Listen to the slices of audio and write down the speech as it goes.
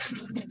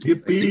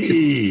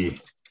Yippee!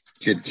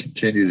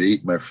 Continue to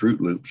eat my Fruit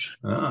Loops.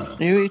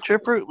 You eat your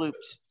Fruit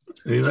Loops.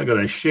 You're not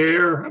going to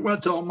share? I'm going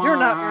to tell Mom. You're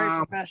not very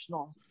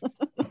professional.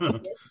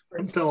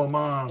 I'm telling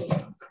Mom.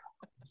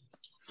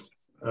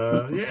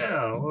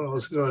 Yeah, well,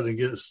 let's go ahead and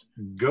get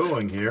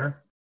going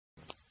here.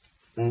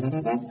 You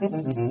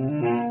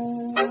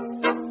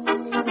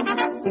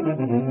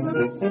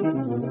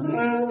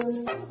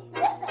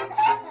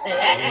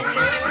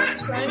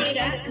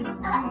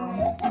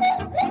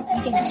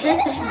can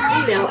send us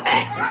an email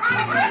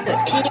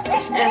at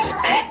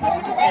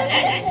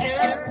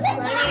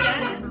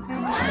tsf@thatsoundsfunny.com.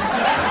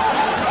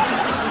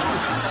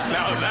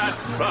 Now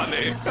that's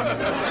funny.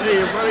 Hey,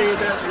 everybody,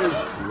 that is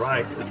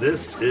right.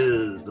 This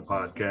is the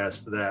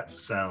podcast That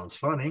Sounds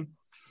Funny.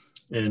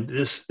 And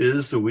this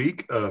is the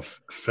week of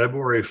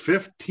February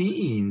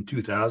 15,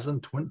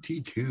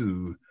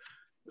 2022.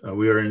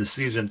 We are in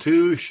season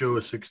 2, show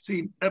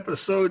 16,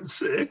 episode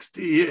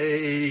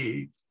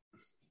 68.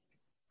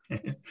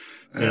 And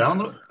I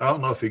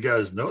don't know if you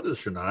guys know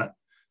this or not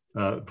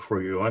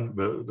before you go on,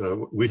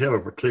 but we have a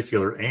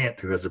particular aunt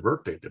who has a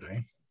birthday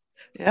today.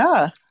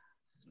 Yeah.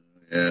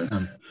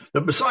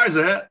 But besides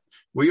that,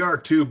 we are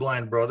 2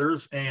 blind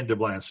brothers and a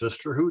blind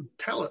sister who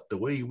tell it the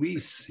way we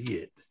see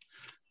it.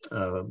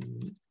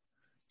 I'm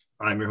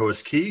your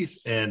host, Keith,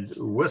 and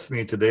with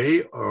me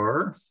today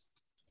are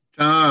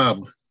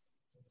Tom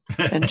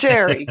and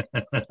Jerry.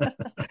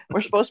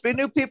 We're supposed to be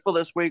new people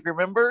this week,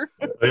 remember?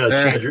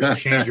 Yeah,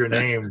 change your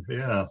name.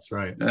 Yeah, that's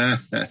right. Yeah,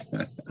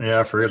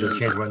 I forgot to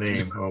change my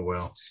name. Oh,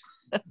 well.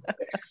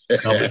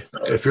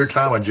 If you're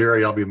Tom and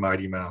Jerry, I'll be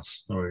Mighty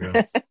Mouse. There we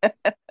go.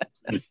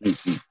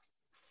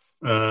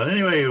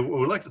 Anyway,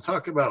 we'd like to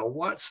talk about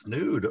what's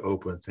new to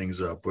open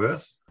things up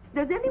with.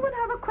 Does anyone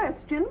have a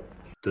question?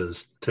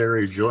 Does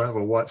Terry Jill have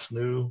a what's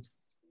new?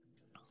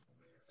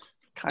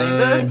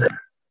 Kind of.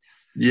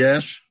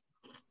 Yes.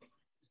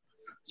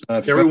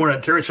 Everyone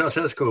at Terry's house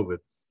has COVID.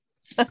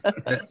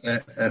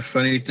 A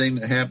funny thing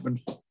that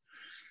happened.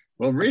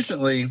 Well,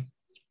 recently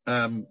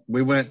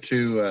we went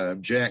to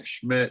Jack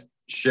Schmidt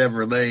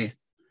Chevrolet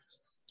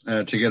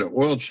to get an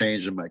oil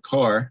change in my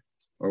car,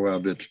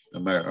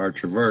 our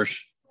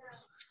Traverse,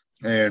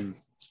 and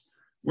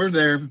we're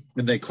there,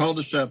 and they called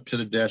us up to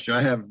the desk.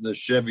 I have the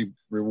Chevy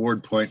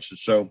reward points, and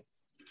so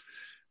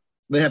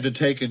they have to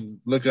take and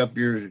look up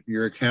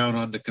your account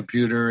on the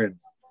computer, and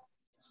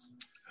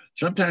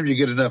sometimes you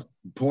get enough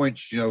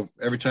points,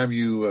 every time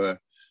you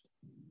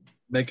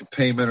make a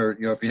payment, or,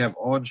 if you have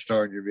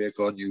OnStar in your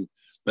vehicle and you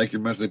make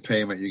your monthly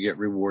payment, you get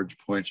rewards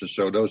points. And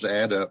so those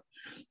add up.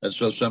 And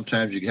so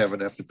sometimes you have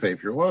enough to pay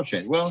for your oil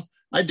change. Well,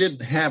 I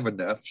didn't have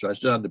enough, so I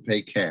still had to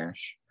pay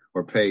cash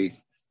or pay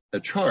a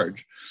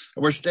charge.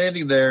 And we're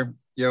standing there,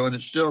 and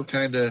it's still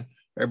kind of,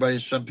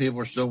 some people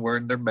are still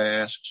wearing their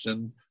masks,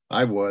 and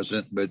I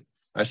wasn't, but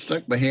I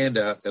stuck my hand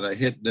out and I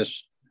hit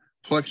this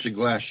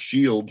plexiglass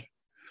shield,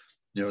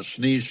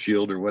 sneeze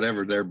shield or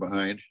whatever they're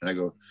behind. And I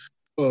go,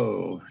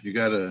 "Oh, you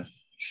got a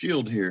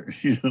shield here,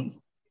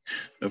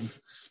 a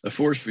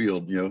force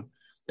field,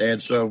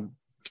 And so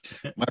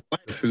my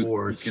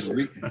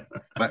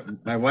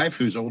wife,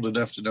 who's old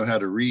enough to know how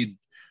to read,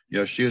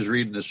 she was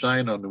reading the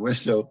sign on the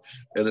window,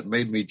 and it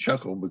made me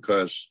chuckle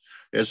because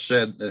it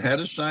had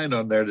a sign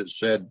on there that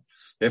said,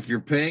 if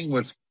you're paying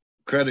with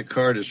credit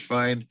card is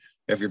fine.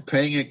 If you're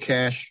paying it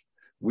cash,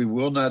 we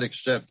will not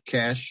accept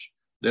cash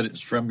that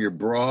it's from your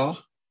bra,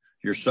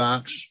 your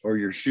socks, or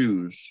your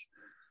shoes.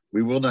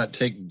 We will not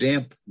take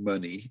damp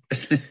money."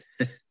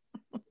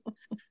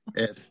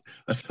 And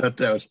I thought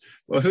that was,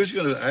 I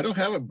don't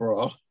have a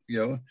bra,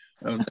 how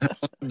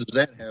often does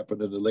that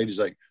happen? And the lady's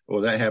like,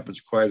 "Oh, that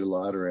happens quite a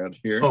lot around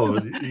here." Oh,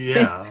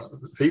 yeah.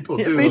 People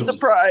do. You'd be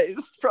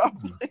surprised,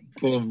 probably.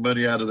 Pulling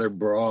money out of their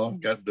bra,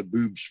 got the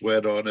boob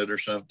sweat on it or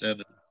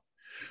something.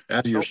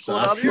 Out of your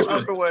socks. Out of your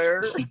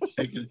underwear.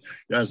 I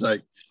was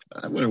like,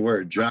 I'm going to wear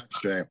a jock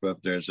strap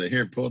up there and say,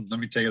 "Here, let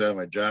me take it out of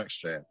my jock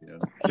strap."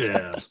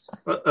 Yeah.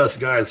 Us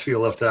guys feel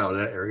left out of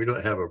that area. You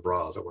don't have a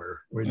bra to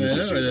wear.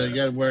 You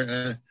got to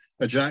wear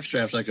a jock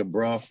strap's like a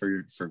bra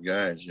for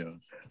guys,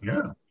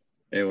 Yeah.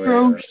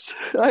 Anyway,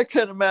 I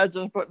can't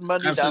imagine putting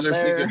money down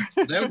there.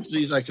 That would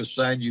seem like a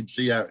sign you'd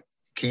see out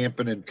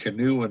camping and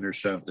canoeing or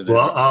something.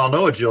 Well, I don't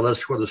know, Jill.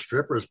 That's where the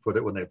strippers put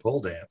it when they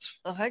pole dance.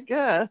 I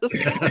guess.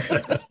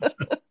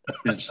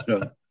 It's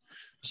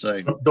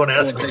like, don't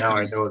ask me how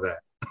I know that.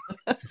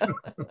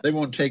 They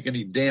won't take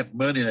any damp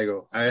money. And I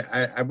go,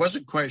 I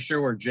wasn't quite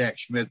sure where Jack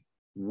Schmidt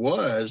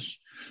was,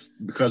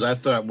 because I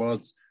thought,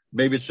 well,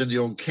 maybe it's in the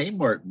old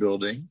Kmart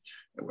building,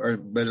 but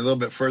a little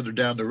bit further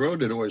down the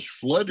road, it always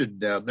flooded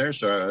down there.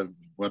 So I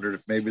wondered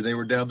if maybe they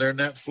were down there in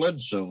that flood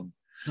zone.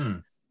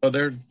 Well,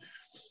 they're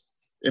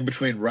in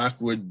between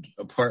Rockwood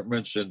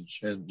Apartments and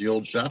the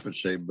old Shop and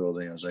Save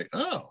building. I was like,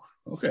 oh,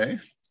 okay.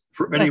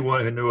 For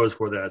anyone who knows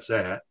where that's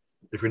at,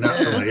 if you're not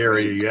from the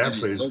area, you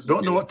absolutely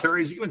don't know what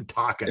Terry's even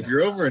talking about. If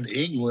you're over in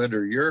England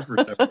or Europe or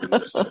something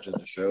listening to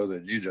the show,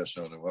 then you just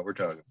don't know what we're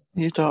talking about.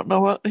 You don't know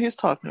what he's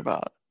talking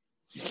about.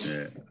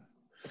 Yeah.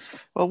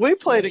 Well, we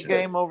played a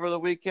game over the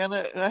weekend.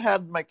 I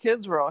had my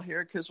kids were all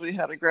here because we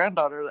had a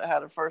granddaughter that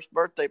had a first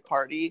birthday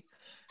party.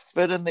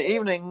 But in the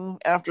evening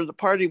after the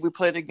party, we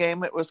played a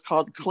game. It was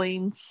called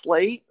Clean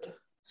Slate.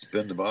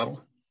 Spin the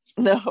bottle?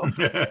 No.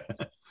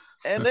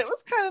 And it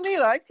was kind of neat.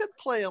 I could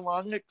play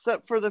along,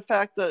 except for the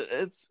fact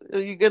that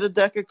you get a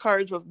deck of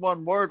cards with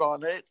one word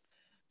on it,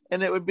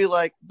 and it would be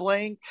like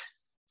blank,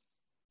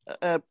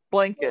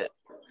 blanket.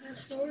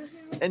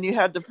 And you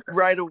had to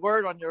write a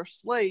word on your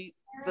slate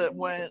that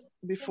went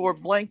before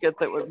blanket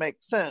that would make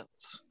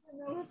sense.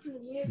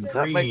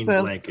 Green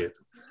blanket,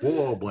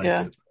 wool blanket.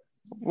 Yeah.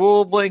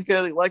 Wool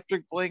blanket,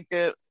 electric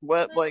blanket,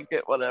 wet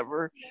blanket,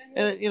 whatever.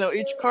 And,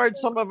 each card,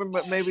 some of them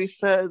maybe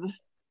said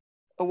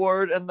a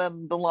word and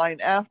then the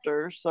line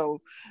after.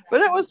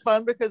 But it was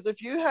fun because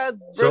if you had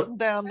written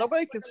down,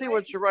 nobody could see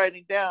what you're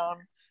writing down.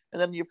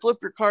 And then you flip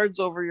your cards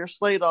over your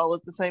slate all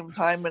at the same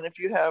time. And if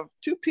you have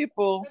two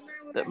people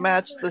that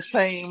match the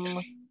same,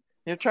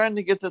 you're trying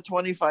to get to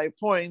 25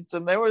 points.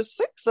 And there was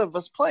 6 of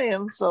us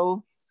playing.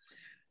 So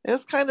it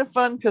was kind of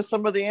fun because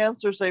some of the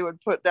answers they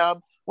would put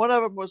down, one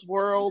of them was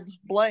world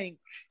blank.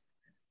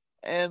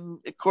 And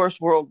of course,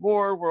 world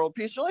war, world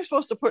peace. You're only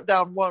supposed to put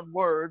down one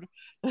word.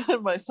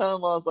 And my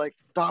son-in-law's like,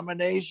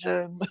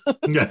 domination.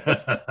 World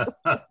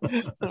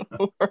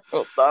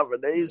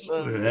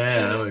domination.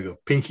 Yeah, there we go.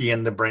 Pinky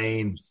in the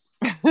brain.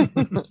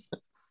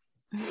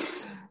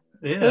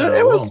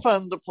 It was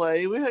fun to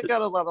play. We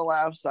got a lot of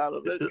laughs out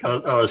of it.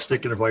 I was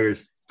thinking while you're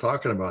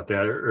talking about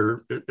that,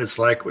 or it's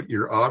like what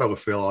your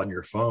autofill on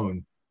your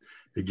phone.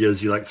 It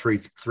gives you like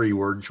three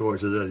word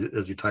choices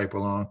as you type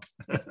along.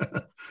 I'm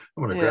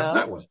going to grab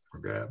that one. Or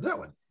grab that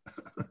one.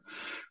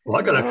 Well,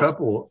 I got a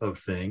couple of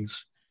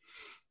things.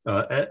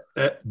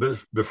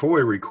 Before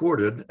we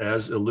recorded,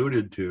 as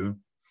alluded to,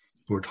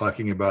 we're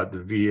talking about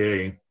the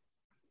VA.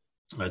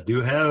 I do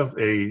have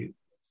a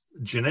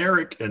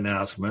generic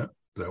announcement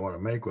that I want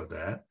to make with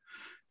that.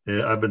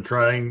 I've been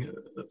trying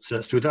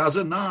since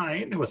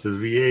 2009 with the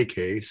VA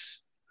case.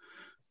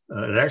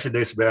 It actually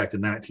dates back to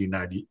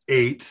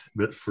 1998,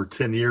 but for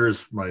 10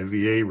 years, my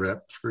VA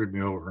rep screwed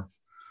me over.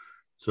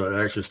 So it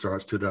actually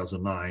starts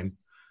 2009.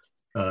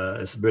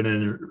 It's been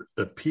in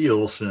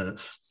appeal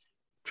since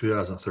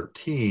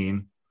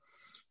 2013.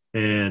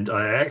 And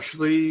I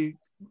actually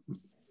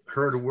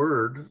heard a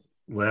word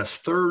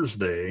last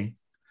Thursday.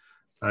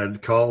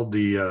 I'd called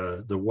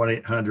the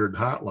 1-800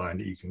 hotline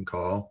that you can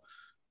call.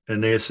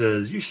 And they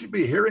says, you should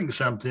be hearing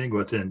something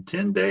within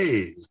 10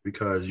 days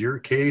because your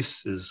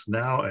case is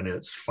now in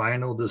its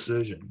final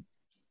decision.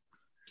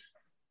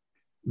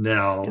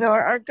 Now,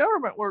 our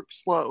government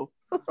works slow.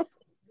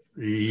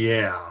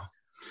 Yeah.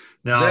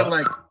 Now,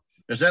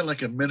 is that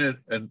like a minute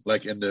and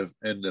like in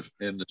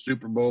the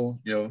Super Bowl,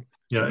 Yeah,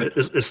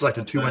 it's like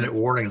a 2-minute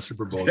warning in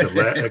Super Bowl.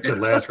 It could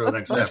last for the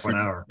next half an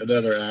hour.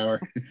 Another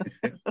hour.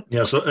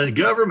 Yeah, so in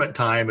government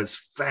time, it's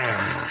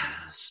fast.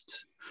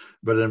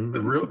 But in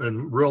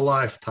real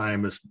life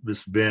time,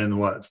 it's been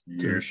what?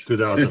 Years.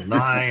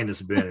 2009.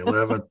 It's been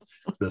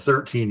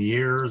 13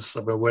 years.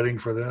 I've been waiting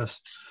for this.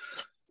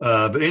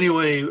 But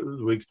anyway,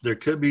 there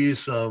could be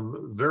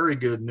some very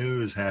good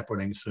news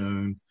happening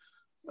soon.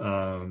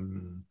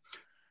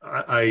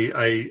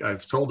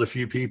 I've told a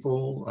few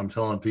people. I'm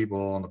telling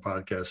people on the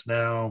podcast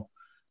now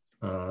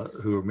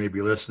who may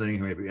be listening,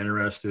 who may be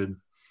interested.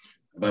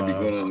 Might be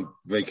going on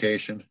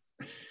vacation.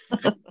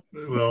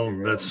 Well,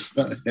 that's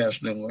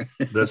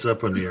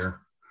up in the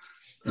air.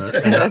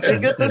 If you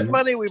get this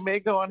money, we may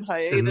go on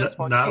hiatus.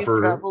 Not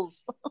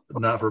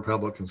for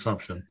public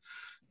consumption,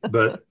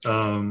 but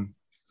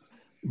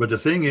the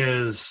thing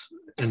is,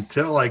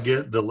 until I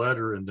get the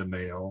letter in the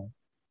mail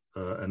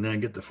and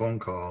then get the phone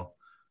call,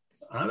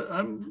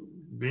 I'm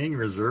being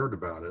reserved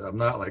about it. I'm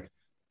not like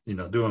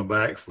doing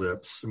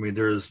backflips. I mean,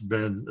 there's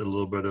been a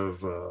little bit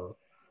of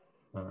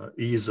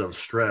ease of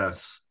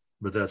stress,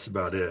 but that's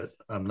about it.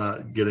 I'm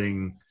not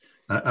getting.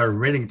 I'm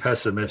remaining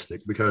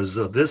pessimistic because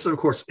this, of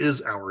course,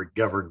 is our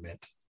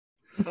government.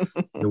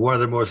 One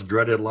of the most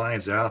dreaded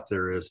lines out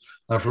there is,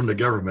 I'm from the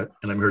government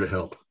and I'm here to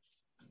help.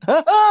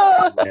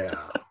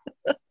 Yeah.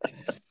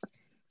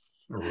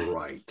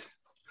 Right.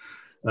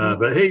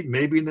 But hey,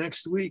 maybe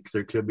next week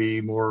there could be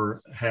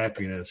more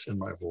happiness in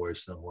my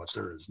voice than what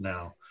there is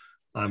now.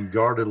 I'm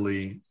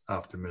guardedly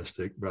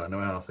optimistic, but I know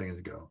how things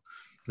go.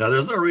 Now,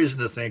 there's no reason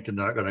to think they're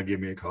not going to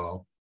give me a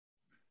call.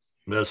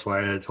 That's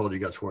why I told you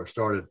guys before I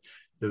started.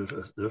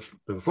 If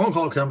the phone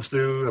call comes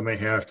through, I may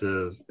have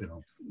to,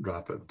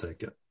 drop it and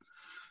take it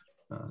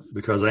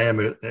because I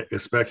am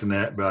expecting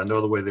that. But I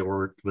know the way they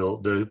work,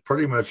 they'll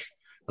pretty much.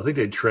 I think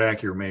they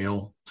track your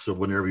mail, so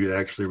whenever you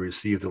actually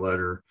receive the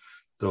letter,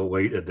 they'll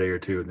wait a day or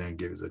two and then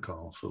give you the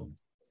call. So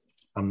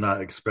I'm not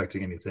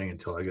expecting anything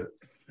until I get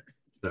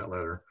that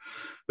letter.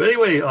 But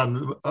anyway,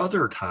 on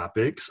other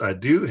topics, I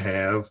do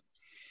have.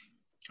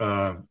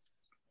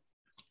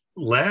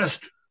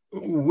 Last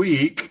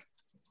week.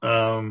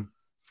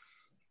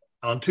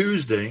 On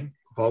Tuesday,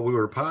 while we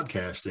were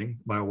podcasting,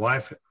 my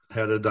wife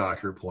had a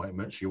doctor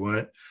appointment.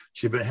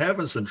 She'd been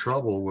having some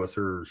trouble with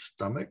her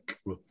stomach,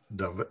 with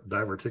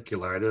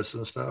diverticulitis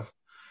and stuff.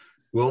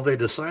 Well, they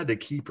decided to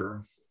keep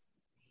her,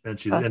 and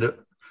she ended up.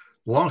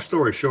 Long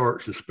story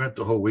short, she spent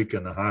the whole week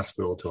in the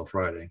hospital till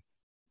Friday.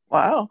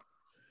 Wow.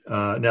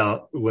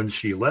 Now, when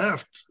she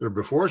left, or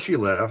before she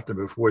left, and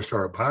before we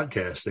started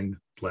podcasting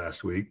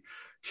last week,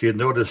 she had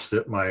noticed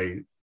that my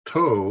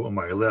toe on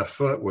my left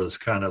foot was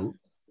kind of,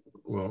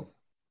 well,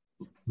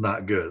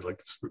 not good.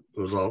 Like it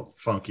was all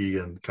funky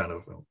and kind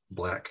of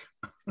black.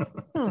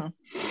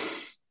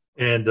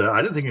 And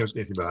I didn't think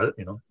anything about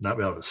it, not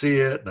being able to see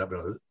it, not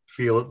being able to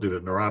feel it due to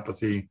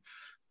neuropathy.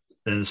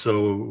 And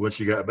so when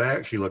she got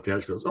back, she looked at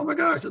it, she goes, "Oh my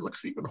gosh, it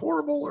looks even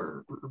horrible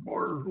or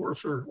more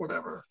worse or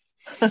whatever."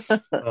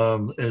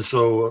 And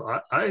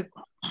so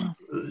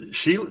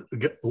she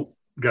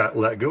got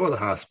let go of the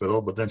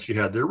hospital, but then she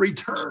had to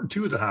return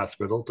to the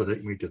hospital to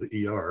take me to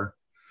the ER,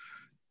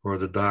 where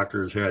the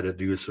doctors had to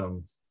do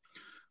some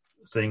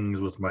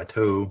things with my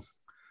toe.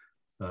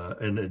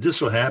 And it just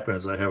so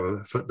happens I have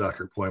a foot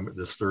doctor appointment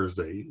this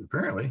Thursday,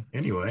 apparently,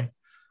 anyway.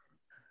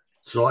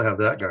 So I have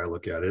that guy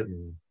look at it,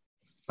 and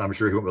I'm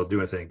sure he won't be able to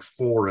do anything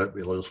for it.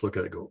 He'll just look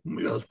at it and go,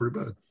 "Yeah, that's pretty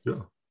bad."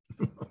 Yeah.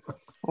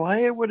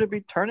 Why would it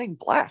be turning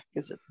black?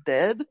 Is it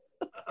dead?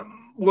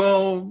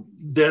 Well,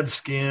 dead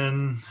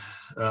skin,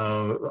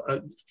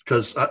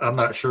 because I'm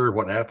not sure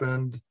what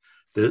happened.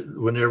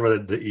 Whenever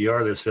the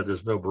ER, they said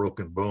there's no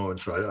broken bone.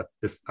 So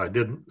if I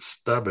didn't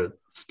stub it.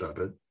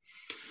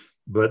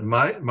 But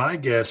my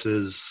guess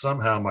is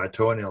somehow my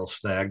toenail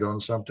snagged on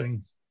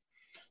something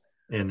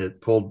and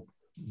it pulled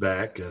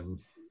back and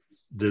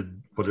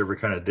did whatever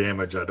kind of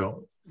damage, I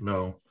don't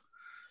know.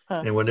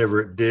 And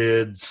whenever it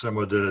did, some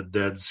of the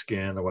dead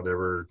skin or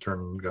whatever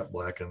got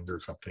blackened or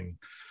something.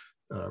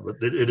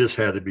 But it just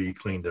had to be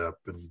cleaned up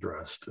and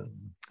dressed.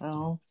 And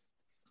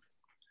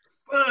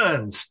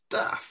fun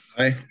stuff.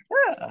 I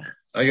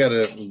got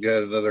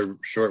another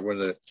short one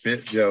that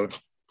fit.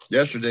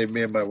 Yesterday,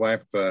 me and my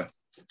wife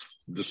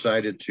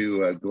decided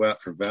to go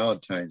out for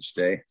Valentine's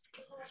Day,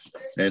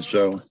 and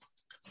so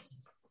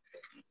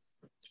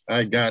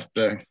I got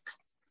a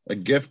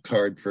gift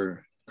card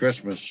for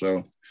Christmas.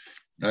 So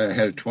I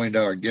had a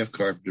 $20 gift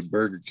card to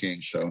Burger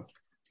King. So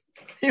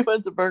you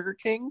went to Burger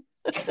King?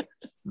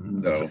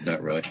 No,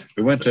 not really.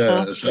 We went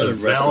to a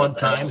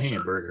Valentine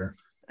hamburger,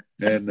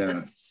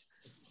 and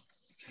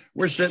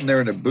we're sitting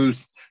there in a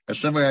booth. And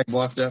somebody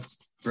walked up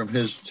from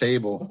his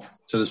table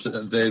to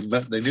they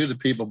knew the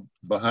people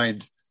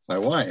behind my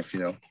wife,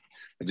 at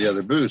the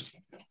other booth.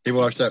 He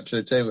walks up to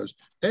the table and goes,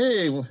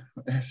 "Hey,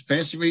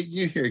 fancy meeting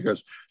you here." He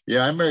goes,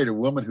 "Yeah, I married a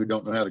woman who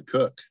don't know how to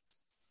cook."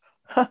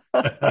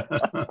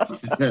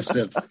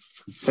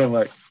 So I'm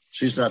like,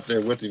 "She's not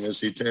there with him, is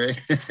she, Terry?"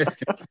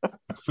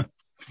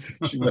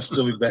 She must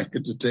still be back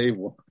at the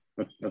table.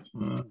 I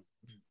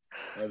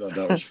thought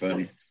that was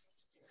funny.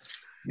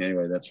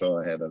 Anyway, that's all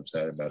I had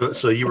upset about that.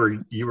 So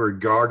you were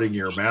guarding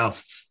your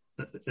mouth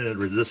and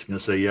resisting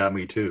to say, "Yeah,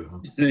 me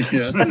too."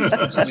 Yeah.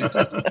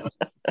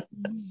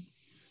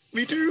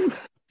 Me too.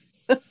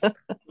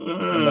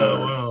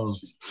 Well,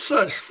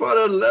 such fun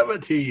and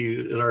levity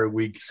in our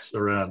weeks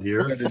around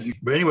here.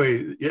 But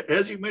anyway,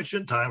 as you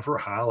mentioned, time for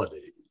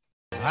holiday.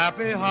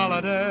 Happy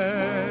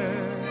holiday.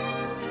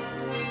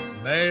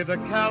 May the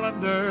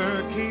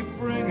calendar keep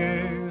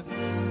bringing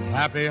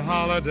happy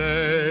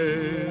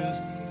holidays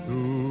to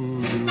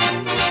you.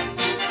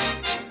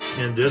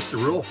 And just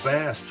real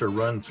fast to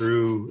run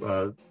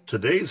through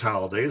today's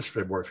holidays,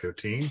 February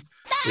 15th,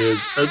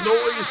 is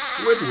Annoy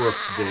Squidward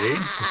Day,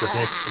 which I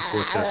think, of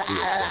course, has to be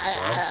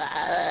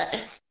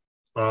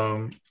a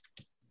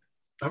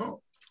SpongeBob.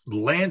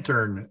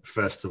 Lantern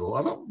Festival.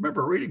 I don't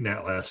remember reading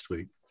that last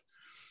week.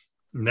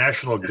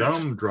 National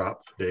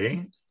Gumdrop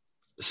Day.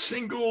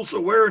 Singles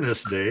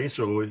Awareness Day.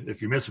 So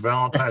if you miss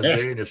Valentine's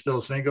Day and you're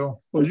still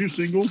single, are you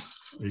single?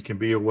 You can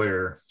be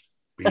aware.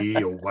 Be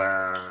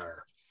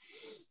aware.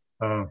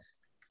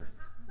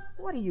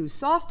 What are you,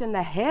 soft in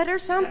the head or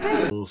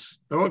something?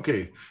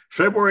 Okay.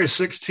 February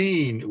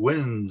 16,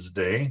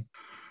 Wednesday.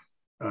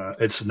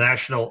 It's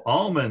National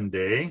Almond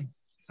Day.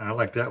 I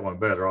like that one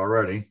better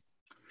already.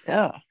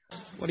 Yeah.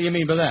 What do you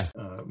mean by that?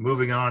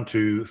 Moving on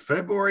to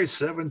February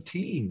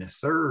 17,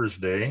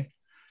 Thursday.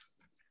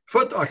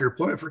 Foot doctor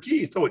appointment for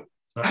Keith. Oh, wait.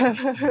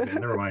 Okay,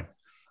 never mind.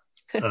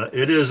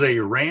 It is a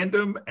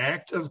Random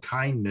Act of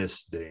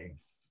Kindness Day.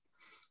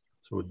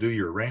 So do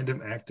your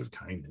random act of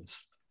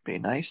kindness. Be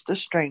nice to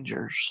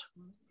strangers.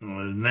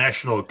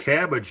 National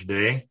Cabbage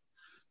Day.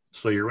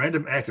 So your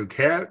random act of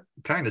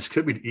kindness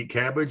could be to eat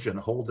cabbage and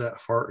hold that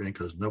fart in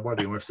because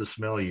nobody wants to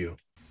smell you.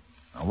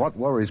 Now, what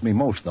worries me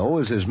most, though,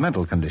 is his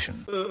mental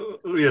condition.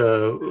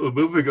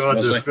 Moving on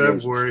to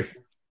February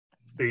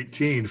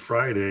 18,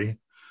 Friday.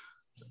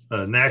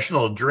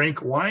 National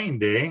Drink Wine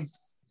Day.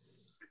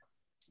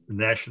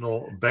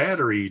 National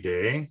Battery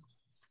Day.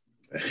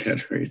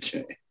 Battery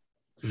Day.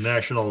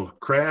 National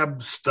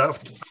Crab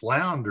Stuffed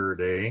Flounder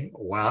Day.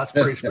 Wow, that's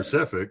pretty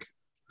specific.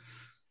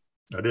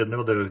 I didn't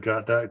know they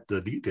got the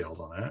details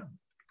on that.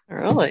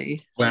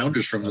 Really?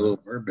 Flounders from the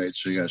Little Mermaid,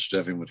 so you got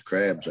stuffing with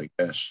crabs, I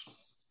guess.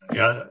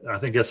 Yeah, I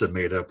think that's a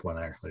made up one,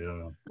 actually.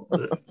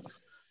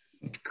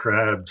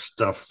 crab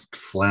stuffed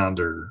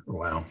flounder.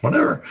 Wow,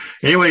 whatever.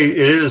 Anyway, it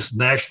is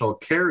National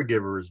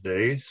Caregivers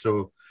Day.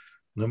 So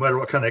no matter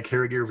what kind of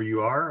caregiver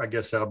you are, I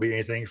guess that'll be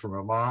anything from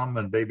a mom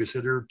and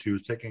babysitter to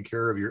taking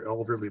care of your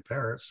elderly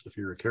parents. If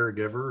you're a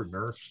caregiver, a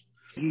nurse.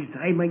 He's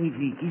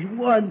magnifique. He's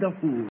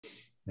wonderful.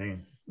 Hey,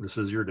 this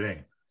is your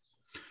day.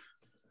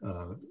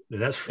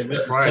 That's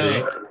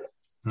Friday.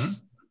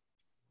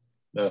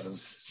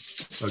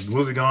 Nothing.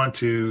 Moving on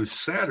to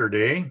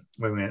Saturday.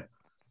 Wait a minute.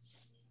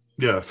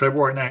 Yeah,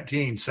 February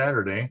 19th,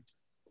 Saturday.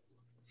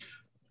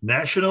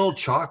 National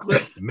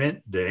Chocolate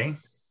Mint Day.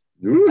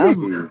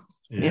 Ooh.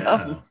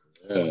 Yeah.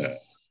 It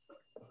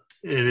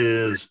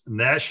is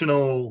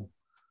National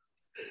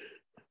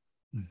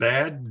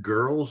Bad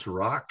Girls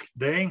Rock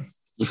Day.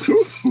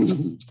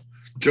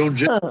 Joan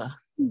Jett.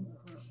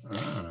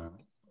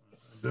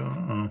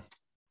 Don't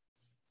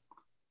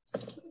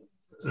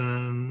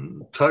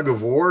know. Tug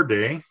of War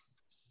Day.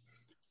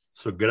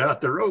 So get out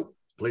the rope,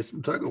 play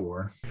some tug of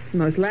war.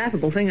 Most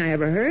laughable thing I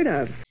ever heard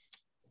of.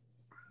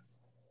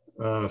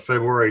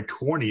 February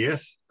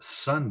 20th,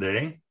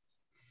 Sunday,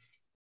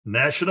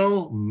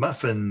 National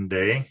Muffin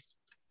Day.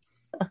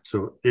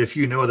 So if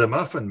you know the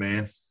Muffin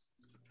Man,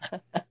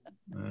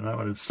 I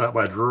want to stop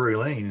by Drury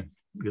Lane and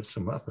get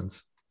some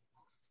muffins.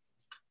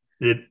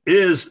 It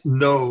is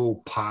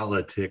No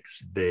Politics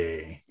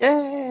Day.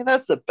 Yay,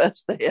 that's the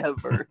best day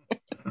ever.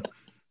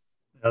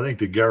 I think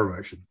the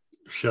government should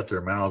shut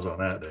their mouths on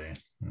that day.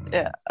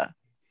 Yeah.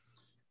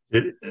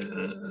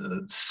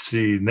 Let's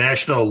see,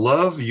 National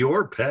Love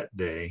Your Pet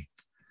Day.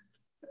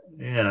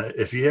 Yeah,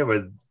 if you have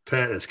a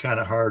pet, it's kind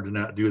of hard to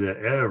not do that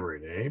every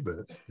day,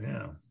 but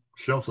yeah,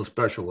 show them some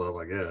special love,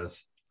 I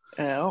guess.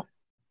 Yeah.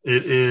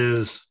 It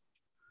is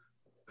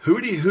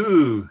Hootie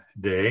Hoo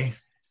Day.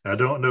 I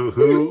don't know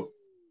who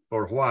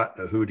or what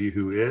a hootie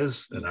hoo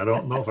is, and I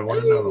don't know if I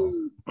want to know.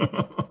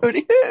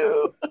 Hootie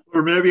hoo.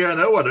 Or maybe I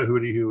know what a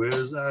hootie hoo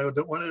is. I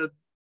don't want to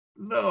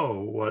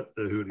know what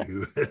the hootie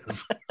hoo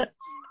is.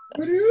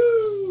 Hootie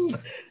hoo.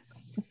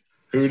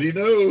 Hootie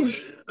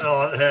knows.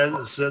 Oh,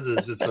 it says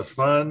it's a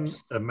fun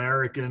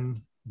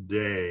American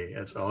day.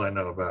 That's all I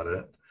know about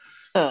it.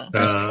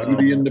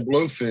 Hootie and the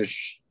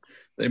Blowfish.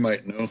 They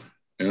might know.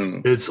 I don't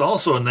know. It's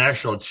also a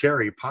National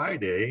Cherry Pie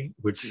Day,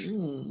 which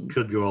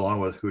could go along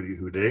with Hootie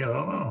Hoo Day. I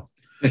don't know.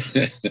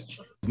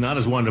 Not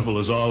as wonderful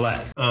as all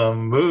that.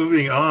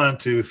 Moving on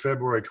to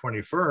February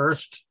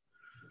 21st,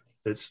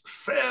 it's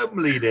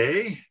Family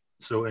Day,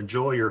 so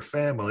enjoy your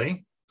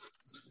family.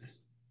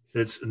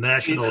 It's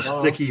National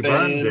Sticky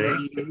Bun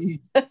Day.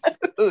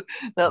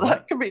 Now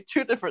that could be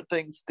two different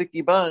things,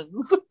 sticky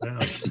buns. Yeah.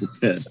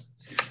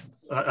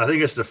 I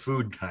think it's the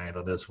food kind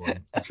on this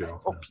one, Joe.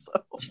 I hope so.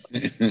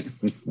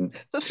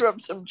 Let's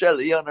rub some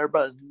jelly on our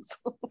buns.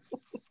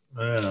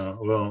 Yeah,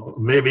 well,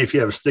 maybe if you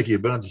have sticky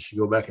buns, you should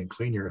go back and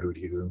clean your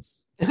hootie hoo.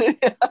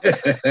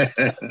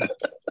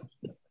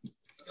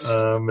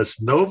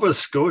 It's Nova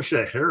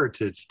Scotia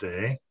Heritage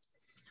Day,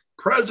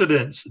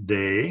 President's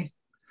Day.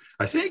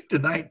 I think the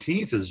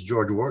 19th is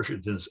George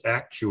Washington's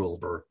actual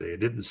birthday.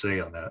 It didn't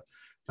say on that.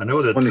 I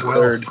know the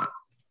 23rd. 12th.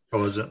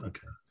 Oh, is it?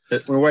 Okay.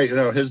 Well, wait,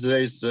 no, his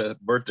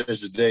birthday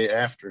is the day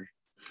after.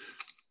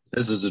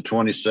 This is the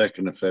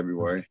 22nd of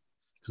February.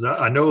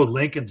 I know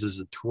Lincoln's is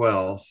the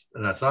 12th,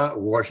 and I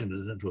thought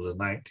Washington's was the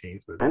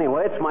 19th. But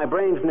anyway, it's my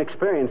brains and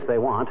experience they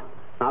want,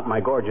 not my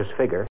gorgeous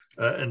figure.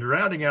 And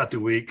rounding out the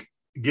week,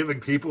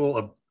 giving people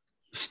a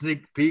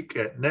sneak peek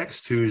at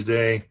next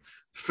Tuesday,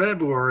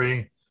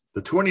 February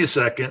the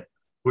 22nd,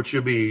 which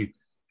will be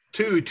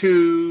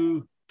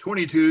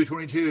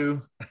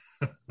 2-2-22-22.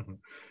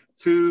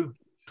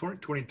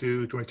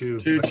 22.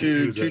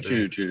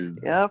 2.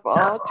 Yep,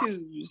 all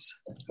twos.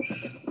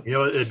 You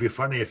know, it'd be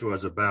funny if it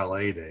was a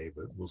ballet day,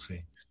 but we'll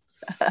see.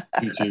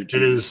 2. It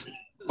is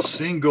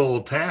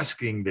Single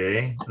Tasking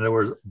Day. In other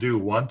words, do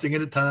one thing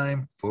at a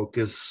time,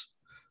 focus,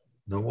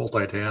 no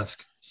multitask,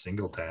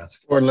 single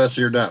task. Or unless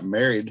you're not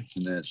married,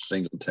 and that's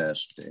single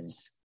task day.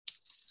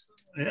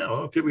 Yeah,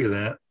 well, it could be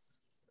that.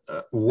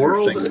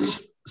 World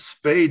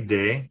Spade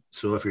Day.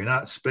 So if you're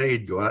not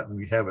spade, go out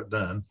and have it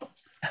done.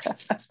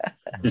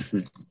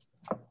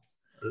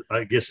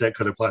 I guess that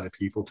could apply to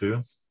people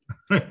too.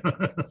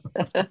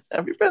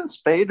 Have you been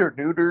spayed or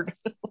neutered?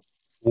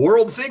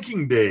 World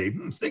Thinking Day.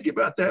 Think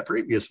about that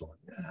previous one.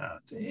 Yeah,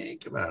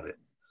 think about it.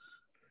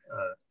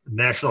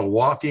 National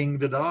Walking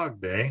the Dog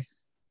Day.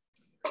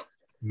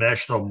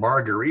 National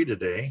Margarita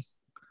Day.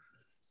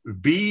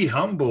 Be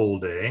Humble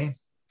Day.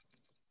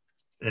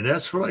 And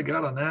that's what I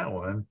got on that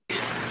one.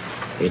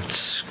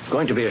 It's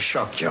going to be a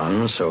shock,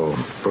 John, so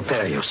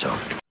prepare yourself.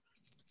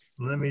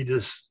 Let me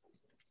just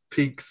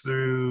peek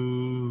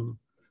through.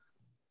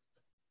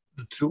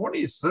 The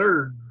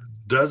 23rd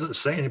doesn't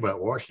say anything about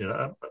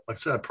Washington. Like I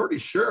said, I'm pretty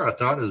sure I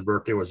thought his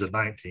birthday was the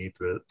 19th,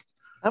 but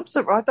I'm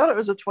surprised. I thought it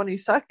was the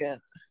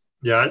 22nd.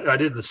 Yeah, I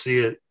didn't see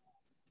it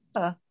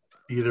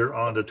either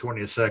on the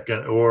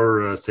 22nd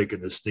or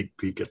taking a sneak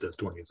peek at the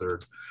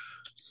 23rd.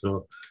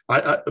 So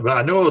but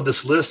I know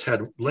this list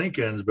had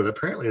Lincoln's, but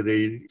apparently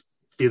they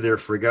either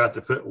forgot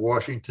to put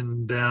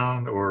Washington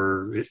down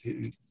or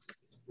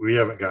we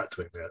haven't got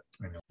to it yet.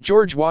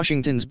 George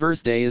Washington's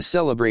birthday is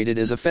celebrated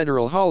as a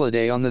federal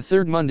holiday on the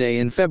third Monday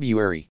in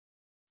February.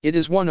 It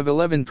is one of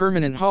 11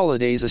 permanent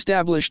holidays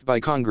established by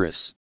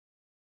Congress.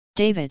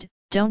 David,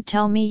 don't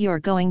tell me you're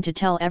going to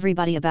tell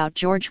everybody about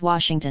George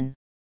Washington.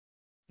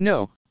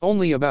 No,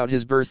 only about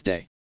his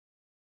birthday.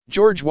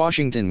 George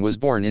Washington was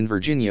born in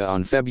Virginia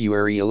on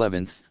February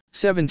 11,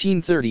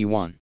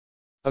 1731.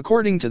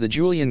 According to the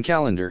Julian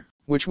calendar,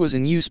 which was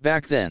in use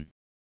back then.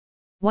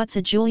 What's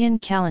a Julian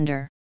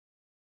calendar?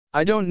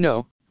 I don't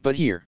know, but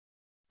here.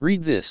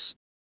 Read this.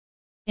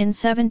 In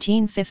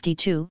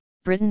 1752,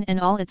 Britain and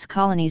all its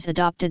colonies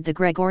adopted the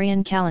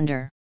Gregorian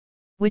calendar,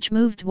 which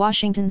moved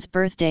Washington's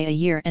birthday a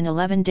year and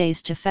 11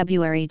 days to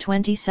February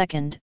 22,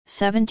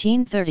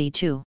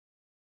 1732.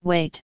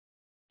 Wait.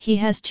 He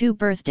has 2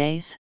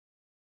 birthdays?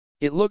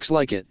 It looks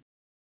like it.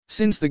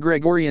 Since the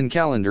Gregorian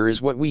calendar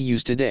is what we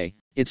use today,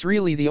 it's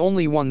really the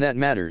only one that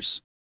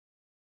matters.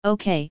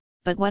 Okay,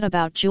 but what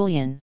about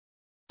Julian?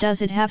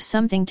 Does it have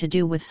something to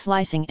do with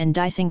slicing and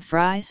dicing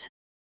fries?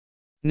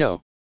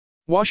 No.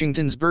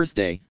 Washington's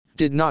birthday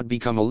did not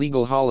become a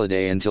legal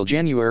holiday until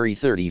January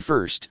 31,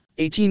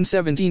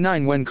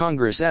 1879, when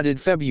Congress added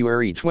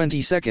February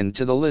 22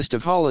 to the list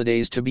of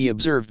holidays to be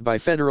observed by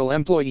federal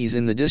employees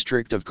in the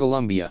District of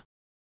Columbia.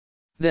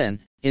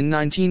 Then, in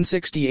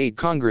 1968,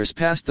 Congress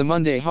passed the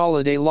Monday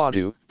Holiday Law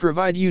to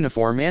provide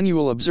uniform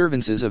annual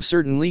observances of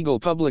certain legal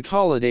public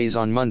holidays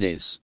on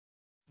Mondays.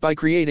 By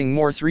creating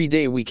more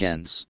 3-day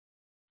weekends,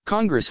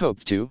 Congress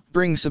hoped to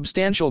bring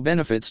substantial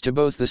benefits to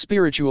both the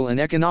spiritual and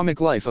economic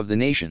life of the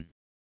nation.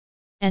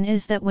 And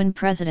is that when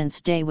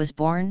President's Day was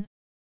born?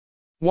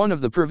 One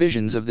of the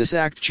provisions of this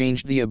act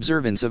changed the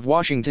observance of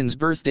Washington's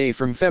birthday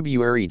from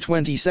February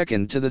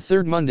 22 to the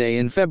third Monday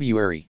in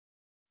February.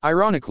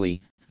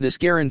 Ironically, this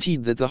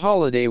guaranteed that the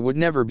holiday would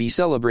never be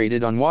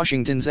celebrated on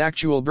Washington's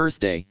actual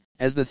birthday,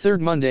 as the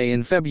third Monday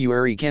in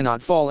February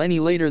cannot fall any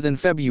later than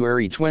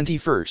February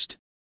 21.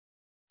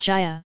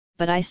 Jaya,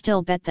 but I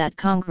still bet that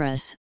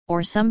Congress,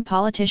 or some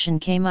politician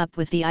came up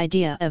with the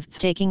idea of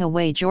taking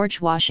away George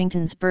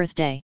Washington's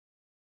birthday.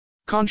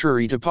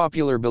 Contrary to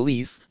popular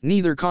belief,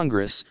 neither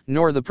Congress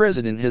nor the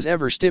President has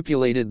ever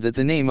stipulated that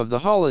the name of the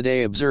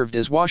holiday observed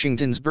as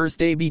Washington's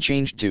birthday be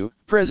changed to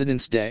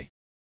President's Day.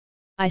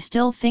 I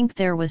still think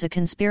there was a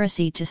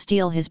conspiracy to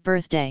steal his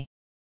birthday.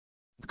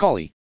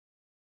 Golly.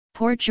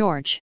 Poor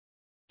George.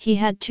 He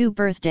had 2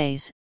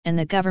 birthdays, and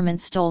the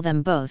government stole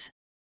them both.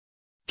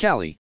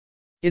 Callie.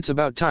 It's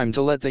about time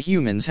to let the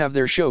humans have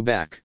their show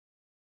back.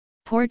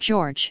 Poor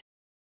George.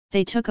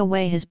 They took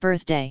away his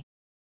birthday.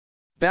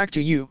 Back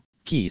to you,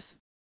 Keith.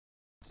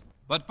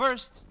 But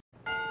first...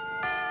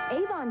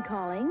 Avon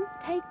calling.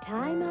 Take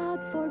time out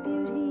for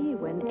beauty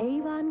when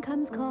Avon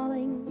comes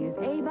calling. Use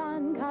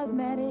Avon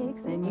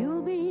Cosmetics and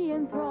you'll be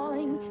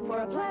enthralling.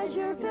 For a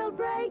pleasure-filled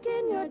break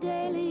in your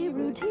daily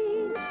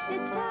routine,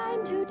 it's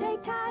time to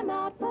take time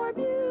out for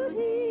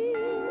beauty.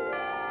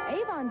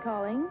 Avon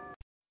calling.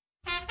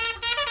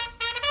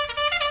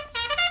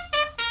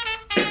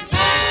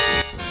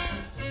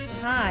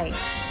 Hi,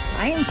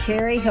 I am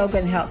Terry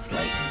Hogan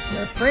Helsley,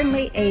 your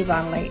friendly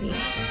Avon lady.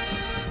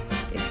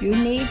 If you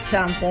need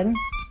something,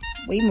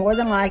 we more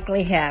than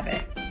likely have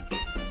it.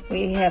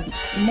 We have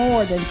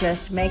more than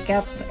just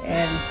makeup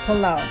and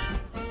cologne.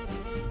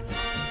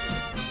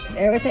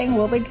 Everything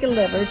will be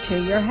delivered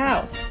to your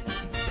house.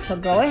 So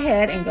go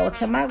ahead and go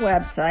to my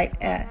website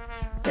at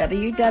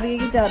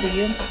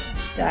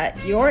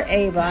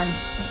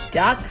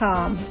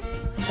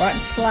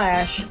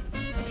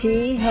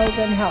www.youravon.com/T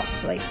Hogan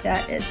Helsley.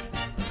 That is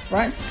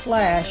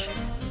 /THOGANHELTSLEY.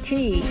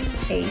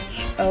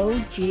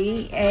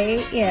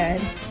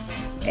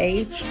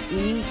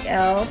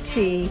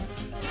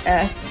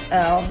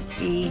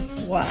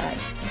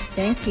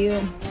 Thank you.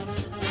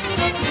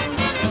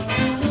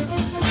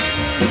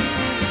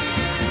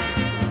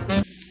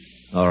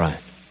 All right.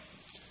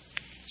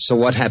 So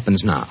what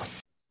happens now?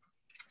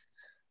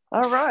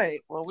 All right.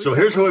 Well, so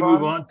here's how we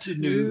move on to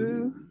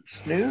news.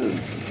 In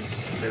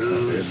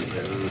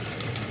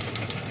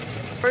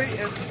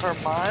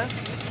Vermont,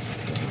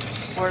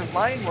 where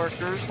line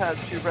workers had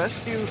to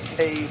rescue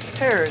a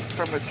parrot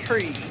from a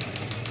tree.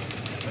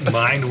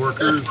 Mine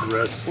workers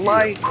rescue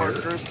line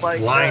workers,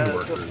 like line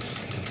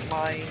workers.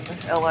 Line,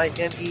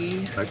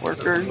 L-I-N-E, like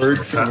workers.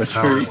 Bird from a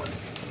tree.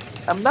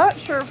 I'm not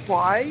sure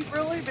why,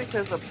 really,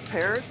 because a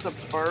parrot's a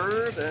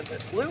bird and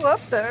it flew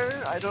up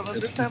there. I don't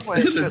understand why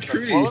it couldn't have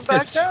flown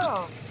back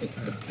down.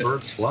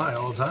 Birds fly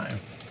all the time.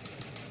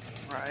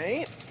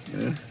 Right?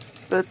 Yeah.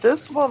 But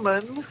this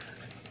woman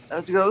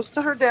goes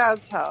to her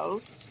dad's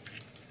house,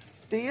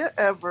 Thea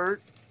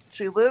Everett.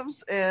 She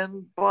lives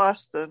in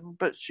Boston,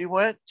 but she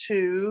went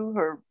to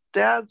her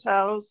dad's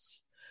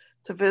house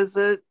to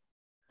visit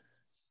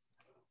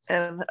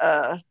and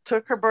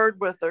took her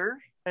bird with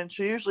her. And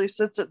she usually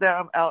sits it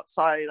down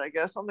outside, I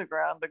guess, on the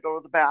ground to go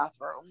to the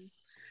bathroom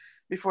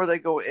before they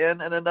go in.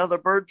 And another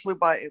bird flew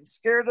by and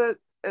scared it.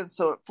 And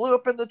so it flew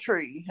up in the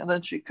tree. And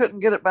then she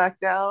couldn't get it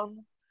back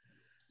down.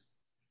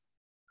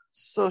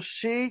 So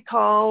she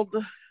called,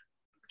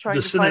 trying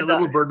Just to send find that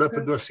little out bird up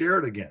and go scare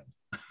it again.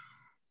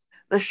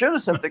 They should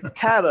have sent a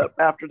cat up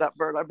after that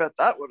bird. I bet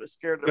that would have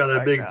scared them. Got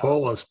a big down.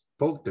 pole and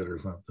poked it or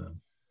something.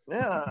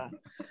 Yeah.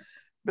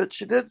 But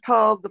she did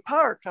call the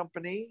power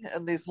company,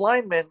 and these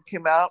linemen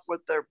came out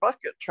with their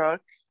bucket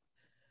truck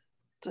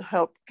to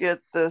help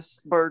get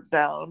this bird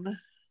down.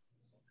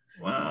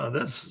 Wow,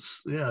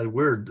 that's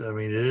weird. I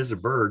mean, it is a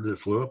bird that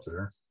flew up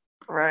there.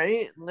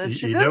 Right. And then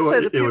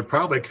it would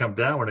probably come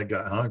down when it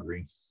got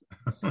hungry.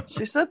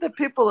 She said that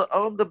people that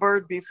owned the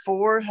bird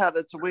before had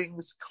its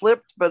wings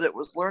clipped, but it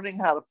was learning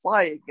how to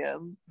fly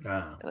again.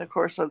 Ah. And of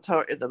course, that's how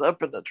it ended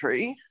up in the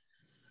tree.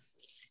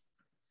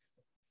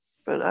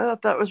 But I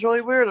thought that was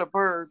really weird. A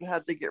bird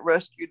had to get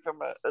rescued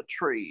from a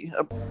tree.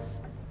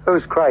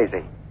 Who's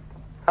crazy?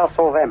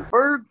 Hustle them.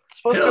 Bird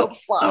supposed to be able to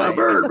fly. I'm a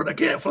bird, but I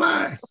can't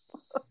fly.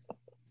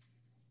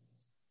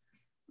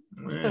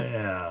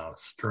 Yeah,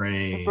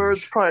 strange. The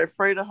bird's probably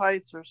afraid of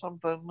heights or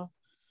something.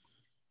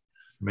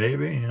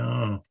 Maybe.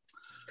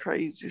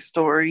 Crazy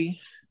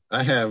story.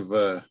 I have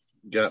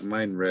got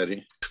mine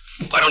ready.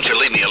 Why don't you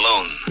leave me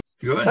alone?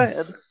 Go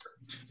ahead.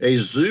 A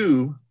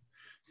zoo.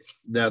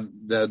 Now,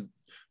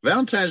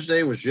 Valentine's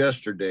Day was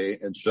yesterday,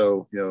 and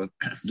so,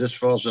 this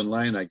falls in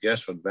line, I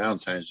guess, with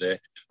Valentine's Day.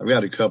 I've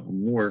got a couple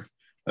more,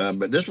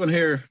 but this one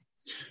here,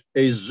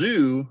 a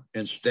zoo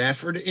in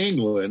Stafford,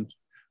 England,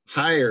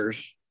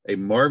 hires a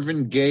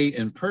Marvin Gaye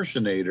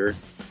impersonator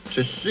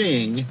to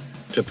sing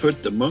to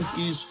put the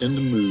monkeys in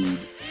the mood.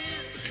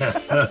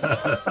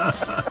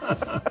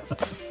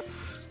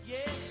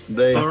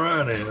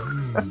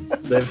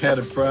 They've had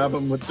a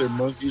problem with their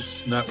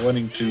monkeys not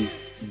wanting to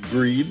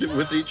breed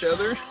with each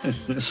other.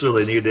 So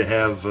they need to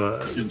have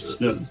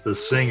the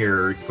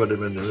singer put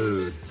them in the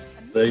mood.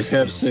 They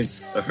have to sing,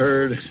 I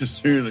heard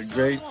through the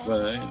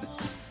grapevine,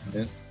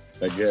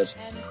 I guess.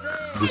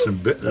 Do some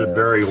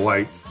Barry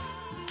White.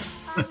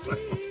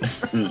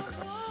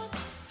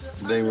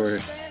 They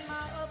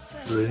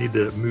need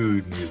that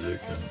mood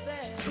music.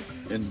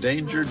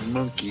 Endangered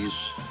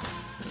monkeys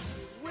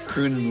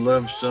crooning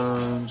love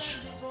songs.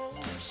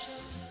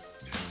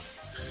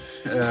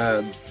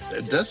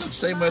 It doesn't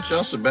say much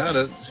else about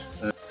it.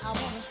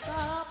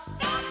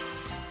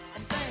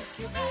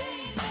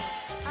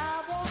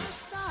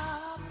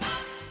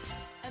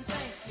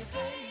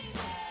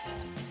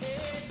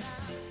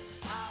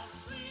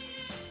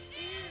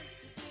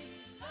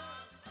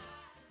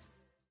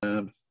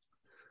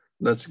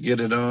 Let's get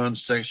it on.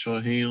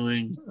 Sexual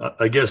healing.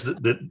 I guess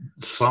that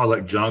song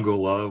like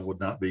Jungle Love would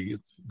not be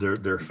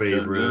their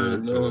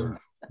favorite.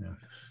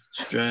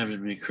 It's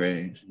driving me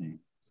crazy.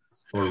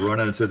 Or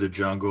Running Through the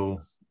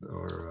Jungle.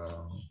 Or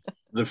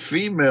the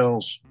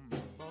females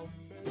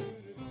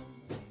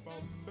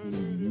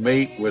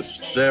mate with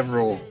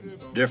several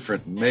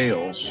different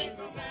males,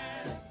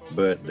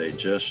 but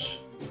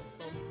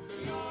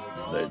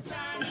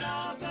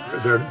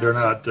they're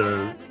not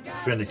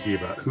finicky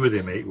about who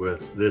they mate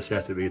with. This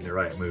has to be in the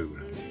right mood.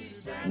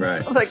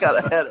 Right. They got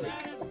a headache.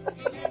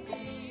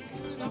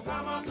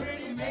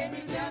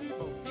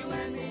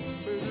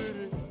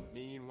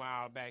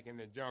 Meanwhile, back in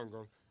the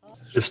jungle.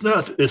 It's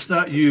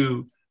not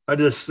you. I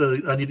just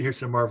I need to hear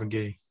some Marvin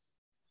Gaye.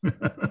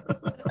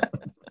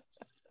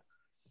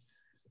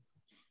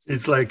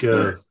 It's like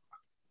I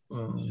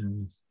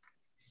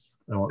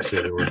won't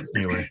say the word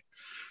anyway.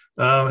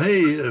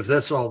 Hey, if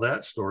that's all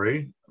that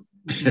story.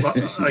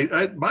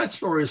 My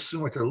story is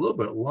seem like they're a little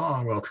bit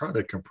long. I'll try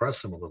to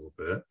compress them a little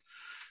bit.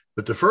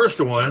 But the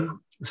first one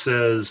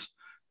says,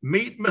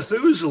 meet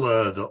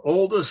Methuselah, the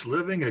oldest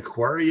living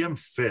aquarium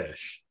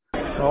fish.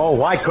 Oh,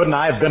 why couldn't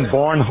I have been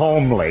born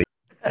homely?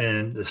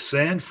 In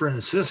San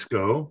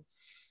Francisco,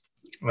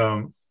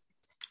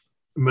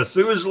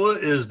 Methuselah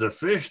is the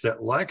fish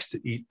that likes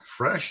to eat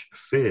fresh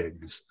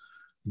figs,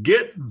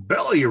 get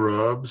belly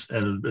rubs,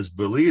 and is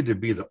believed to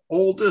be the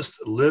oldest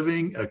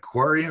living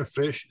aquarium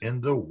fish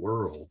in the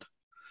world.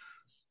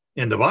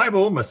 In the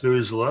Bible,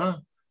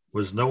 Methuselah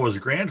was Noah's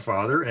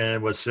grandfather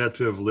and was said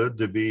to have lived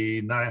to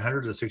be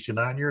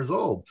 969 years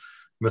old.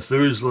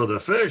 Methuselah the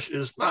fish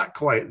is not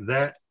quite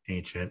that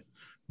ancient,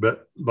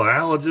 but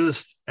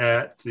biologists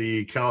at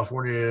the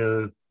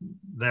California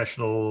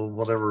National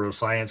whatever of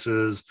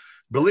Sciences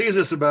believes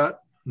it's about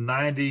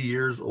 90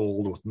 years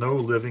old with no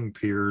living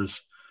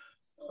peers.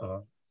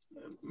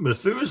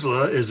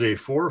 Methuselah is a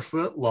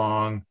 4-foot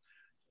long,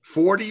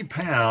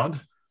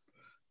 40-pound,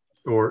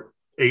 or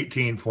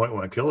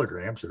 18.1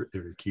 kilograms, if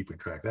you're keeping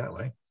track that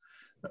way,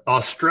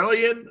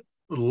 Australian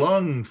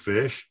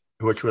lungfish,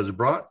 which was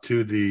brought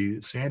to the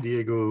San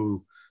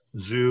Diego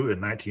Zoo in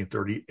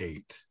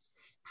 1938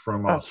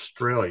 from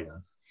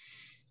Australia.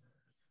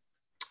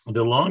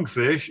 The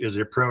lungfish is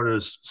a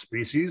primitive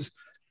species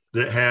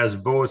that has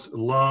both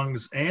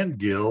lungs and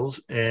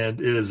gills, and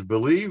it is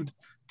believed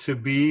to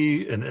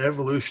be an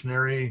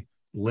evolutionary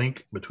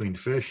link between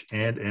fish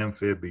and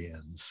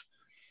amphibians.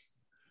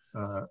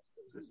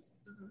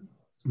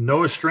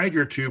 No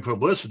stranger to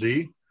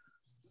publicity,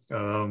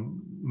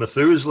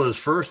 Methuselah's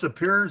first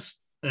appearance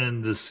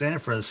in the San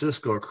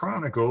Francisco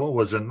Chronicle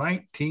was in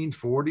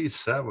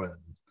 1947.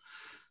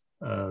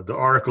 The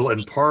article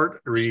in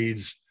part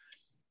reads,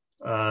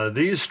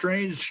 These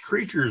strange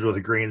creatures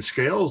with green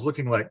scales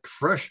looking like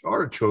fresh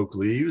artichoke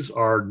leaves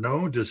are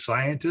known to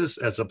scientists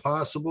as a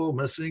possible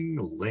missing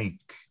link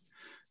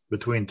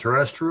between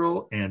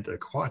terrestrial and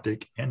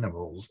aquatic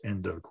animals,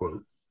 end of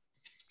quote.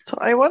 So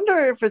I wonder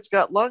if it's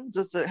got lungs,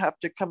 does it have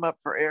to come up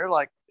for air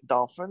like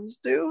dolphins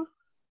do?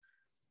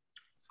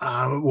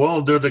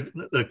 Well, they're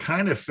the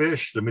kind of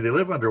fish, I mean, they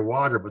live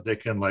underwater, but they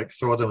can like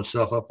throw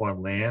themselves up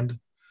on land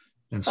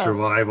and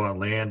survive on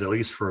land, at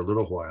least for a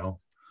little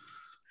while.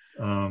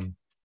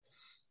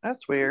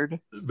 That's weird.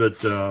 But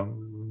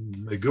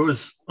it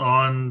goes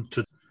on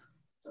to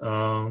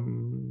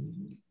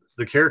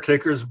the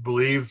caretakers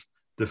believe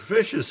the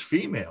fish is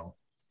female,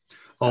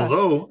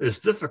 although it's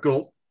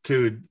difficult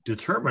to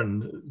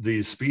determine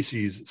the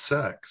species'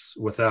 sex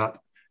without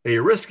a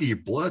risky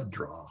blood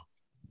draw.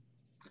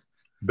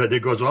 But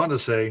it goes on to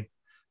say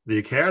the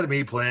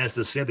Academy plans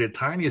to send a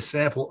tiny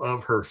sample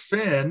of her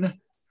fin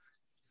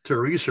to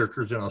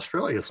researchers in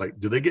Australia. It's like,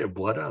 do they get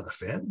blood out of the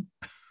fin?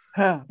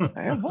 I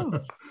don't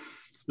know.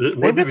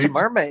 Maybe it's a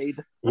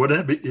mermaid.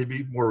 Wouldn't it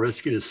be more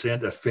risky to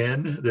send a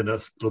fin than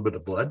a little bit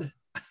of blood?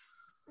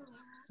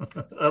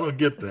 I don't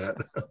get that.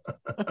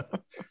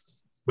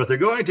 But they're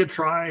going to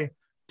try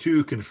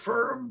to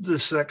confirm the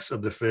sex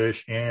of the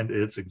fish and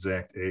its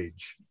exact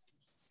age.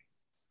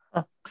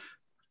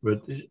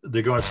 But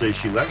they're going to say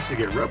she likes to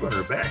get rubbed on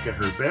her back and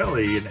her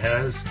belly and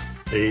has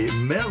a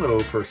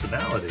mellow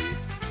personality.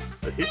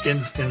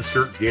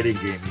 Insert dating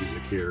game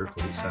music here,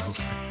 what it sounds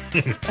like.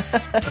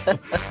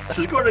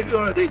 She's going to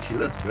go on a date. She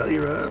lets belly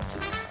rubs.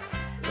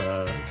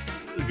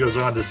 It goes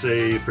on to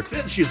say,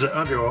 pretend she's an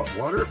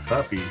underwater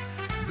puppy.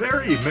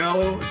 Very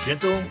mellow,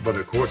 gentle, but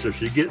of course, if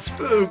she gets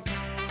spooked,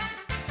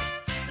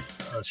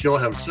 she'll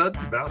have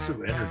sudden bouts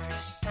of energy.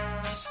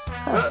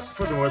 But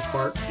for the most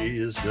part, she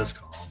is just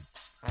calm.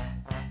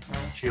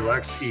 She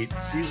likes to eat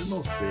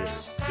seasonal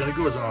fish. Then it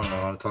goes on and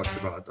on. It talks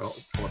about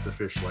what the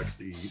fish likes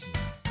to eat.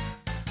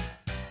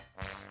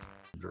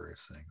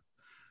 Various things.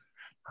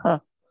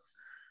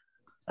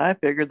 I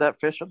figured that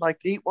fish would like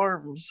to eat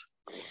worms.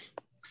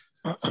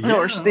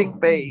 Or stink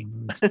bait.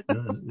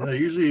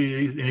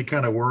 Usually any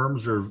kind of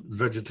worms or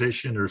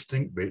vegetation or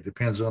stink bait.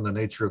 Depends on the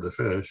nature of the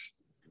fish.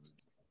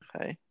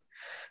 Okay.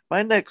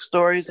 My next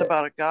story is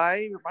about a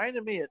guy who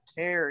reminded me of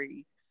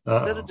Terry.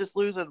 Instead of just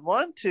losing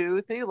one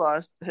tooth, he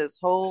lost his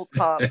whole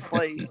top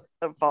plate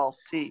of false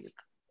teeth.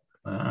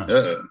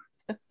 Now,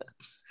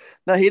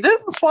 he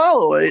didn't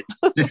swallow it.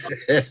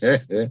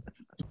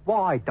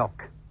 Why,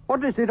 Doc?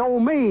 What does it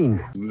all mean?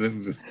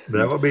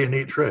 That would be a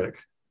neat trick.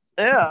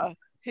 Yeah.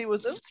 He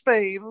was in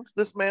Spain.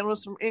 This man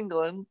was from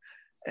England,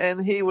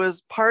 and he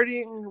was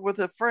partying with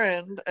a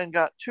friend and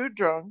got too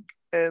drunk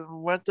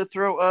and went to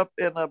throw up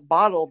in a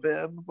bottle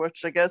bin,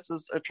 which I guess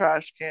is a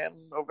trash can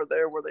over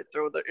there where they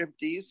throw their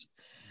empties,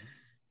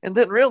 and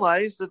didn't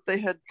realize that they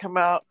had come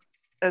out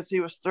as he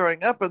was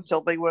throwing up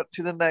until they went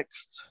to the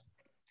next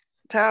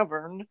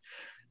tavern.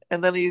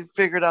 And then he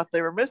figured out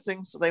they were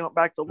missing, so they went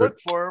back to look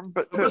for him,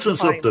 but couldn't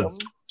find him.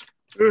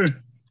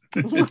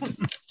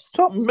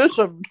 Something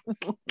missing.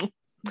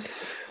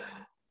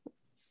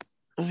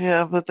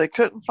 Yeah, but they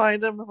couldn't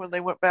find him when they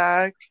went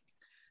back.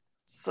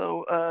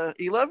 So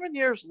 11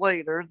 years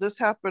later, this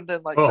happened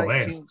in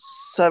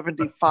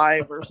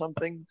 1975 or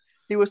something.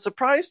 He was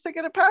surprised to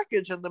get a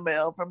package in the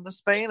mail from the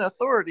Spain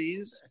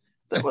authorities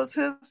that was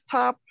his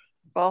top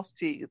false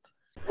teeth.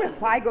 Well,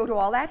 why go to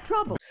all that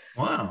trouble?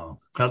 Wow.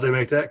 How'd they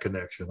make that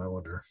connection, I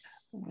wonder?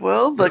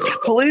 Well, the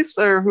police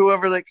or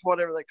whatever they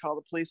call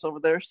the police over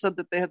there said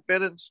that they had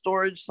been in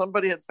storage.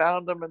 Somebody had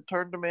found them and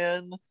turned them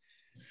in.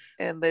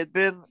 And they'd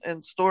been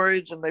in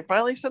storage, and they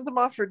finally sent them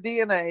off for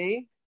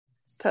DNA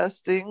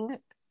testing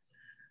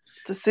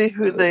to see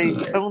who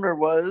the owner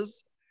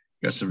was.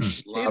 Got some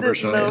slobber.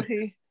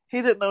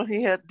 He didn't know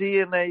he had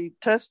DNA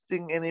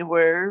testing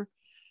anywhere,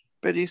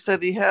 but he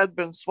said he had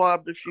been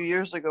swabbed a few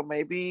years ago,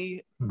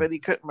 maybe, but he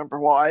couldn't remember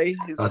why.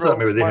 I thought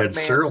maybe they had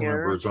serial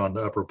numbers on the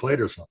upper plate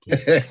or something.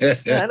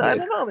 I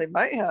don't know. They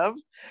might have.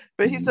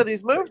 But he said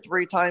he's moved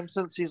 3 times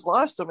since he's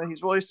lost him, and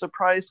he's really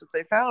surprised that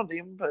they found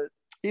him, but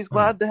he's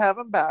glad to have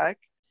him back.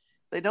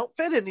 They don't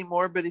fit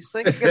anymore, but he's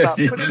thinking about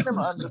putting them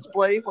on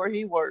display where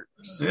he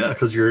works. Yeah,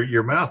 because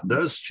your mouth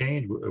does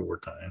change over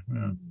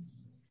time.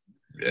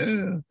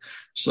 Yeah.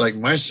 It's like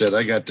my set.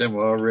 I got them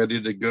all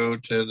ready to go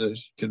to the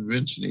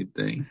convention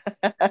thing.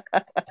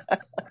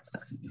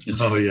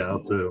 Oh, yeah,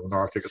 when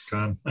Arcticus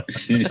come. I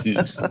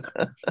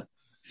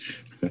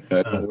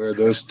don't wear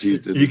those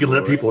teeth anymore. You can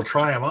let people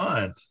try them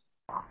on.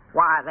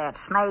 Why, that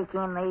snake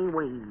in the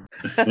weed.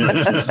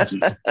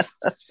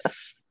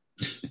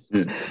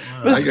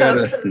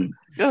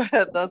 Go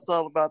ahead. That's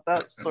all about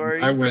that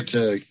story. I went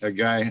to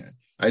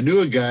I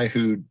knew a guy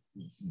who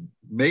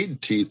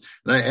made teeth,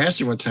 and I asked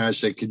him one time, I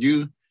said, could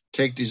you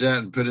take these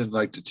out and put in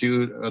like the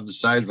 2 on the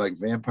side like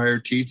vampire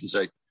teeth? He's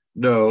like,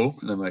 no.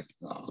 And I'm like,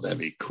 oh, that'd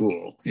be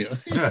cool. Yeah.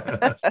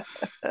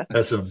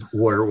 That's some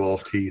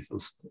werewolf teeth,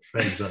 those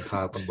things on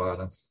top and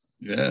bottom.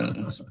 Yeah.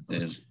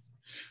 And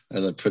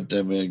I put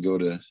them in and go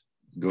to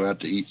go out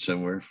to eat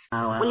somewhere.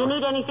 Will you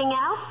need anything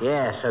else?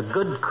 Yes, a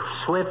good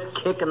swift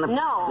kick in the...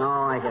 No.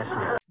 No, I guess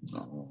not.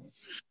 No.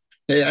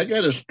 Hey, I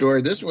got a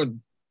story. This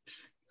one,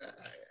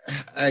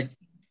 I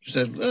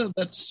said, well,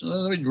 let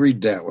me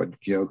read that one,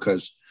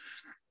 because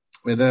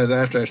and then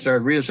after I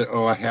started reading, I said,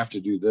 I have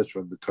to do this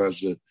one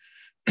because it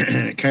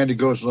kind of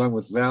goes along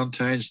with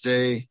Valentine's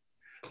Day,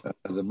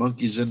 the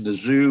monkeys in the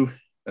zoo.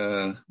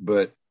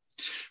 But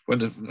when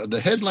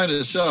the headline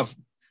itself,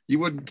 you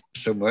wouldn't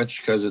so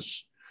much because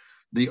it's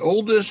the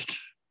oldest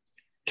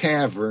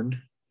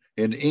tavern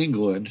in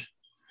England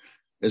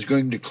is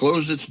going to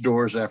close its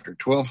doors after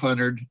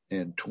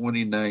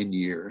 1,229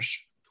 years.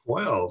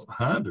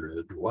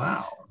 1,200,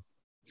 wow.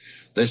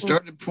 They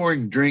started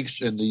pouring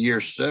drinks in the year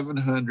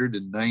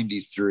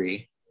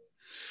 793.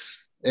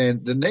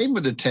 And the name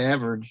of the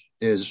tavern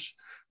is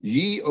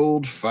Ye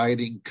Old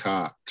Fighting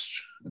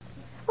Cocks.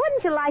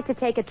 Wouldn't you like to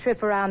take a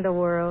trip around the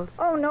world?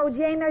 Oh, no,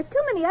 Jane, there's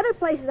too many other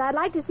places I'd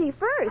like to see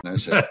first. And I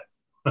said,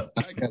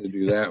 I got to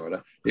do that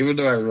one, even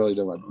though I really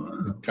don't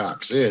know what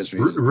Cox is.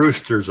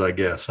 Roosters, I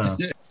guess, huh?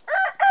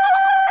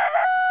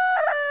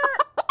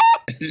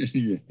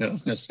 Yeah,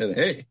 I said,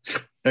 hey,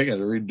 I got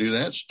to redo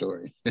that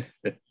story.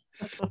 It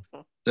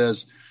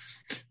says,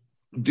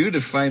 due to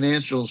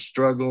financial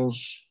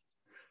struggles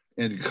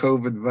and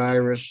COVID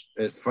virus,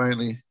 it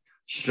finally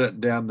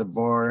shut down the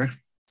bar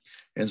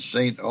in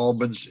St.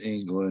 Albans,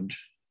 England.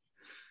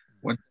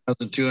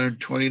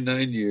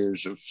 1,229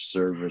 years of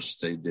service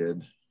they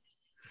did.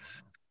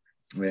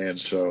 Man,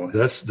 so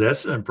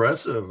that's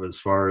impressive as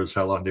far as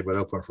how long they've been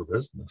open for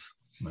business.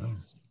 No.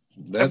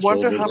 I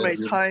wonder how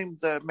many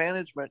times the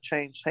management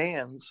changed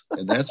hands.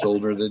 And that's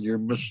older than your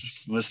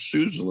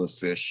Methuselah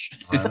fish.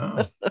 I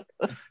know.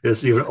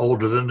 It's even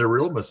older than the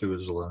real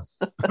Methuselah.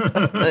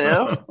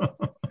 Yeah.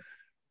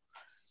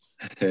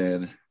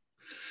 And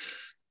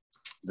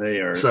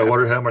they are. So I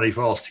wonder how many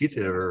false teeth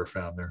they've ever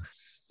found there.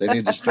 They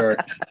need to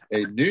start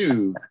a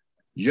new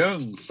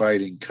young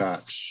fighting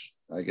cocks,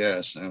 I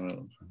guess. I don't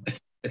know.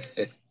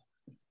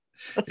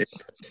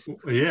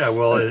 Yeah,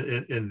 well,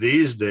 in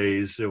these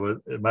days,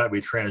 it might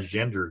be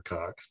transgender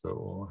cocks, but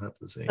we'll have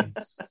to see.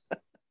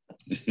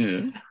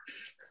 Yeah.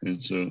 And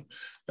so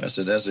I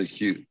said, that's a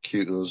cute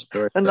little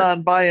story. A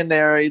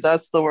non-binary,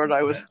 that's the word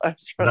I was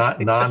Not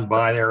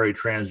non-binary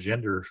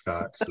transgender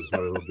cocks is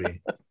what it'll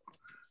be.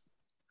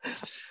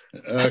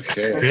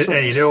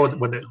 Okay. And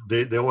when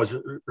they always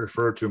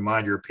refer to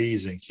mind your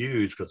P's and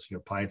Q's because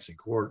pints and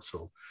quarts,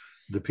 so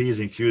the P's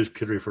and Q's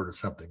could refer to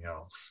something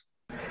else.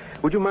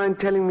 Would you mind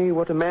telling me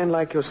what a man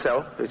like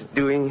yourself is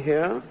doing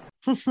here?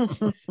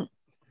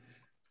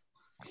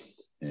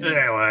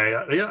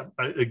 Anyway, yeah.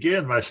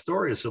 Again, my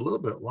story is a little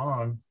bit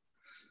long.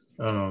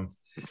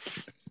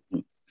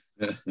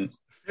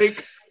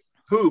 Fake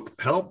poop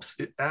helps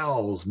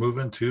owls move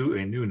into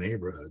a new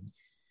neighborhood.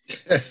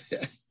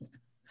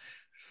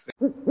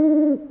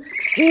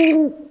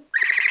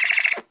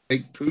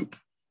 Fake poop.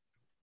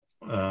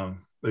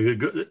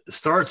 It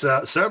starts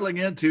out settling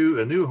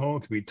into a new home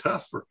can be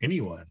tough for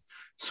anyone.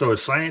 So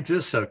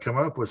scientists have come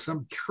up with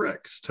some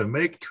tricks to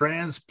make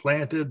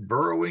transplanted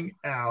burrowing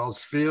owls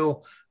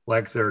feel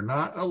like they're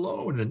not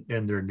alone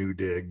in their new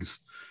digs.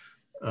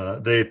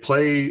 They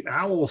play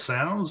owl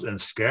sounds and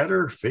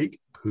scatter fake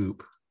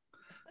poop.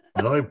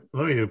 Now,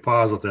 let me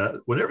pause with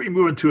that. Whenever you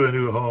move into a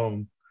new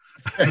home,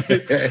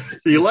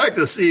 you like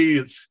to see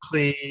it's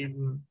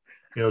clean,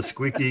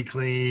 squeaky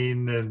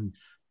clean and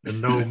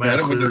no messes. I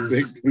don't want no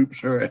big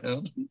poops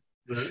around.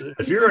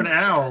 If you're an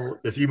owl,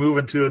 if you move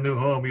into a new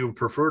home, you would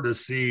prefer to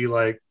see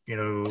a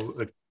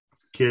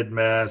kid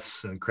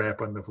mess and crap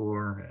on the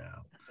floor. Yeah.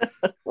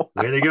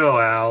 Way to go,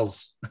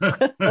 owls.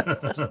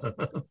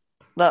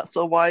 Not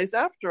so wise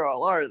after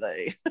all, are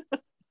they?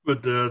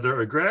 But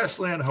their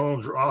grassland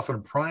homes are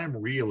often prime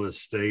real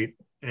estate,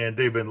 and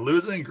they've been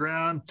losing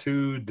ground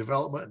to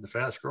development in the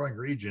fast-growing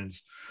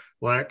regions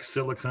like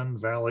Silicon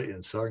Valley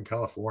in Southern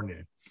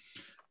California.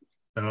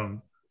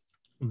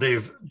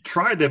 They've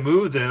tried to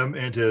move them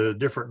into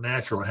different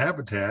natural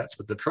habitats,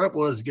 but the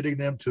trouble is getting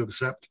them to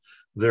accept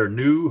their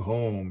new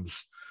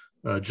homes.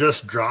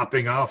 Just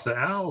dropping off the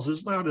owls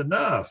is not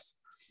enough.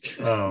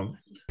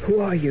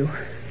 Who are you?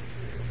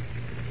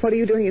 What are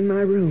you doing in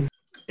my room?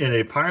 In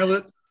a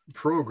pilot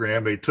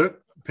program, they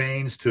took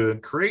pains to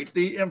create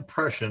the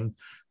impression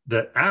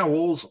that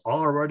owls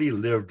already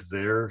lived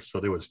there, so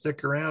they would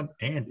stick around,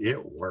 and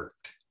it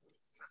worked.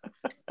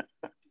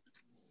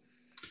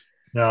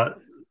 Now,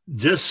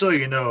 just so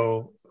you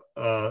know,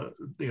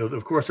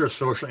 of course, there's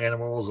social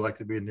animals like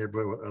to be in the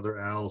neighborhood with other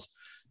owls,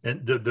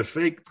 and the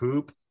fake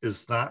poop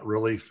is not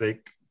really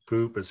fake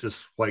poop; it's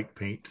just white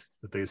paint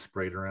that they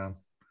sprayed around.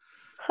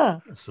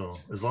 Huh. So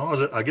as long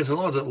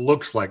as it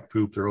looks like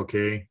poop, they're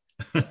okay.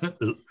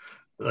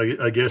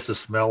 I guess the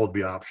smell would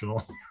be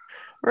optional.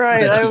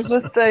 Right. I was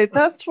going to say,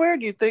 that's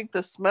weird. You think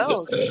the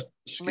smell?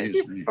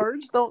 Maybe me.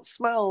 Birds don't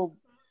smell.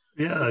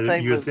 Yeah,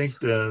 you'd think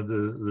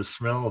the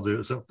smell,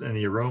 and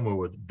the aroma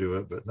would do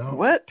it, but no.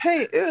 Wet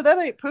paint. Ew, that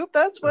ain't poop.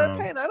 That's wet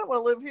paint. I don't want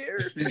to live here.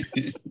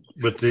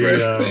 But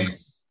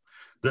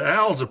The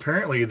owls,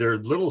 apparently, they're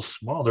little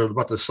small. They're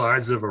about the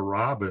size of a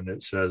robin.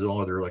 It says,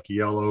 oh, they're like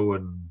yellow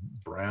and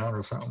brown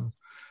or something.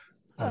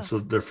 So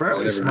they're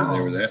fairly small.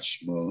 They were that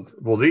small.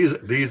 Well,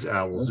 these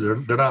owls, they're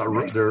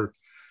not.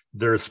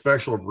 They're a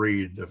special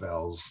breed of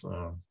owls.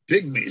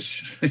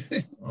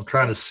 Pygmies. I'm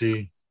trying to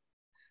see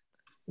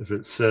if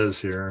it says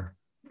here.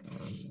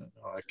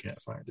 I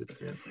can't find it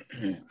again.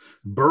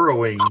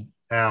 Burrowing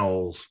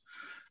owls.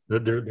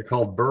 They're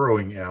called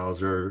burrowing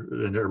owls,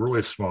 and they're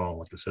really small,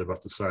 like I said,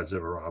 about the size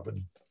of a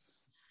robin.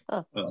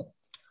 Huh.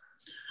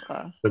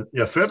 But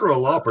yeah, federal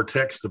law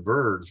protects the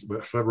birds,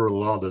 but federal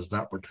law does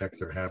not protect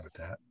their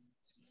habitat.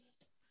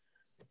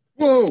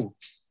 Whoa,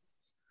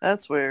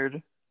 that's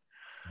weird.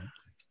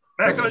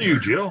 Back on you,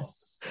 Jill.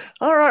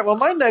 All right. Well,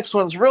 my next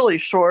one's really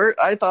short.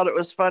 I thought it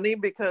was funny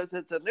because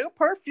it's a new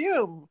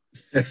perfume.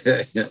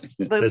 It's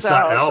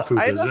not owl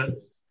poop, is it?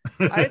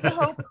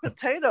 Idaho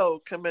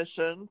Potato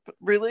Commission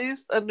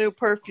released a new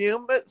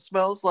perfume that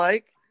smells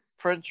like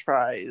French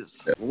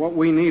fries. What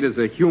we need is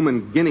a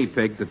human guinea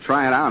pig to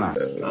try it out on.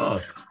 Oh,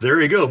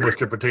 there you go,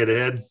 Mr. Potato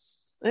Head.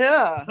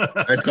 Yeah.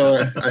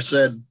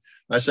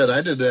 I said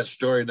I did that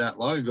story not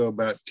long ago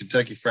about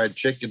Kentucky Fried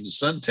Chicken and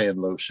suntan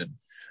lotion.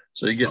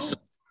 So you get some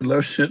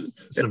lotion,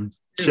 some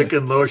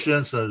chicken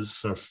lotion,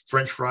 some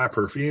French fry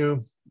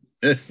perfume.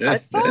 I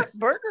thought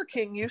Burger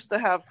King used to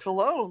have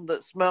cologne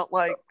that smelled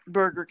like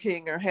Burger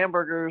King or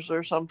hamburgers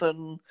or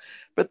something.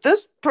 But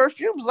this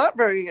perfume's not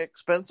very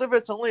expensive.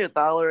 It's only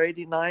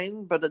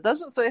 $1.89, but it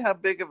doesn't say how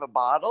big of a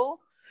bottle.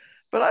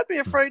 But I'd be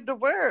afraid to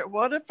wear it.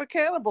 What if a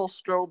cannibal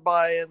strolled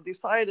by and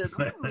decided,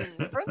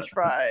 French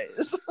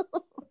fries?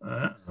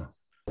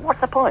 What's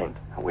the point?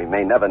 We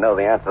may never know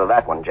the answer to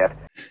that one, Jet.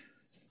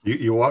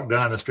 You walk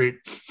down the street,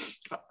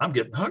 I'm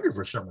getting hungry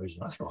for some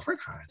reason. I smell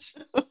French fries.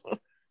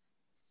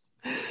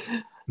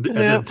 And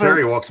then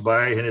Terry walks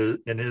by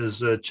in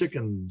his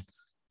chicken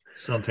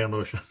suntan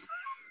lotion.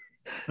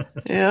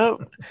 Yeah,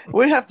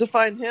 we have to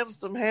find him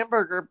some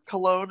hamburger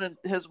cologne and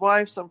his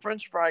wife some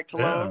French fry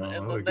cologne,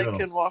 and then they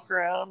can walk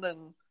around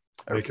and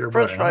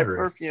French fry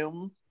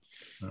perfume.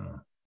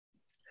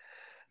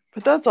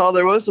 But that's all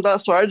there was to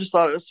that story. I just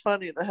thought it was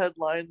funny. The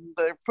headline,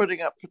 they're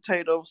putting up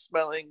potato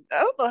smelling.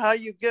 I don't know how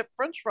you get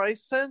French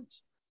fries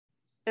sent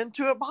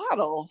into a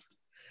bottle.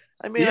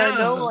 I mean, I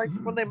know like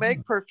when they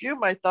make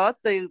perfume, I thought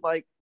they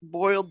like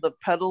boiled the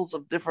petals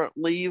of different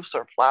leaves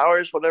or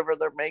flowers, whatever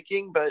they're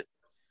making, but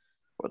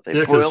what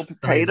they boil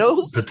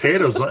potatoes?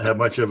 Potatoes don't have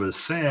much of a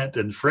scent,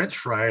 and French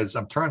fries,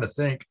 I'm trying to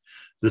think,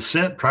 the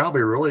scent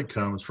probably really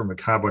comes from a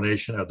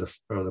combination of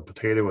the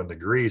potato and the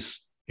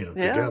grease,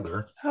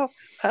 together.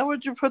 How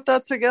would you put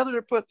that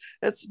together?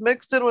 It's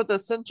mixed in with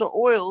essential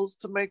oils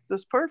to make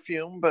this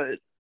perfume, but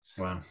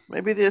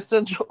maybe the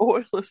essential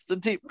oil is the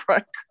deep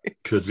fried grease.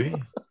 Could be.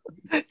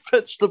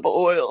 Vegetable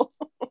oil.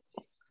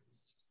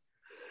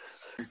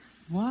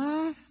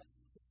 What?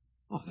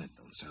 Oh, that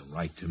don't sound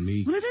right to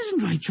me. Well, it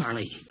isn't right,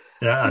 Charlie.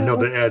 Yeah, I know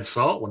they add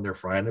salt when they're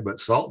frying it, but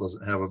salt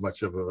doesn't have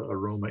much of an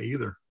aroma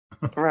either.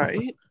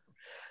 Right.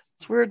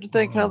 It's weird to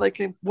think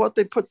what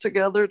they put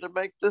together to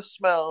make this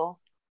smell.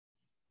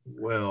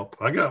 Well,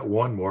 I got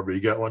one more, but you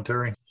got one,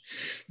 Terry?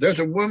 There's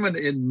a woman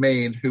in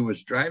Maine who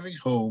was driving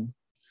home,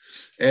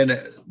 and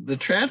the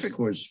traffic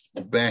was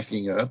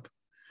backing up,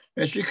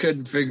 and she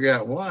couldn't figure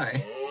out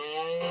why.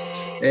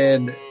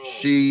 And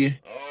she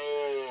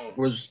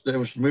was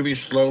moving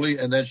slowly,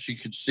 and then she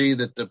could see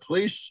that the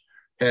police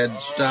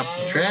had stopped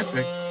the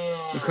traffic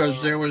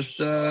because there was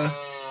a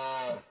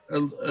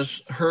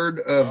herd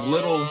of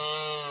little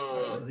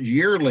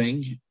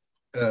yearling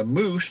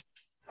moose.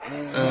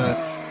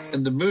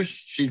 And the moose,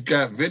 she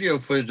got video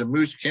footage. The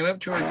moose came up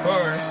to her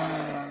car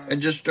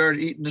and just started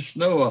eating the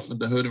snow off of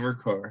the hood of her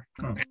car.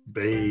 Oh,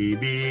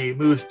 baby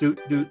moose, doot,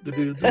 doot, doot,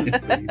 doot,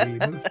 doot, baby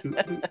moose,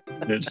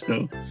 doot,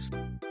 doot.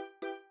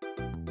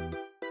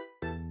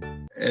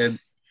 And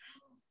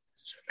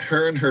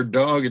her and her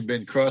dog had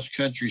been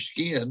cross-country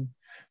skiing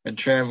and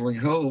traveling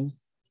home,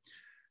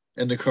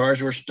 and the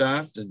cars were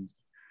stopped, and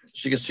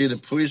she could see the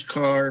police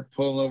car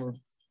pulling over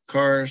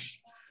cars,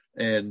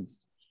 and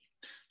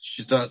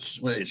she thought,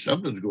 wait,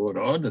 something's going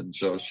on, and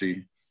so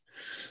she...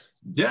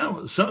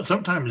 Yeah,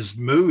 sometimes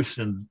moose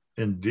and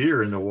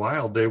deer in the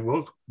wild, they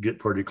will get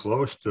pretty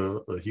close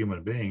to a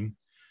human being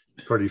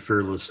pretty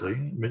fearlessly.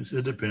 I mean,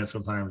 it depends.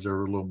 Sometimes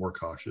they're a little more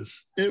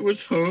cautious. It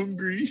was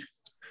hungry.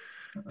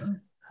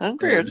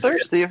 Hungry or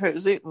thirsty if it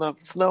was eating the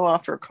snow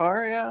off her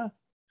car, yeah.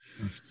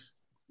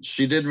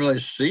 She didn't really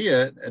see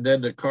it, and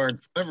then the car in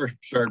front of her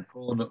started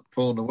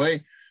pulling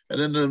away,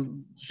 and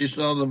then she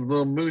saw the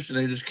little moose, and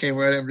they just came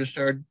right up and just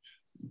started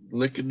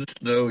licking the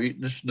snow,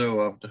 eating the snow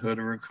off the hood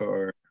of her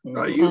car.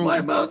 Are you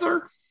my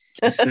mother?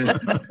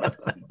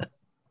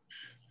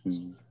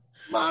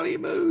 Mommy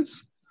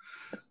moose.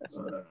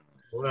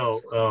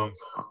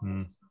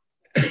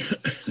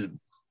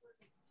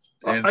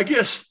 I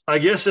guess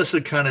this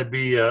would kind of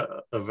be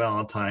a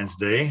Valentine's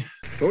Day.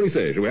 What do you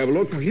say? Shall we have a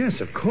look? Oh,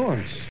 yes, of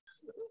course.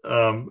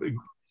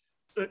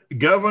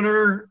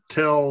 Governor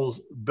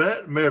tells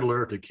Bette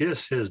Midler to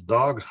kiss his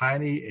dog's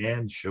hiney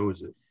and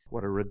shows it.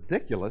 What a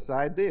ridiculous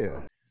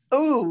idea.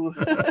 Oh.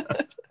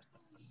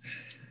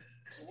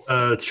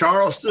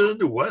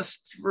 Charleston,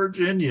 West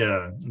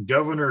Virginia.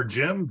 Governor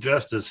Jim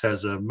Justice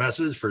has a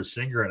message for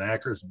singer and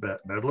actress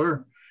Bette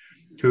Midler,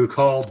 who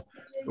called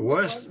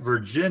West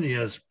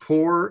Virginia's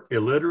poor,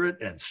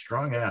 illiterate, and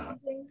strung out.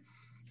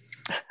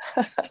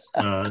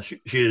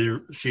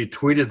 She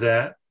tweeted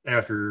that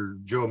after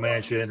Joe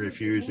Manchin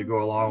refused to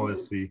go along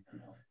with the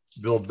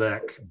Build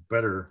Back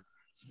Better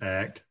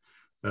Act.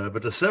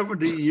 But the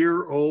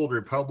 70-year-old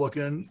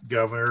Republican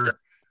governor,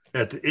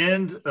 at the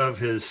end of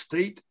his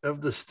State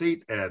of the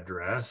State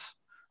address,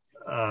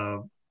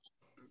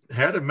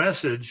 had a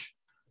message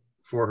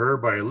for her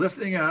by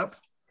lifting up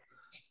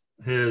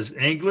his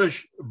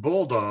English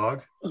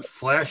bulldog,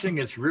 flashing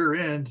its rear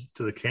end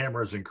to the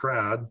cameras and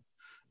crowd.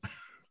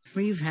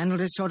 We've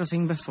handled this sort of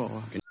thing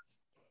before.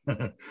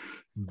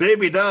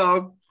 Baby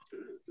Dog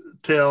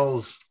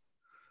tells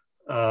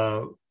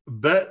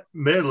Bette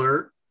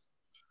Midler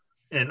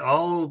and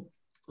all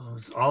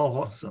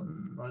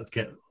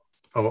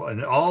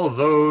of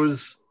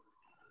those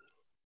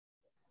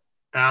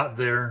out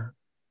there,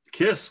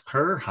 kiss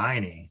her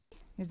hiney.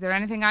 Is there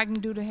anything I can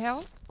do to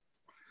help?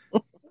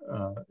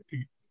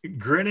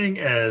 Grinning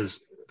as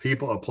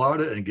people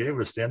applauded and gave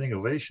a standing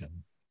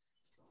ovation.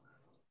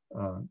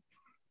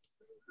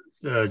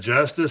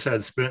 Justice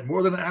had spent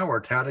more than an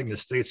hour touting the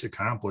state's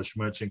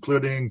accomplishments,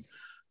 including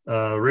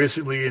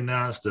recently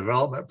announced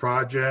development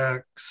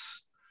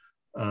projects.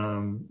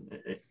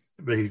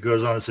 But he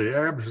goes on to say,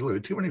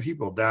 absolutely, too many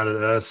people doubted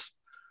us.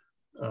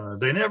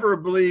 They never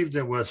believed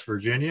in West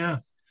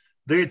Virginia.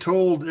 They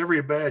told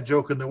every bad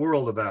joke in the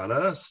world about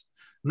us.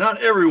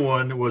 Not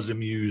everyone was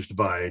amused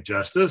by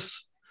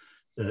Justice.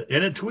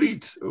 In a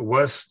tweet,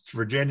 West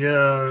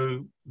Virginia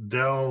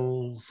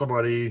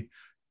somebody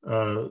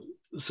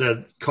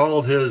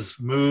called his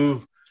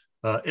move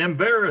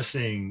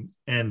embarrassing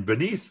and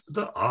beneath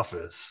the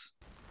office.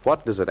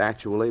 What does it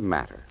actually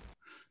matter?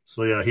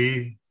 So yeah,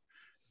 he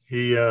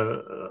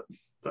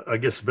I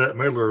guess Bette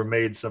Midler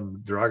made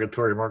some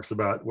derogatory remarks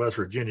about West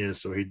Virginia,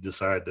 so he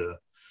decided to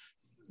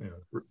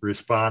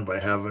respond by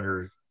having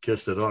her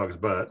kiss the dog's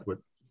butt.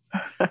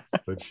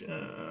 Which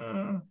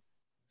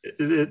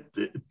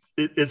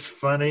it's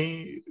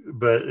funny,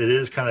 but it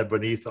is kind of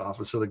beneath the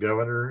office of the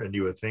governor, and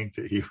you would think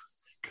that he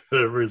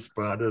could have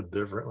responded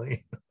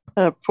differently.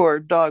 That poor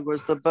dog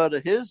was the butt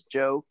of his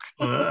joke.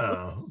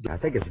 Wow. I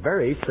think it's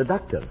very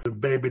seductive. The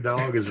Baby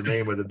Dog is the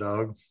name of the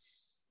dog.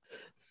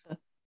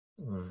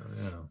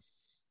 Yeah.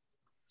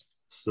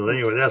 So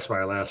anyway, that's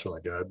my last one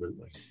I got. But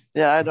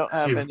yeah, I don't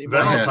have any.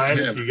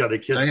 Valentine's, you got to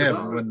kiss. I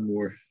have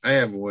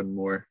one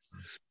more.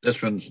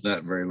 This one's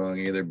not very long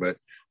either. But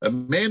a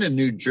man in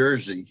New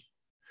Jersey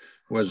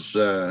was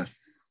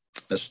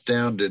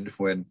astounded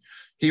when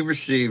he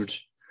received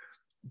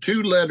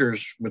 2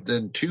 letters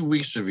within 2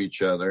 weeks of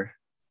each other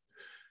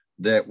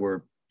that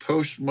were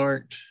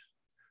postmarked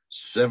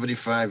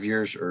 75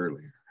 years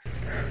earlier.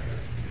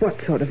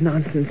 What sort of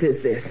nonsense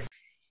is this?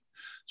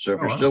 So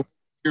if you're still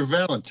your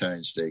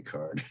Valentine's Day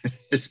card,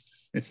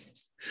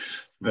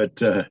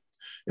 but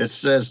it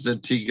says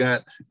that he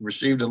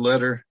received a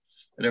letter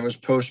and it was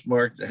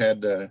postmarked. It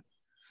had 2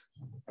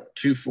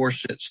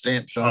 4-cent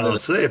stamps on it. I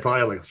would say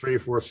probably like a 3 or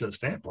 4 cent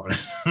stamp on it.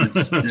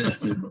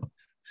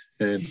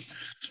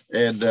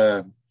 and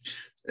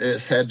it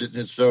had,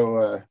 and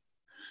so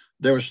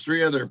there was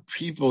 3 other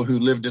people who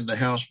lived in the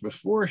house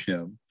before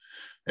him,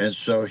 and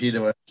so he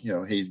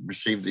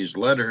received these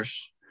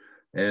letters,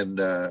 and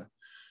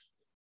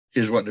he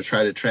was wanting to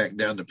try to track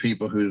down the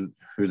people who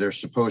they're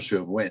supposed to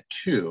have went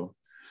to.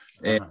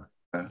 And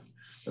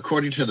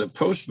according to the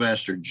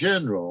Postmaster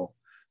General,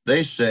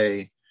 they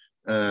say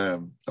a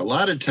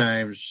lot of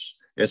times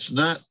it's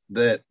not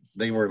that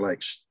they were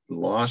like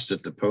lost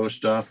at the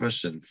post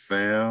office and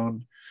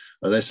found.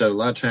 They said a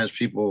lot of times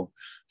people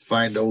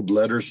find old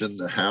letters in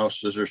the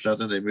houses or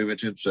something. They move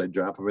into it, so they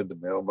drop them in the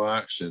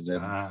mailbox, and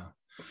then.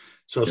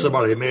 So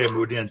somebody may have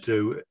moved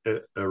into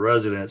a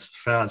residence,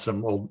 found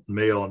some old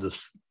mail, and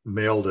just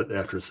mailed it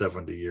after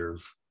 70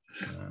 years.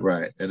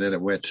 Right. And then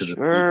it went to the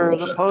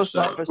post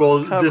office. Well,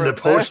 then the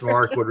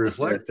postmark would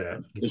reflect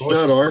that. It's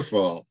not our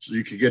fault. So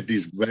you could get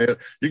you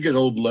get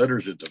old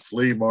letters at the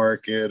flea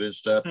market and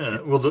stuff.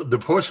 Yeah, well, the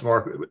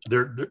postmark,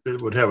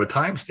 it would have a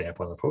timestamp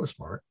on the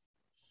postmark.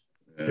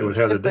 It would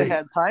have the date. They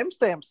had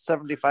timestamps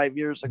 75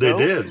 years ago.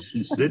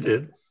 They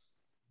did.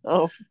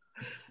 Oh.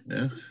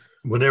 Yeah.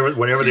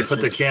 Whenever they put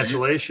the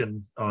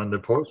cancellation on the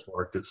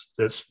postmark,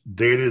 it's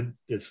dated.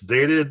 It's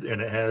dated,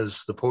 and it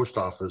has the post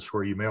office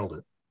where you mailed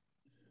it.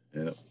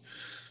 Yeah,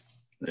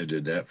 they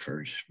did that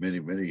for many,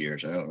 many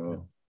years. I don't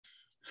know.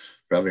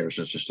 Probably ever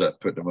since they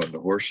stopped putting them on the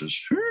horses.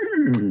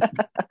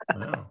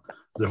 Wow.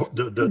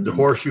 The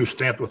horseshoe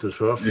stamped with his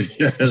hoof.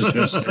 Yes,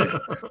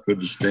 put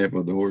the stamp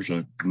on the horse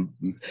on.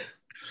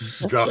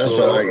 Drop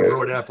the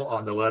road apple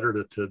on the letter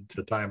to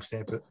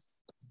timestamp it.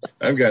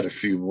 I've got a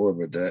few more,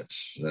 but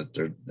that's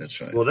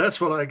fine. Well,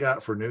 that's what I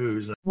got for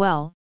news.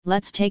 Well,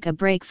 let's take a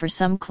break for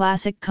some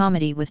classic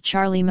comedy with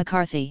Charlie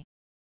McCarthy.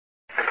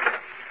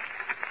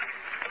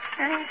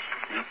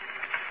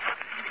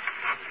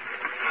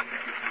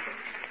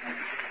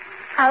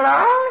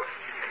 Hello?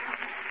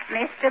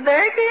 Mr.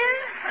 Bergen?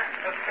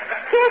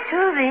 Guess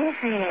who this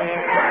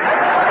is?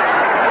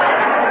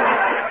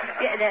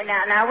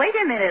 Now, wait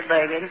a minute,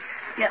 Bergen.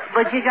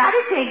 But you got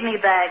to take me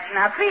back.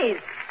 Now,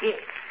 please.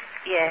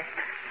 Yes.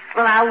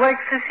 Well, I'll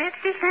work for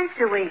 50 cents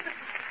a week.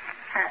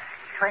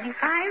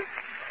 25?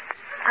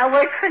 I'll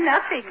work for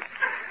nothing.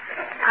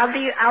 I'll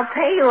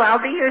pay you. I'll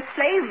be your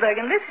slave,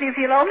 Bergen. Listen, if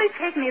you'll only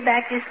take me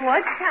back this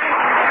one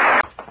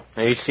time.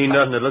 I ain't seen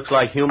nothing that looks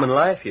like human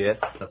life yet.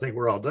 I think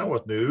we're all done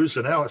with news,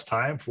 so now it's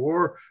time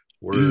for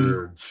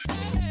words.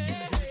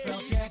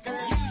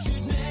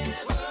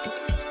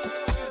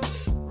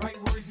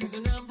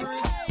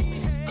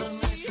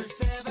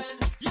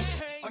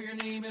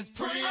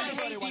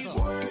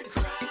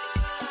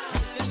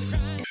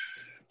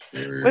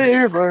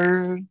 Weird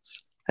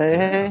words.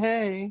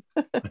 Hey.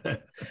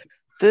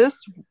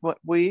 This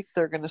week,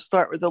 they're going to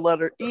start with the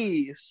letter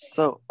E.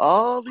 So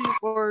all these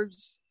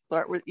words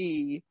start with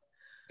E.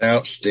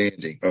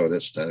 Outstanding. Oh,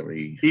 that's not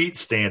E. Eat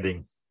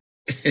standing.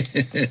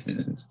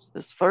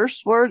 This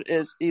first word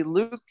is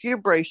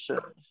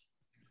elucubration.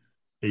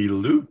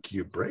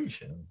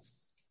 Elucubration.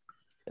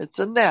 It's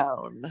a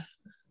noun.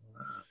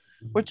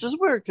 Which is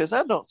weird because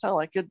that don't sound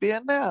like it'd be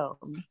a noun.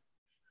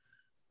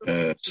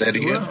 Say it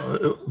again.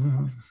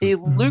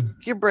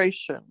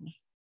 Elucubration.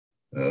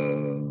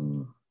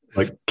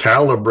 Like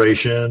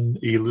calibration,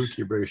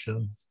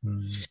 elucubration.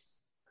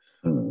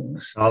 I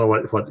don't know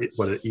what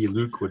an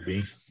eluc would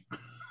be.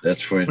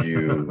 That's when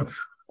you.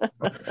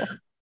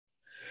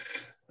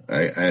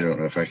 I don't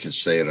know if I can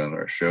say it on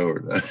our show or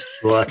not.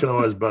 Well, I can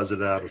always buzz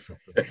it out or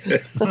something.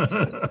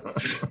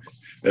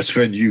 That's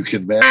when you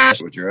can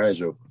mash with your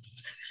eyes open.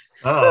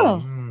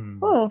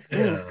 Oh,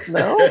 yeah.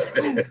 No.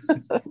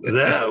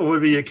 That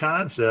would be a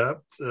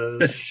concept.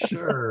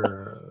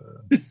 Sure.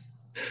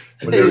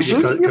 Because you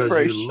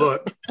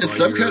look. It's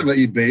some kind of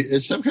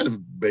it's some kind of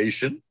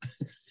evasion.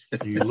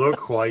 You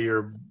look while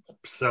you're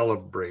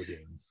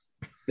celebrating.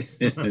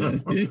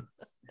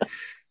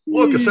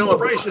 Look, a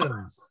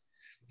celebration.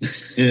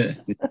 Yeah.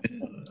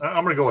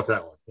 I'm going to go with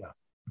that one. Yeah.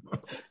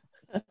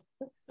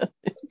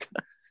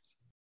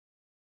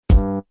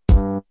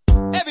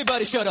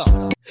 Everybody shut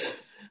up.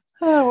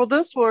 Well,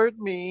 this word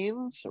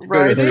means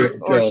writing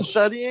or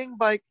studying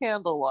by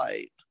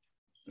candlelight.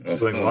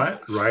 Doing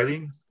what?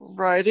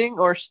 Writing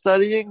or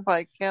studying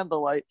by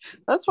candlelight.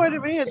 That's why to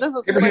me it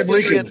doesn't seem like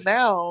it'd be a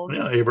noun.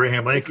 Yeah,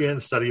 Abraham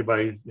Lincoln, study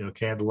by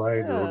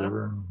candlelight or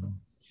whatever.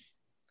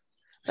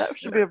 That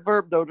should be a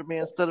verb though to me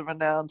instead of a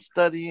noun.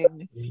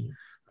 Studying.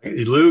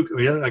 Luke,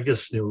 I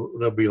guess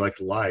there'll be like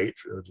light,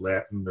 or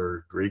Latin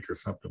or Greek or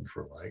something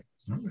for light.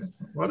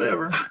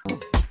 Whatever.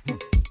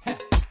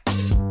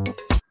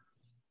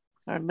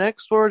 Our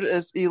next word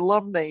is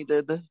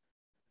illuminated.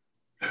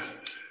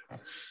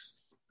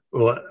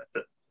 Well,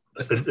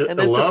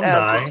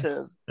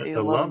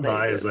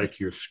 alumni is like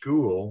your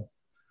school.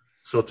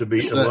 So to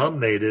be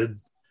illuminated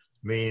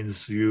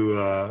means you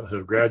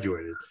have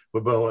graduated.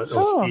 But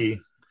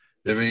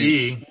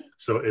E.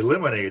 So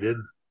eliminated,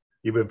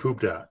 you've been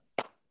pooped out.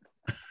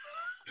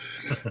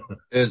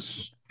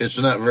 It's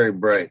not very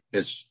bright.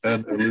 It's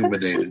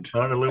unilluminated.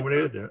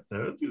 Unilluminated?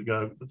 That's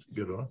a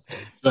good one.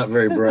 It's not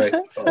very bright.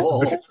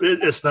 Oh.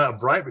 It's not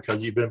bright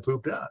because you've been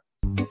pooped out.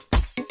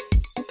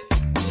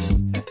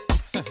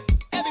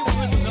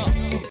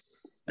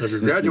 Of your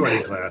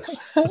graduating class.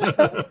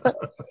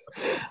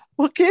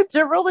 Well, kids,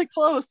 you're really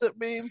close. It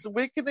means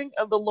weakening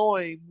of the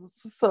loins.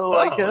 So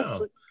I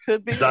guess it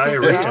could be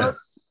diarrhea.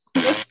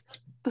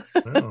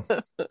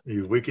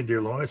 You weakened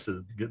your loins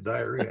to get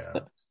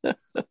diarrhea.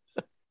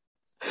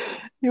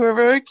 You were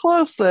very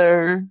close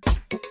there.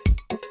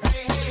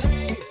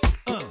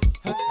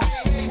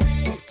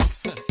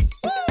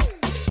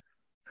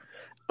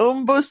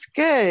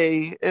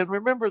 Umbusque. And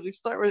remember, they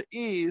start with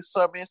E,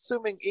 so I'm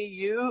assuming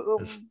EU,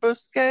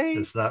 umbusque?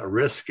 It's not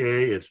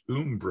risque, it's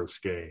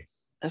umbrusque.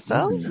 It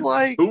sounds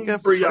like a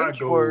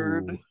French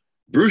word.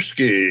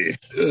 Brewski.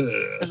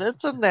 And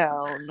it's a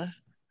noun.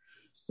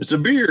 It's a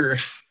beer.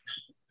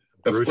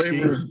 A Brewski.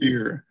 flavor of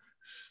beer.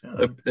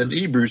 Yeah. An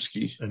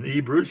e-brewski. An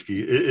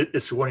e-brewski.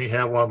 It's the one you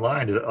have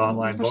online at an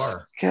online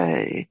bar.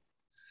 Okay.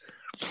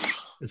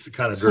 It's the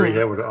kind of drink you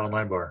have with an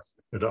online bar,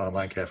 at an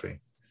online cafe.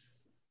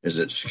 Is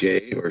it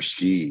ski or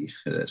ski?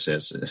 That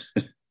says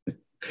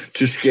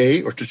to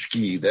ski or to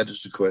ski? That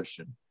is the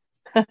question.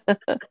 If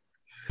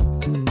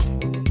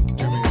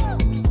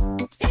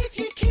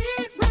you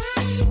can't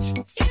write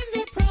in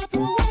the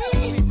proper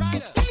way,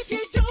 if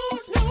you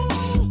don't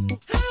know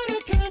how to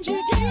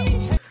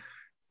conjugate.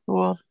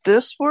 Well,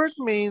 this word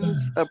means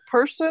a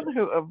person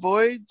who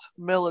avoids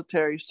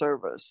military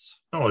service.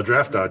 Oh, a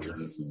draft dodger.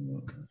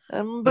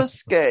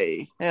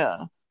 Embusque,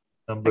 yeah.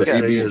 Embusque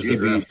is a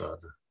draft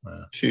dodger.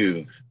 Yeah.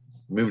 To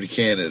move to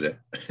Canada.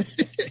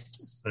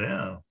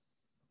 Yeah.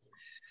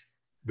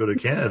 Go to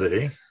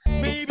Canada, eh?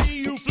 Maybe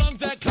you flunked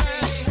that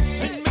class,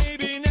 and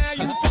maybe now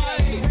you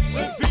fight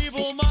when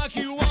people mock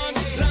you on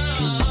the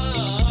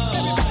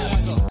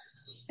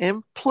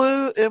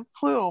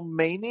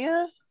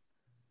Implumania?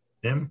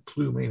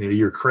 Implumania.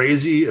 You're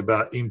crazy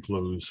about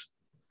implus.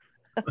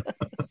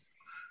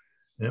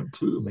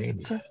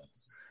 Emplumania.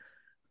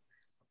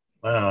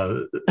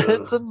 Wow.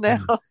 It's a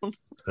noun.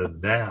 A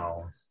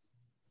noun.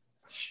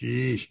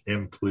 Sheesh.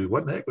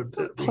 What the heck would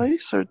that be?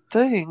 Place or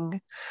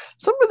thing.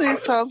 Some of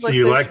these sound like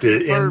You they like should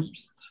be to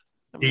verbs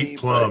to eat me,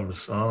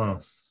 plums. Oh,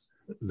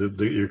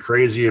 you're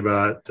crazy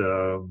about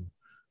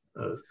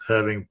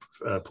having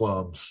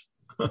plums.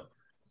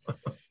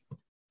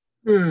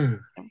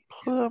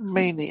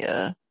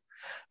 Plumania.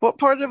 What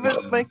part of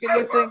it's making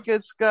you think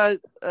it's got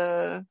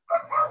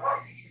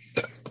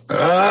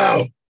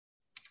Oh,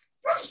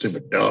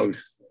 stupid dog.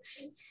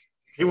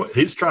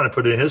 He's trying to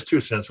put in his 2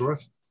 cents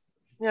worth.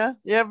 yeah?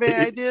 You have any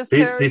ideas, He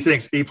Terry?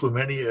 thinks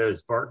Eplumenia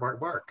is bark, bark,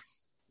 bark.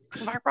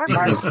 Bark, bark,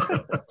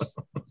 bark.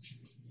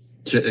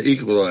 To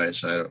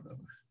equalize, I don't know.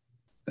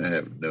 I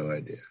have no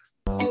idea.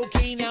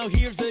 Okay, now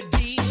here's the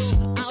deal.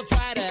 I'll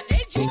try to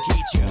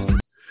educate you.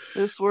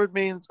 This word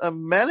means a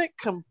manic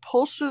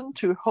compulsion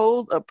to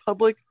hold a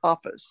public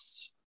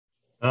office.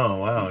 Oh,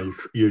 wow.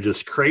 You're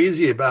just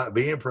crazy about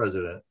being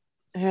president.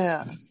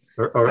 Yeah.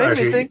 Or Made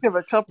actually, me think of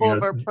a couple you of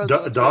know, our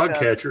presidents. dog we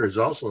had. catcher is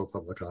also a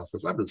public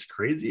office. I'm just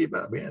crazy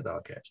about being a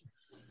dog catcher.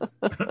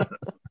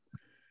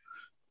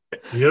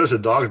 You notice the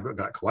dogs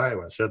got quiet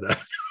when I said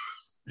that.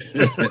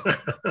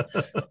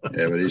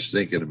 Yeah, but he's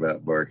thinking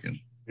about barking.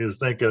 He was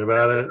thinking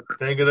about it.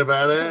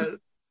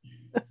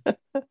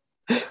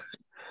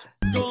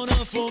 Gonna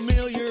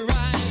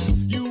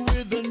familiarize you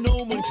with the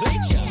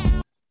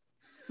nomenclature.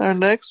 Our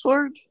next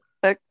word,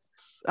 I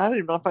don't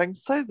even know if I can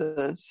say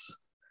this.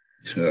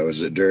 Oh,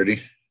 is it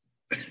dirty?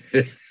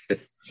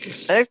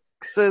 Exazuxus?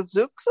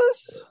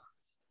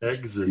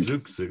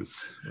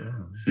 Exazuxus.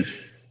 Yeah.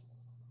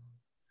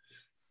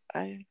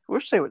 I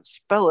wish they would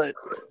spell it.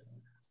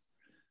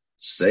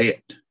 Say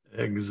it.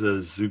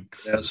 Exazuxus.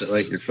 Pronounce it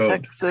like your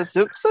phone.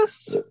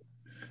 Exazuxus?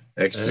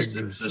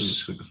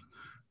 Exazuxus.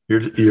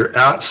 You're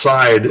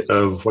outside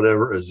of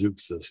whatever a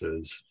Zeuxis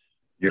is.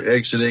 You're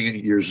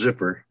exiting your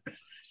zipper.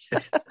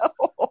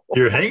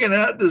 You're hanging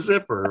out the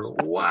zipper.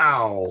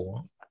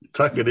 Wow.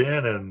 Tuck it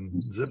in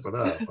and zip it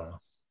up. Huh?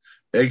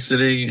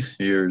 Exiting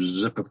your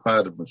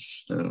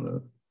zippopotamus. I don't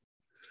know.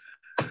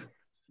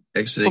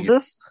 Exiting.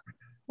 Well,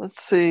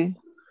 let's see.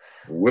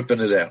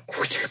 Whipping it out.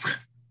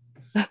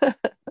 I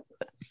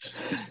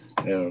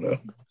don't know.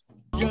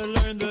 You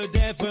learn the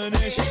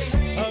definitions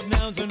of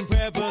nouns and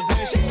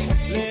prepositions.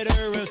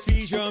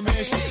 Literacy's your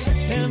mission,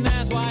 and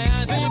that's why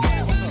I think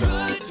it's a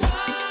good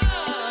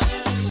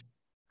time.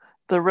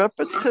 The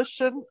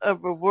repetition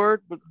of a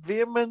word with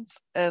vehemence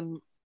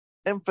and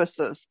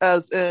emphasis,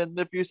 as in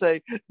if you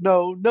say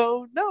no,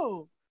 no,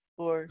 no,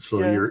 or So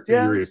yes, you're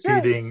yes,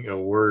 repeating a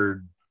word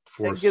and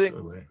forcefully.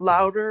 getting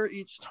louder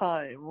each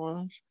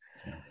time.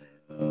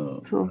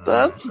 So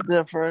that's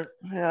different.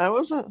 Yeah,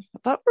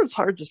 that word's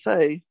hard to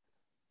say.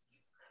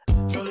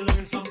 To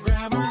learn some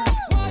grammar.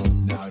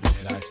 Now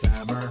did I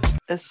stammer?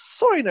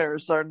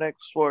 Assoiner's our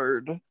next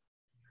word.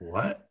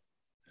 What?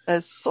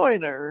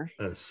 Assoiner.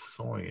 A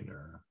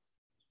soiner.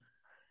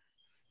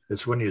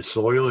 It's when you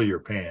soil your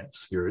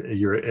pants. You're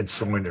an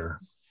ensoiner.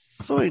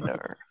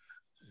 Soiner.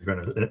 You're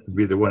going to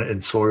be the one that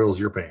ensoils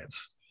your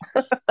pants.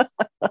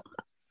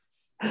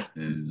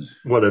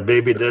 What a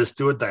baby does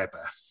to a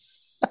diaper.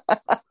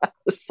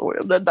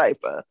 Soil the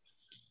diaper.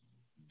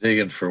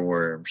 Digging for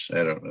worms.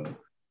 I don't know.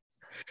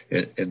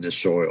 In the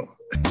soil.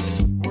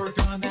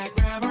 Work on that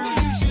grammar.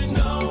 You should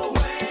know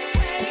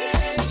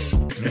it.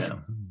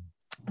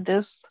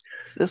 Yeah.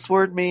 This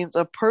word means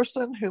a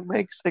person who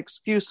makes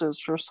excuses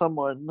for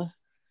someone.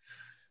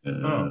 He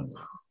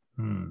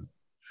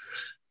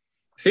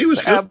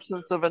was the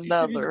absence of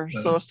another.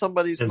 So if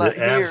somebody's in not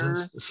the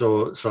absence, here.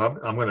 So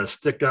I'm going to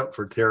stick up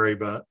for Terry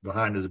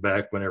behind his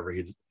back whenever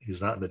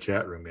he's not in the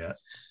chat room yet.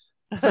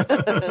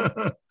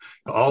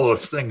 All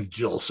those things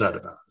Jill said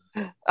about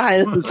it. I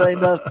didn't say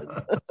nothing.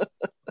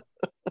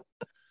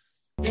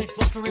 It's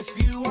less for its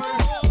viewer.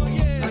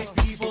 Like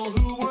people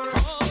who were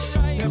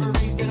never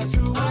raised in a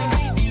sewer. I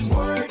hate these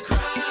word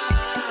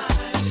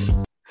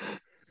crimes.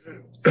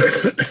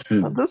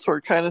 This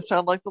word kind of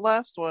sounds like the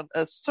last one.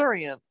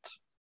 Assurient.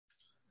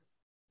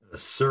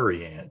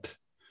 Assurient.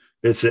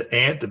 It's an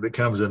ant that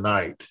becomes a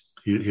knight.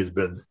 He's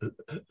been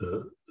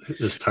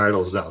his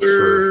title is now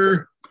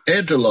Sir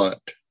Antelot.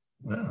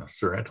 Yeah,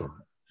 Sir Antelot.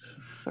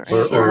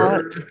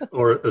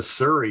 Or a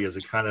surrey is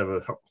a kind of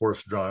a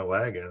horse-drawn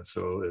wagon,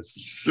 so it's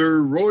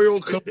Sir Royal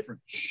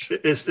Conference.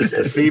 It's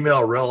the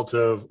female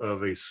relative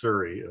of a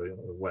surrey, a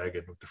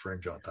wagon with the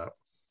fringe on top.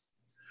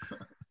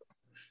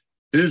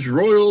 His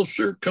Royal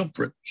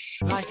Circumference.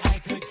 Like I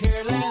could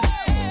care less.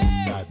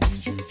 That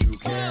means you do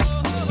care.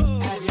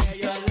 And yeah,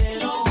 you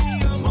little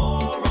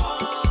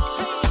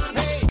moron.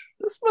 Hey.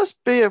 This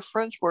must be a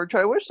French word.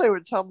 I wish they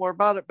would tell more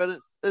about it, but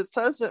it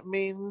says it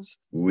means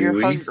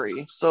you're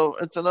hungry. So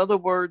it's another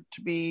word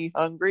to be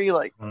hungry,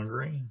 like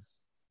hungry.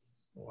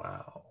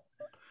 Wow.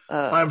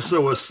 I'm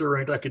so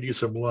assurant I could use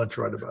some lunch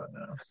right about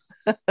now.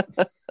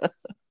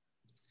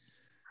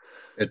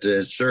 At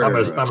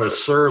the I'm a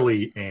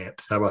surly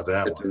ant. How about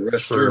that at one? The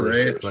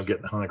surly. Ranch. I'm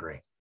getting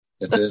hungry.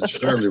 At the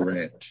Surly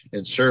Ranch.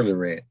 In Surly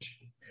Ranch.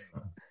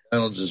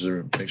 McDonald's is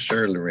a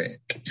McShirley ranch.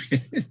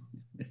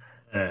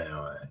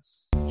 Anyway.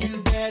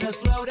 You better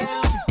slow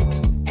down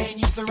and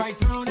use the right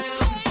pronoun.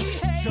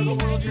 Show the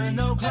world you're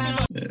no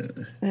clown.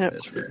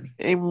 That's weird.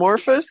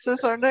 Amorphous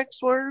is our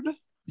next word.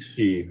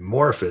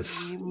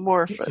 Amorphous.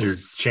 Amorphous. You're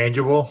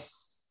changeable.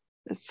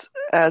 It's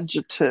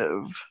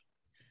adjective.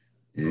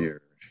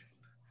 You're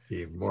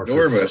amorphous.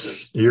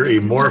 Enormous. You're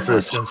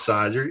amorphous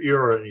inside.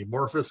 You're an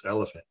amorphous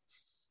elephant.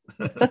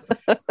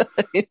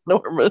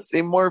 Enormous,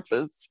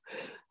 amorphous.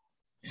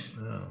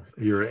 Oh,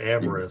 you're an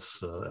amorous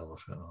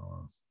elephant.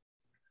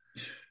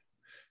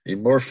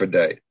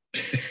 Hermaphrodite.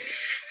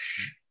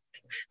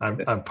 I'm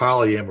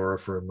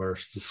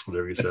polyamorous, just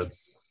whatever you said.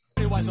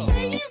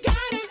 Say you got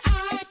an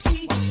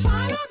IT,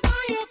 followed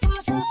by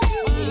apostrophe.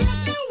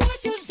 What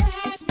does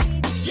that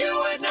mean? You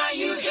would not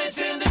use this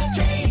in this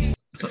case.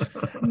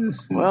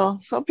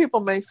 Well, some people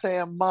may say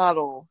a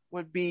model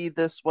would be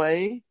this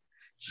way.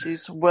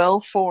 She's well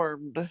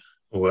formed.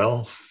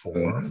 Well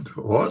formed?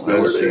 What?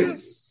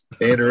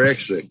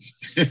 Anorexic.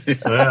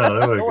 Yeah,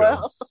 there we go.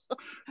 Well.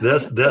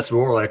 That's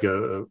more like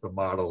a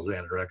model's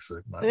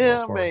anorexic. Not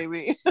Yeah, well-formed.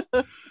 maybe.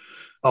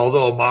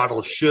 Although a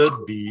model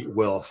should be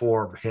well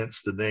formed,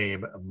 hence the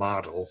name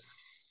model.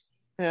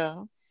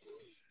 Yeah.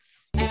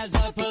 As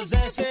a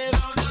possessive,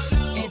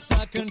 it's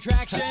a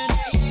contraction.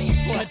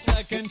 What's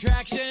a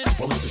contraction?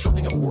 Well, it's the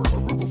shortening of a word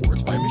or group of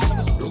words by omission of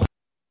a singular.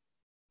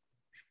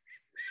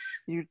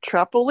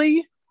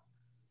 Eutropily?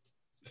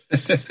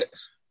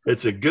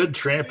 It's a good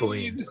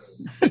trampoline.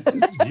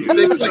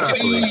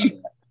 Eutropily.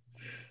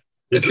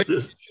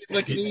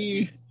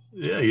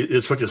 Yeah,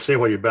 it's what you say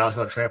while you're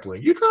bouncing on a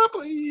trampoline.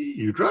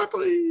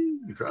 Eutropily.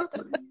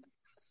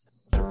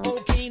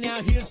 Okay,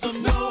 now here's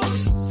some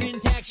notes.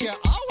 Syntax, you're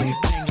always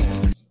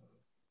banging.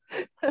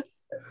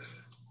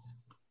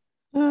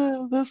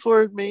 This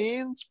word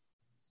means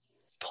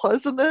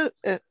pleasant.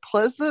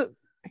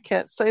 I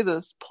can't say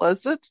this.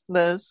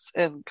 Pleasantness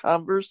in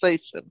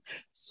conversation.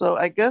 So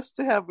I guess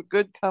to have a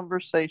good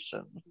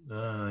conversation.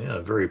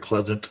 Yeah, very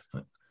pleasant.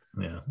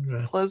 Yeah,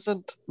 okay.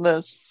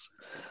 Pleasantness.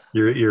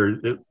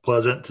 You're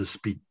pleasant to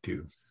speak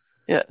to.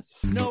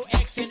 Yes. No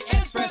X in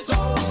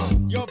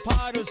espresso. Your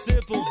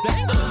participles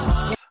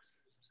dangerous.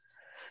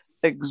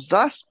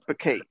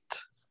 Exasperate.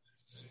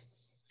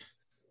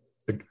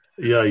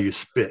 Yeah, you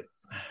spit.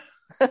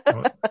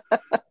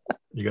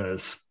 You're gonna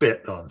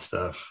spit on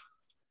stuff.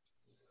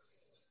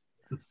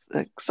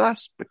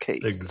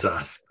 Exasperate.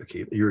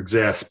 You're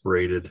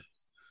exasperated.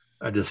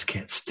 I just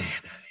can't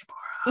stand it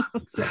anymore.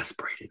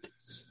 Exasperated.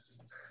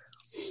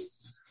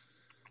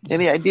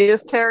 Any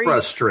ideas, Terry?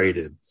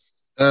 Frustrated.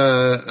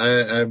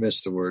 I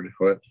missed the word.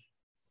 What?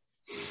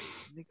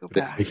 Let me go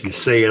back. Make you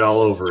say it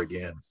all over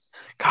again.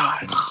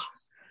 God.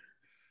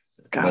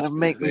 Gotta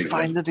make me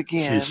find it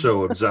again. She's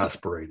so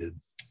exasperated.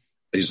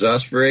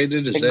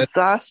 Exasperated? Is that?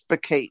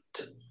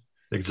 Exasperate.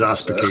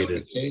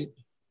 Exasperated.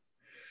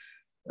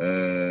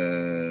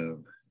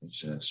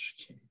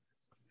 Exasperate.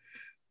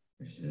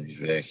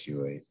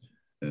 Evacuate.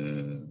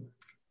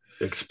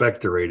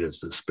 Expectorate is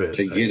the spit.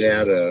 To get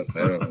out of, I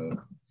don't know.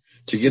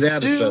 To get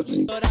out of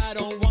something. But I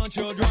don't want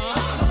your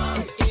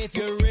drama. If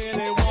you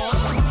really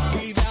want,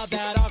 leave out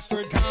that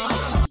Oxford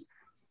comma.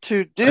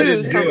 To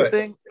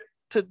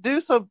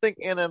do something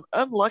in an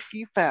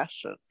unlucky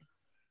fashion.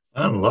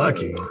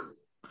 Unlucky.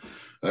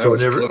 So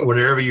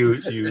whenever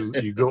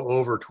you go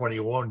over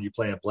 21, you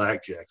play a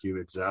blackjack, you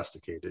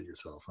exasticated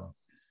yourself, huh?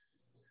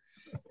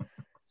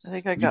 I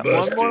think I got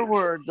one more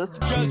word. That's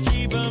just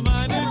keep in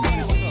mind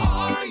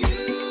are you?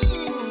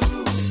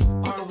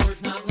 Are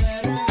words not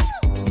letters?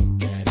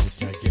 Get it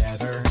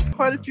together.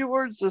 Quite a few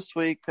words this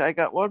week. I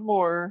got one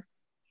more.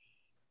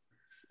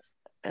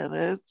 And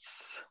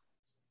it's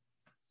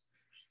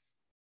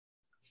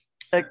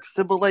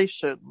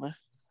exhibilation.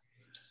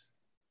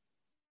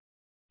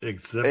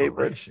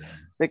 Exhibilation.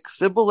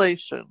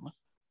 Exhibilation.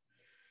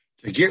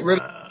 To get rid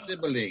of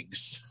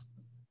siblings.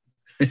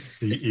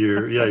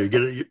 You're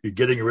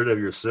getting rid of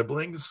your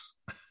siblings.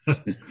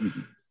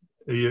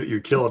 You're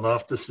killing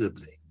off the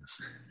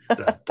siblings.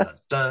 Dun, dun,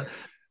 dun.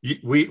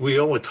 We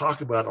only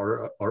talk about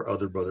our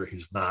other brother.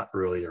 He's not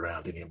really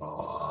around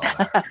anymore.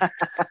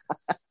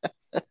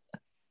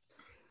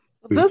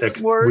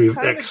 We've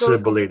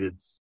exhibilated.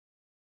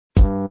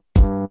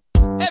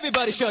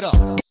 Everybody shut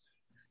up.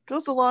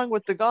 Goes along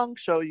with the Gong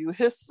Show. You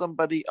hiss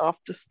somebody off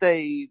the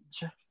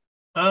stage.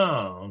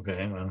 Oh,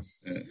 okay. Well,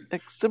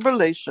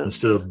 exhibilation.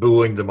 Instead of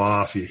booing them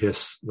off, you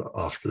hiss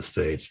off the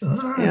stage.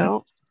 Right.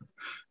 Yep.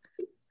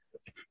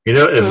 You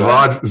know, if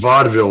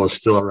vaudeville was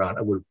still around,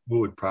 we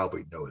would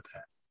probably know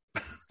that.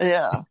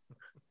 Yeah.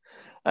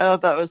 I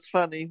thought that was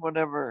funny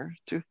whenever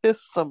to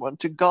hiss someone,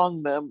 to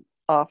gong them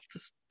off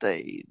the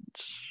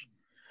stage.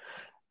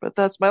 But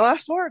that's my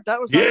last word. That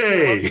was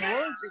yay! Words,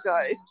 you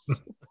guys.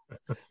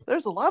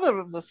 There's a lot of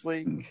them this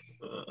week.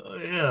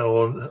 Yeah,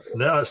 well,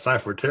 now it's time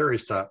for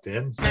Terry's Top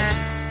 10.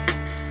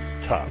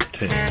 Top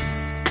 10.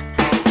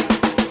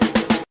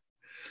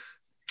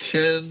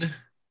 10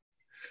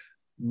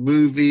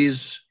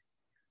 movies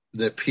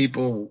that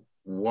people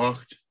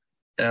walked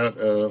out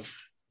of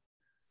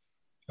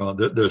Well,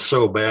 they're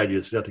so bad you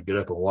just have to get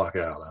up and walk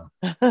out.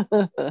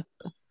 Huh?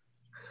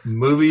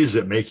 Movies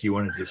that make you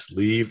want to just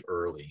leave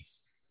early.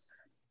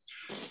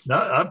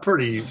 Now, I'm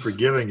pretty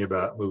forgiving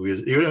about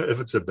movies. Even if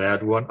it's a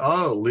bad one,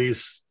 I'll at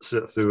least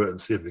sit through it and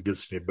see if it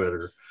gets any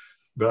better.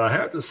 But I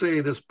have to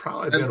say, there's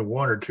probably been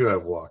one or two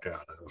I've walked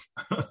out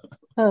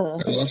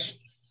of.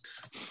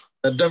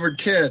 Number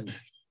 10,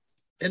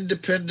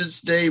 Independence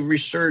Day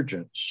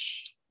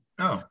Resurgence.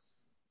 Oh,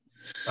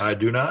 I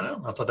do not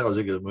know. I thought that was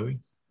a good movie.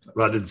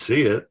 Well, I didn't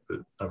see it, but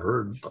I've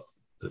heard.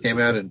 Came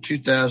out in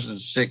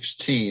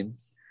 2016.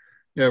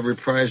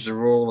 Reprised the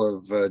role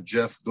of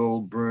Jeff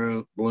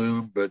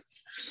Goldblum, but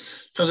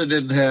because it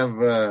didn't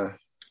have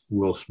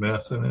Will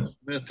Smith in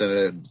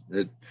it.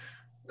 It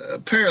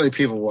apparently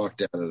people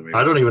walked out of the movie.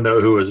 I don't even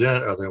know who was in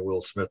it. I think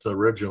Will Smith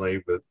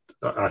originally, but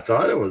I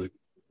thought it was.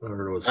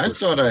 I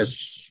thought I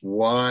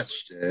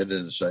watched it,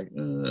 and it's like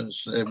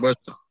it wasn't.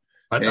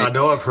 I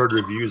know I've heard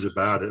reviews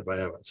about it, but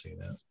I haven't seen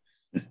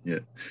it. Yeah,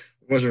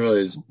 it wasn't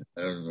really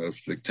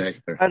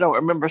spectacular. I don't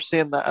remember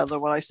seeing that other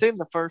one. I seen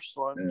the first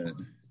one. Yeah.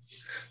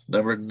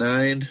 Number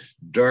 9,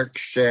 Dark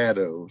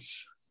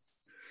Shadows.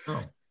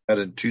 Oh, out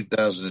in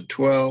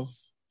 2012.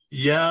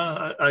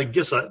 Yeah, I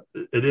guess it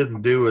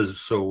didn't do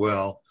so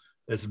well.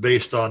 It's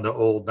based on the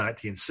old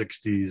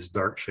 1960s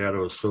Dark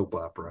Shadows soap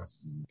opera.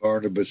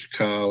 Barnabas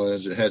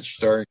Collins. It had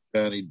starring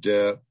Johnny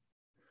Depp.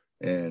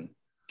 And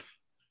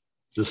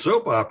the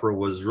soap opera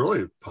was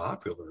really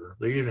popular.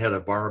 They even had a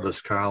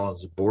Barnabas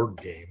Collins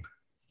board game.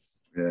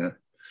 Yeah.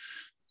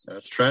 I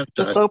was trying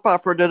to. The soap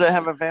opera, did it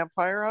have a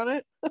vampire on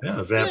it? Yeah,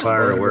 a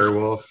vampire, a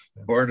werewolf.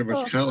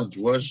 Barnabas Collins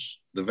was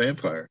the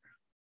vampire.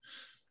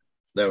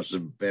 That was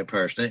the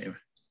vampire's name.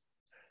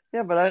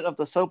 Yeah, but I don't know if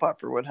the soap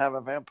opera would have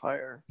a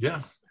vampire.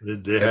 Yeah,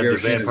 they had the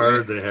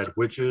vampire, they had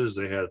witches,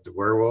 they had the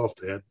werewolf,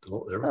 they had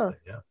everything.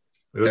 Yeah.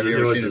 Have you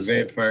ever seen a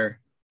vampire?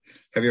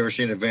 Have you ever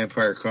seen a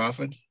vampire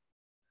coffin?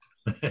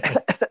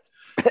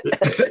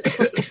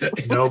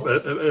 No,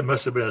 it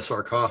must have been a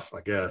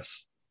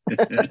sarcophagus.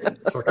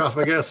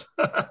 Sarcophagus.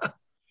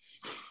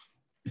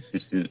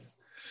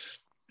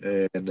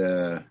 And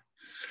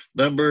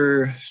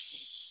number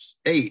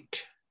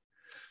 8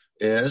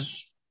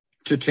 is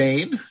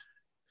Titane.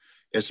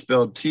 It's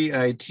spelled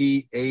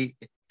Titane.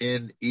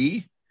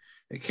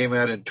 It came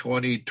out in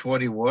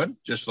 2021,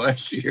 just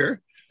last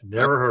year.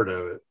 Never heard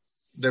of it.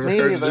 Never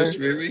heard of this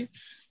movie?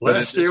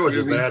 Last year was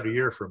a bad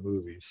year for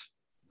movies.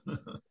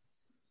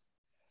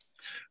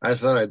 I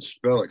thought I'd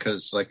spell it because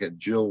it's like a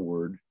Jill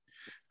word.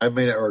 I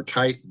made it, or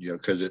Titan,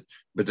 because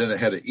but then it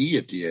had an E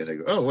at the end. I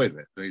go, oh, wait a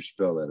minute. Let me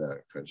spell that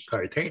out.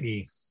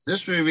 Titane.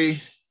 This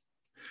movie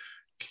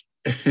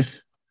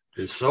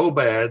is so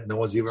bad, no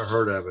one's even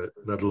heard of it,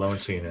 let alone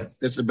seen it.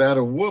 It's about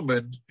a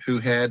woman who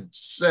had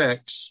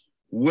sex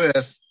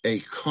with a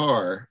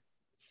car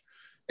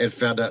and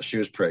found out she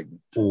was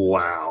pregnant.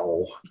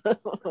 Wow.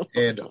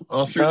 And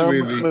all through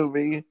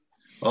the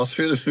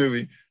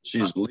movie,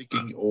 she's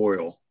leaking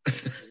oil.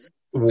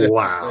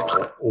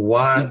 Wow.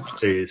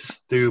 What a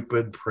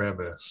stupid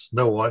premise.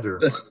 No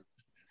wonder.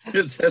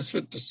 That's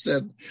what they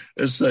said.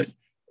 It's like,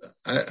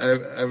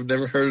 I've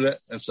never heard of that.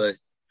 It's like,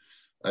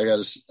 I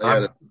gotta.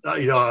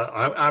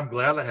 I'm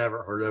glad I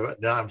haven't heard of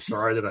it. Now I'm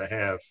sorry that I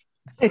have.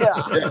 Yeah.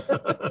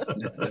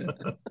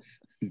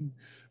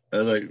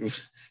 I'm like,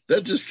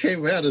 that just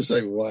came out. It's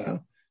like,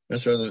 wow.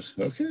 That's why there's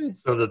okay.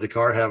 So did the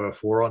car have a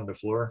 4 on the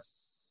floor?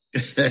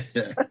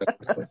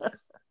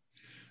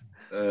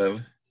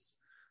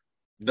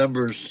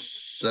 Number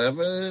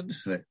 7.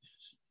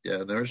 Yeah,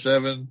 number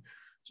 7.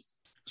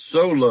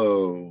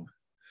 Solo.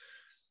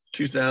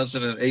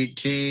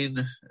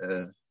 2018.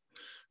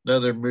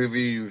 Another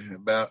movie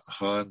about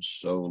Han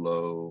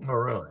Solo. Oh,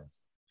 really?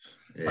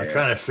 Yeah. I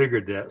kind of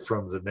figured that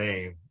from the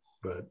name,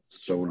 but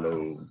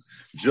Solo.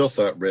 Jill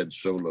thought Red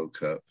Solo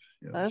Cup.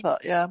 I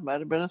thought, it might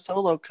have been a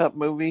Solo Cup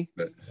movie.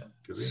 But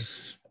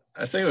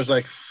I think it was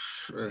like,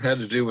 it had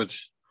to do with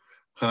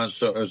Han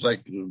Solo. It was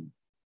like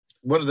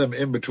one of them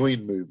in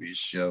between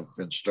movies,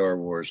 in Star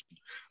Wars.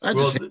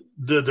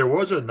 There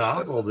was a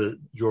novel that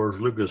George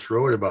Lucas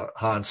wrote about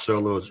Han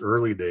Solo's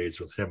early days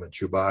with him and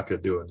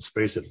Chewbacca doing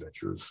space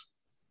adventures.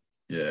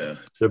 Yeah,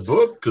 the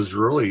book is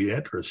really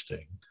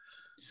interesting.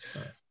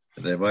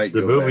 They might.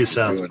 The movie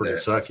sounds pretty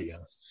sucky,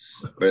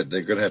 but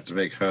they're going to have to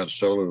make Han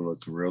Solo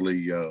look really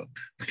young.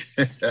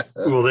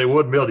 Well, they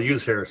wouldn't be able to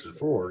use Harrison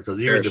Ford because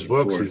even the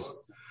books,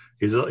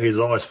 he's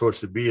only supposed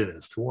to be in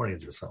his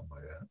 20s or something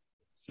like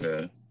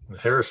that. Yeah,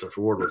 Harrison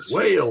Ford was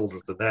way older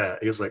than that.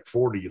 He was like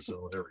 40s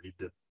or whatever he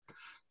did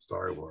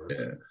Star Wars.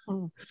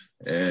 Yeah,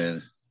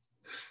 and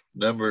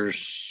number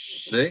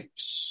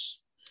 6.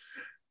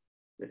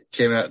 It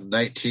came out in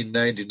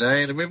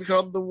 1999. A movie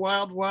called The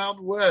Wild Wild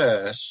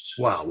West.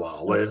 Wild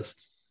Wild West.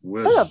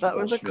 Yeah, that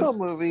was a cool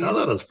movie. I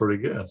thought it was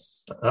pretty good.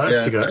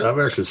 I've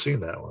actually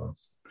seen that one.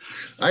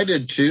 I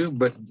did too,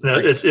 but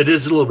it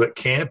is a little bit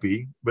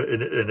campy, but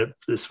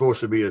it's supposed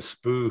to be a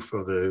spoof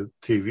of the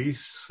TV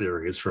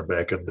series from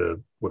back in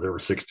the whatever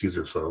 60s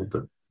or so.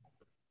 But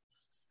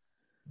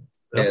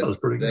that was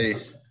pretty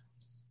good.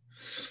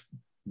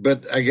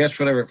 But I guess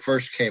whenever it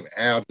first came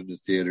out in the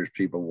theaters,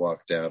 people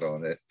walked out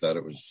on it, thought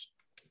it was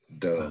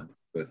dumb.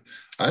 But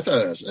I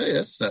thought, hey,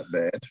 that's not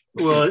bad.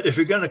 Well, if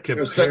you're going to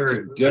compare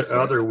it to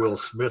different. other Will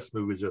Smith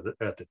movies at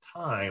the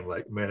time,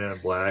 like Men in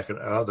Black and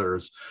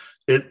others,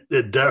 it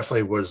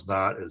definitely was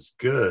not as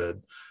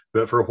good.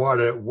 But for what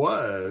it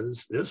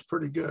was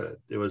pretty good.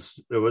 It was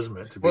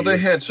meant to be. Well, they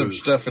had some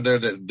stuff in there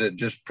that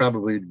just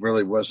probably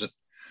really wasn't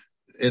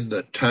in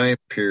the time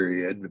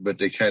period, but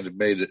they kind of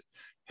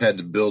had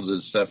to build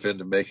this stuff in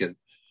to make it,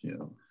 you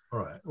know.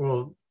 Right.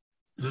 Well,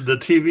 the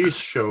TV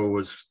show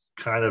was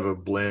kind of a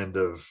blend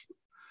of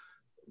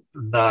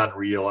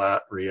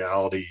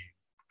non-reality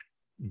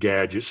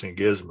gadgets and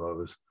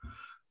gizmos.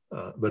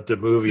 But the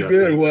movie,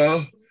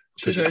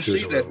 since I've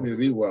seen that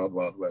movie, Wild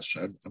Wild West,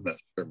 I'm not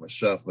sure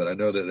myself, but I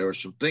know that there were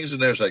some things in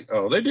there. It's like,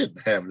 oh, they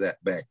didn't have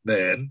that back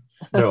then.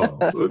 No,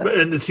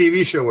 and the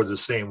TV show was the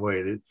same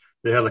way.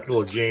 They had like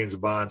little James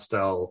Bond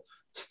style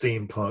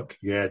steampunk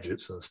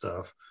gadgets and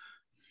stuff.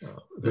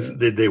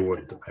 They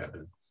wouldn't have had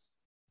it.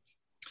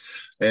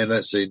 And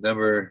let's see,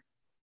 number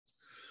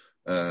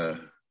 5,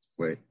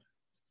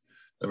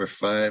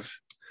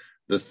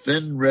 The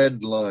Thin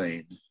Red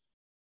Line.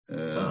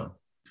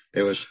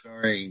 It was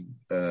starring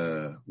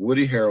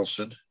Woody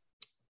Harrelson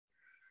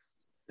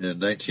in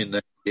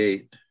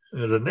 1998.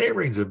 The name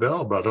rings a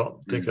bell, but I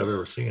don't think I've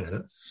ever seen it.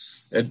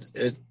 And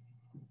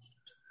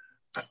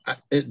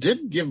it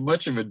didn't give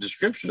much of a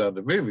description on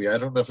the movie. I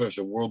don't know if it was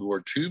a World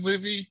War II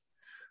movie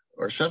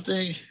or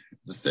something.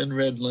 The Thin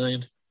Red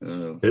Line.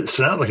 It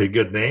sounds like a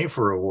good name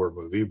for a war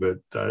movie, but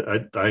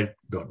I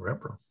don't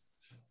remember.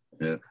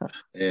 Yeah.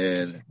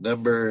 And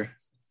number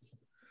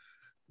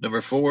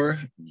 4,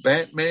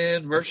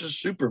 Batman versus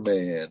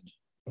Superman.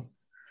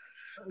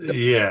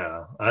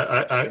 Yeah,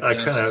 I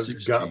kind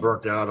of got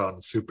burnt out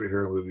on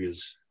superhero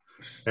movies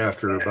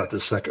after about the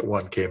second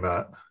one came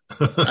out.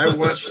 I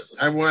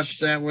watched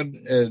that one,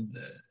 and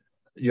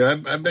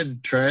I've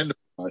been trying to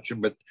watch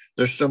them, but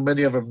there's so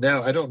many of them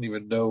now. I don't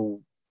even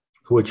know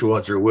which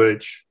ones are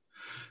which.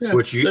 Yeah,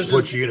 which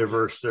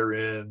universe they're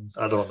in.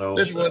 I don't know.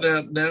 There's one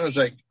out now. It's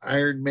like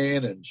Iron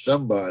Man and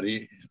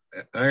somebody,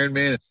 Iron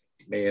Man and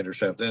Man or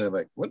something. I'm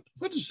like, what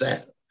is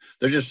that?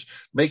 They're just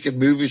making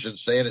movies and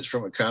saying it's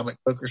from a comic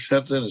book or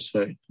something. It's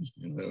like,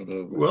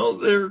 well,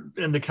 they're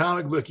in the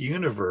comic book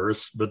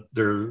universe, but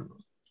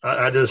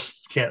I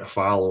just can't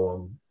follow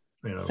them.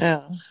 You know.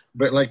 Yeah.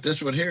 But like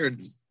this one here,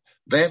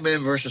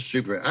 Batman versus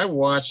Superman. I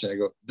watched it. I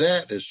go,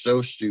 that is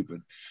so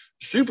stupid.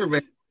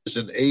 Superman is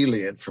an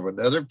alien from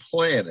another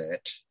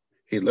planet.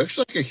 He looks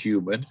like a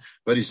human,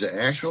 but he's an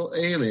actual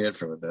alien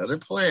from another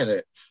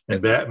planet.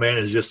 And Batman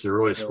is just a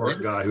really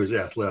smart guy who's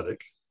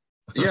athletic.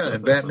 Yeah,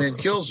 and Batman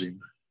kills him.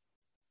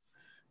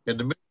 In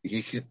the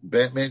movie,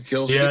 Batman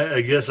kills him. Yeah,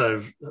 I guess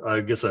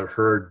I've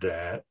heard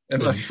that.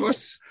 And like,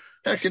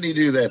 how can he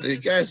do that? The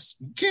guys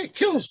can't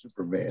kill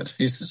Superman.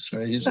 He's just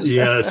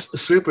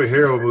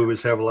superhero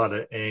movies have a lot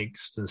of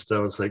angst and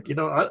stuff. It's like,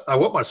 I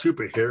want my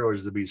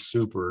superheroes to be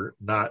super,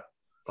 not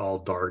all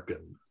dark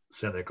and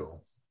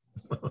cynical.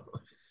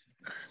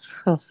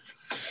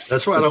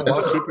 That's why I don't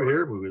watch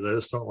superhero movies. I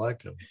just don't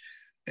like them.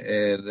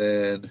 And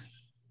then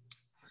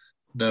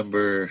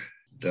number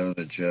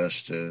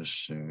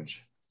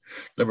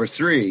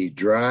 3,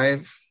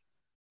 Drive.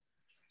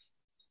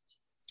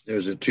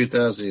 There's a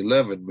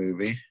 2011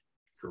 movie.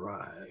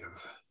 Drive.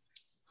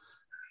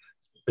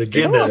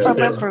 Again,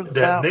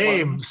 that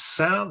name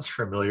sounds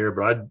familiar,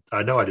 but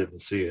I know I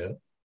didn't see it.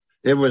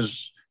 It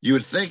was. You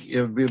would think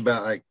it would be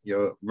about like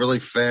really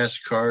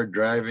fast car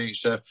driving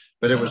stuff,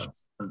 but it was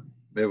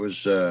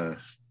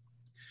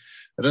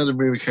another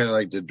movie kind of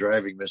like the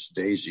Driving Miss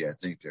Daisy, I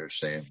think they're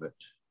saying, but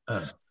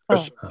I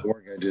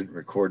didn't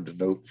record the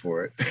note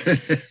for it.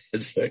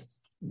 It's like,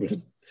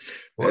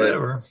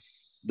 whatever.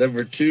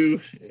 Number 2,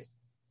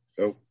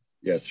 3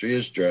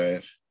 is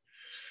Drive.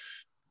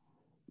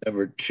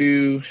 Number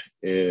 2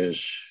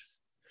 is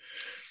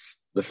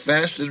The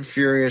Fast and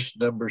Furious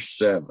number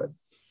 7.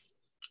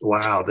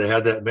 Wow, they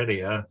had that many,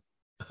 huh?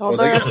 Oh,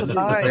 they got the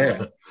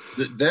 9.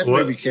 That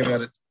movie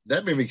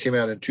came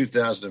out in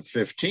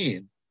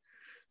 2015.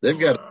 They've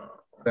got,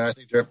 I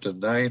think they're up to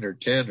 9 or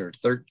 10 or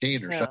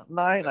 13 or something.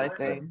 9, I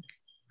think.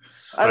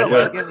 I don't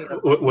like any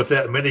of them. With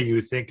that many,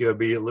 you think it would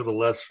be a little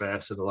less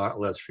fast and a lot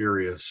less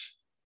furious.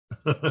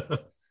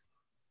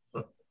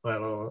 I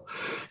don't know.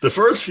 The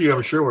first few,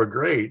 I'm sure, were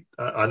great.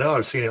 I know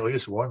I've seen at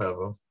least one of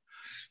them.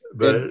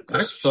 But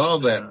I saw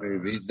that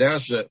movie. That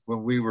was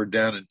when we were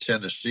down in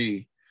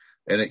Tennessee,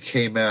 and it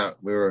came out.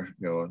 We were,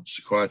 on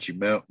Sequatchie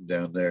Mountain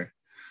down there,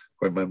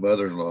 when my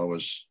mother-in-law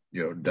was,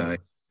 dying.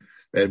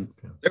 And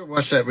they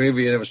watched that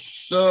movie, and it was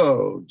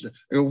so.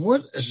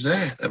 What is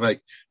that? I'm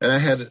like, and I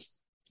had,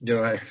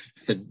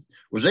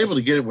 was able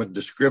to get it with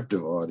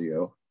descriptive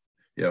audio,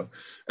 and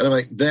I'm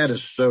like, that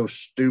is so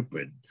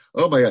stupid.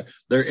 Oh my God,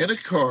 they're in a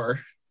car,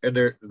 and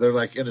they're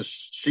like in a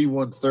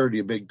C-130,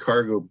 a big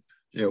cargo,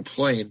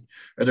 plane,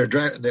 and they're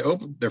driving.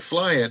 They're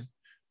flying,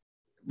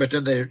 but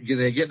then they get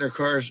in their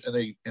cars and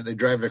they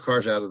drive their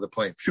cars out of the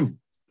plane,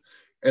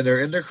 and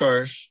they're in their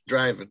cars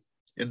driving,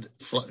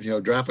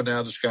 dropping out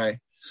of the sky,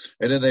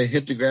 and then they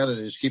hit the ground and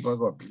they just keep on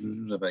going.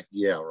 I'm like,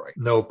 yeah, right.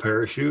 No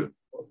parachute.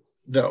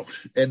 No,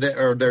 and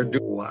they're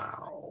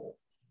wow.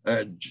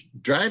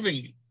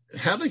 Driving.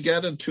 How they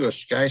got into a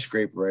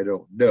skyscraper, I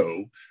don't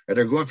know. And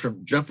they're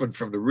jumping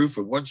from the roof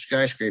of one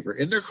skyscraper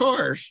in their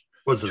cars.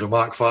 Was it a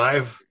Mach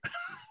 5?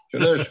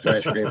 Another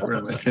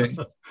skyscraper.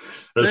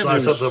 That's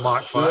not something a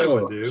Mach 5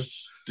 would do.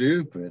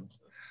 Stupid.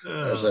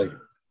 I was like,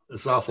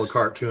 it's awful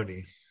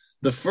cartoony.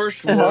 The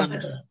first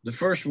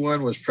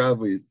one was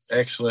probably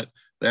excellent.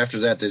 And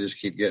after that, they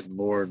just keep getting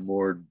more and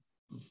more.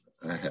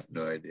 I have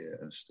no idea.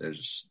 They're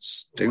just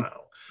stupid.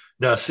 Wow.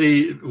 Now,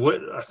 see,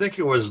 I think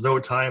it was No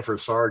Time for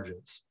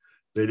Sergeants.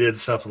 They did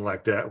something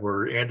like that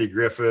where Andy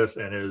Griffith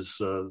and his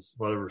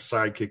whatever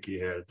sidekick he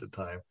had at the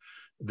time,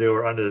 they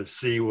were on the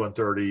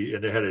C-130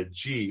 and they had a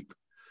Jeep,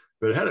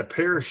 but it had a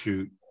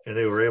parachute and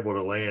they were able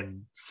to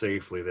land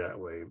safely that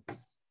way.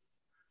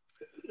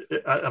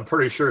 I'm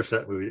pretty sure it's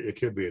that movie. It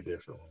could be a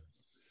different one.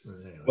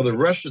 Anyway. Well, the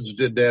Russians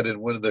did that in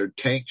one of their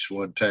tanks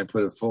one time,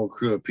 put a full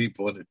crew of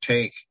people in a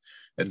tank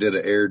and did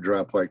an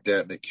airdrop like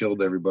that, and it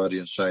killed everybody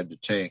inside the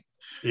tank.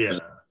 Yeah.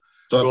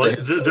 Well,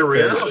 the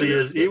reality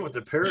is, even with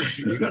the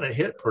parachute, you're going to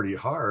hit pretty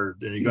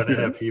hard, and you're going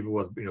to have people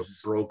with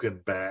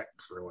broken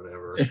backs or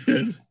whatever.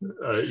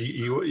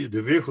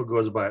 The vehicle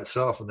goes by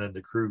itself, and then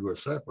the crew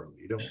goes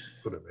separately. You don't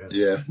put them in.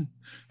 Yeah,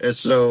 and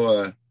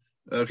so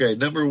okay,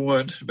 number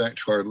one, back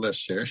to our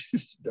list here.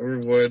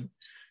 Number one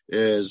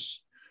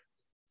is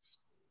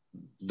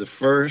the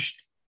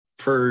first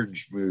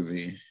Purge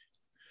movie.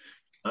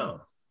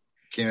 Oh,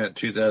 came out in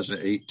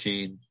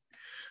 2018.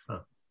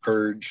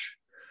 Purge.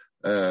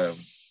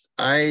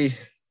 I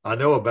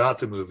know about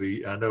the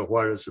movie. I know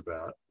what it's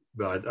about,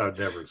 but I've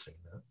never seen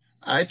that.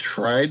 I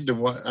tried to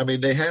watch. I mean,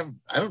 they have.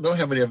 I don't know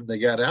how many of them they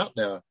got out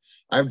now.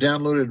 I've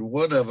downloaded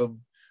one of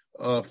them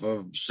off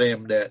of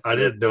SamNet. I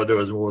didn't know there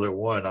was more than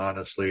one,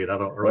 honestly, and I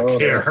don't really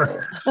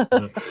care.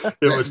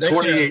 It was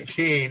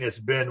 2018. It's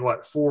been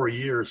 4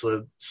 years,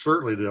 so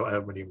certainly they don't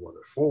have many more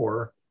than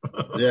 4.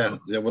 yeah.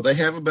 Well, they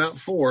have about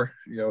 4.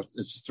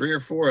 It's 3 or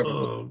 4 of them.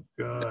 Oh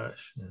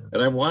gosh! Yeah.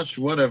 And I watched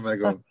one of them. I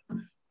go,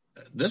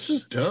 this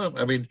is dumb.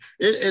 I mean,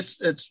 it's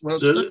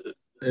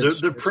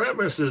the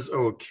premise is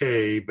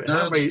okay, but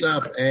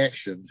non-stop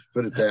action.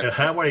 Put it that way.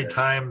 How many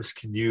times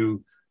can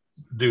you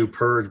do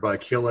Purge by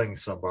killing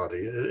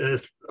somebody?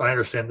 I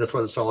understand that's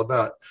what it's all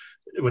about.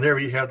 Whenever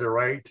you have the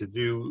right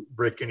to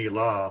break any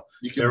law,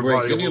 you can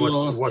everybody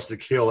wants to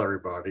kill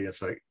everybody.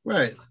 It's like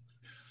right.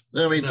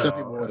 I mean, some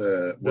people want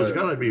to. There's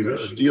got to be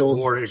steal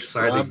more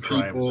exciting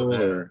crimes than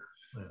that.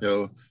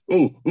 I'm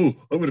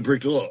going to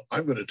break the law.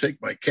 I'm going to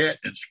take my cat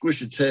and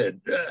squish its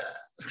head.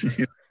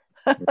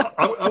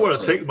 I want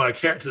to take my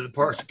cat to the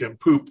park so it can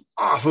poop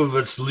off of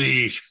its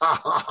leash.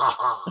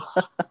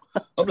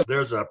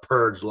 There's a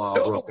Purge law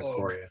broken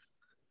for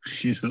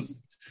you.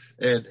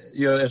 And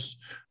it's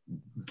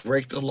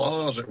break the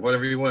laws or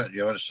whatever you want.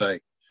 It's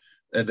like,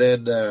 and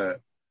then,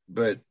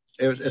 but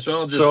it's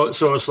all just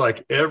so it's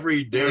like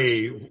every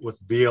day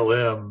with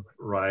BLM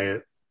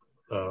riot,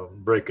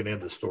 breaking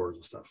into stores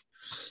and stuff.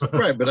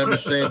 Right, but I'm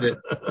just saying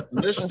that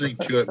listening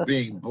to it,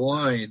 being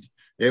blind,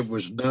 it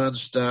was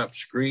nonstop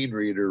screen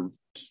reader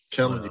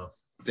telling you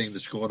everything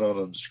that's going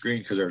on the screen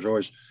because there's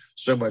always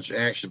so much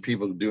action,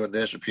 people doing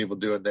this or people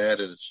doing that,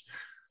 and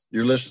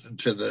you're listening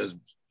to the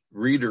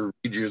reader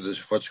read you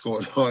what's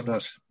going on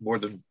more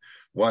than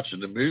watching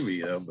the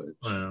movie.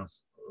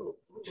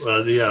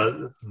 But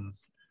yeah.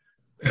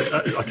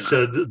 Like I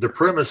said, the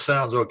premise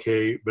sounds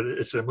okay, but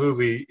it's a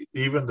movie.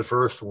 Even the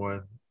first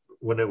one,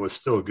 when it was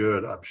still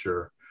good, I'm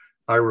sure.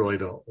 I really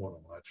don't want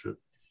to watch it.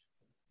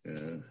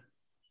 Yeah.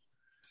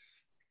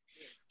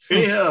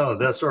 Anyhow,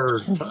 that's our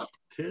top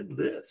 10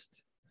 list.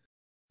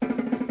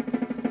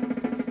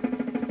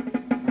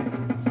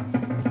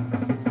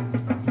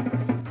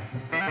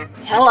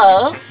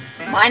 Hello,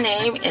 my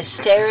name is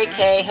Terry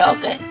K.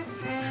 Hogan.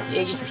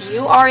 If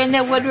you are in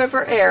the Wood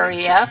River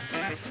area,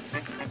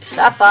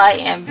 stop by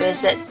and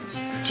visit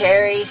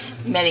Terry's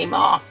Mini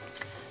Mall.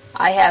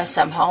 I have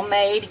some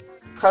homemade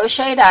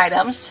crocheted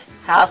items,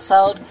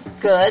 household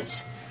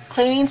goods,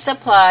 cleaning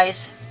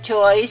supplies,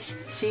 toys,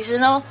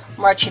 seasonal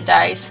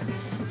merchandise,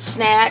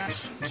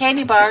 snacks,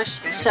 candy bars,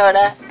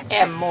 soda,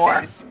 and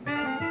more.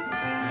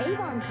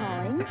 Avon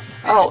calling.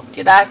 Oh,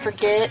 did I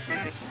forget?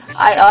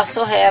 I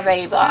also have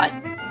Avon.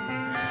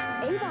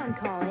 Avon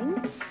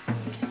calling.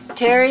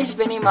 Terry's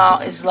Mini Mall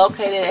is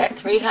located at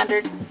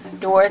 300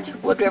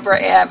 North Wood River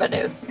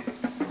Avenue.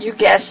 You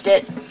guessed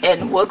it,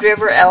 in Wood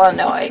River,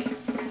 Illinois,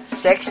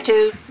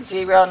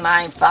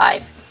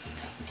 62095.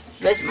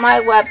 Visit my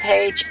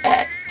webpage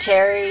at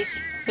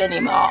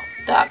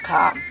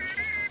terrysminimall.com.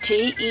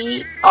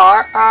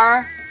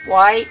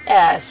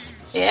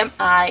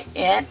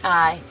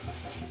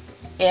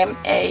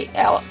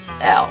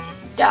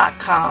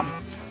 TerrysMinimall.com,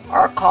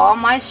 or call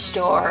my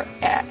store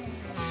at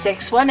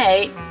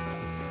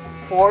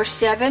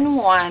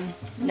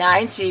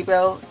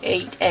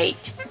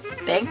 618-471-9088.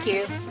 Thank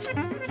you.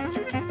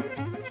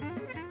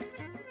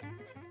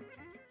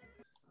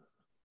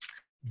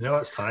 Now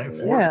it's time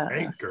for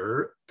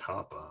Anchor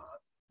Topics.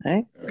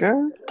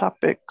 Anchor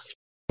Topics.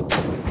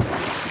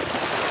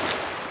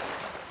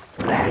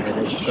 How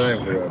much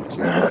time we're up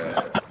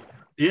to?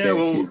 Yeah,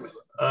 well,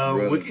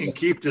 we can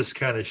keep this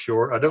kind of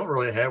short. I don't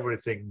really have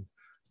anything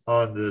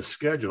on the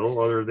schedule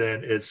other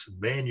than it's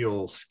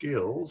manual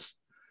skills.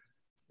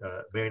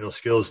 Manual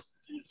skills.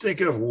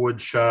 Think of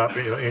wood shop,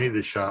 any of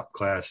the shop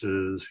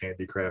classes,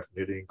 handicraft,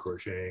 knitting,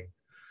 crocheting,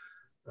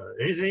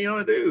 anything you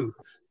want to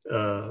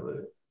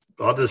do.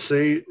 I'll just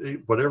say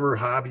whatever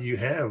hobby you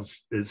have,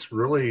 it's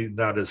really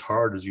not as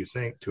hard as you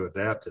think to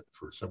adapt it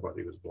for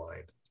somebody who's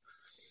blind.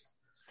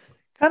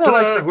 Kind of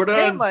like the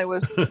game I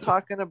was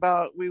talking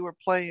about we were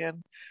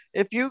playing.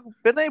 If you've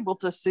been able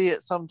to see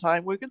it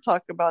sometime, we can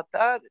talk about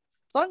that.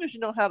 As long as you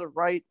know how to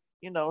write,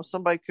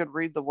 somebody could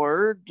read the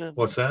word. And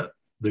what's that?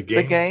 The game?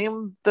 The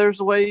game. There's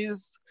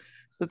ways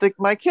that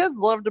my kids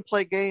love to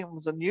play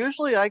games. And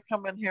usually I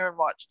come in here and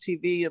watch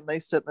TV and they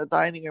sit in the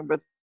dining room,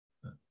 but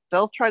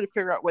they'll try to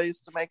figure out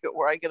ways to make it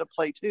where I get to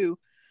play too.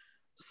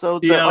 So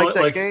that,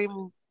 that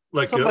game,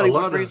 somebody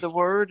would read the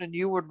word and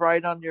you would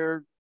write on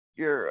your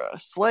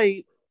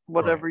slate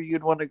whatever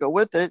you'd want to go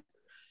with it.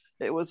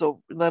 It was a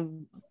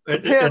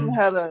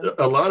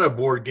lot of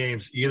board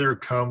games either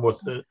come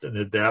with an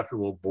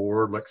adaptable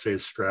board, like say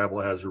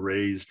Scrabble has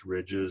raised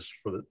ridges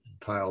for the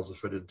tiles to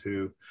fit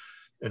into,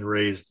 and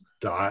raised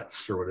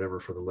dots or whatever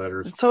for the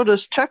letters. And so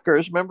does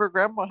checkers. Remember,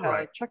 Grandma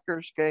had a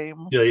checkers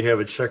game. Yeah, you have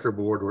a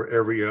checkerboard where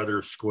every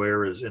other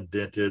square is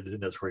indented,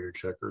 and that's where your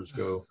checkers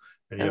go.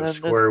 And you have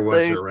square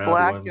ones and round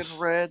black ones.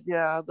 And red.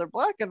 Yeah, they're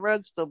black and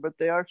red still, but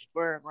they are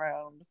square and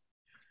round.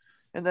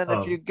 And then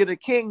if you get a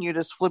king, you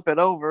just flip it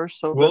over.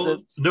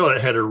 No, it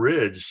had a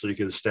ridge, so you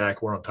could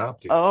stack one on top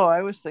of the other. Oh,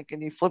 I was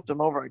thinking you flipped them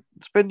over.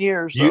 It's been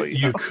years.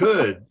 You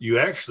could. You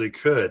actually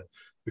could,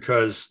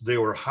 because they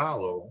were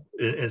hollow.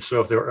 And so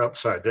if they were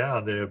upside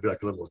down, then it would be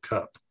like a little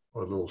cup,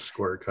 or a little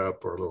square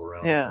cup, or a little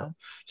round cup.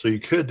 So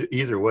you could,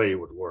 either way, it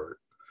would work.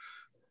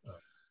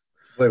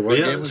 Wait, what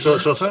game was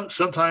that?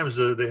 Sometimes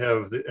they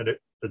have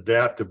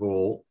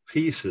adaptable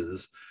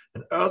pieces,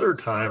 and other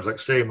times, like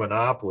say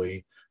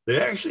Monopoly, they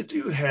actually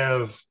do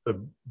have a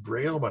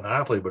Braille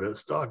Monopoly, but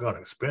it's doggone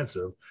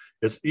expensive.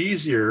 It's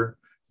easier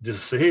to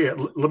say, hey,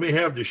 let me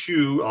have the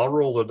shoe. I'll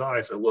roll the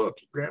dice. Oh, look,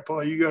 Grandpa,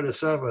 you got a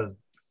 7.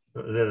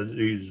 And then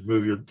you just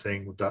move your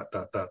thing with ... 7.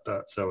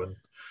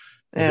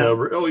 Yeah.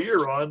 And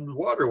you're on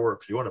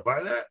Waterworks. You want to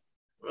buy that?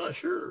 Well,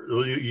 sure.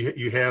 Well,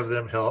 you have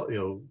them help,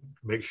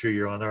 make sure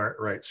you're on the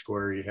right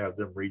square. You have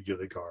them read you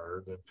the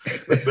card.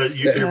 But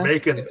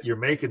you're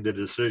making the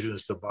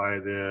decisions to buy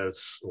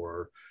this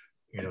or,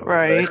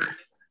 Right.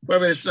 Well,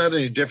 I mean, it's not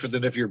any different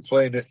than if you're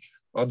playing it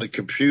on the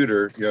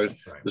computer. The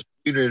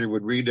screen reader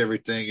would read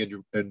everything,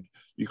 and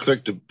you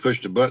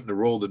push the button to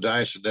roll the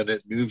dice, and then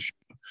it moves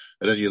you,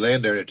 and then you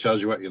land there, and it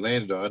tells you what you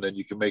landed on, and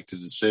you can make the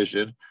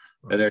decision,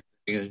 and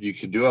you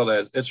can do all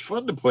that. It's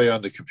fun to play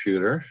on the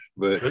computer,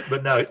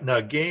 but now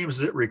games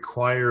that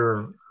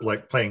require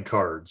like playing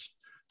cards.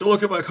 Don't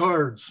look at my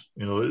cards.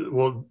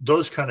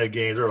 Those kind of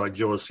games are like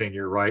Joe was saying.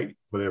 You're right,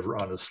 whatever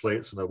on the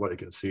slate, so nobody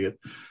can see it.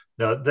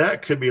 Now,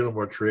 that could be a little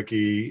more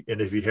tricky,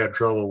 and if you had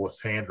trouble with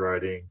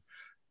handwriting,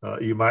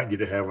 you might need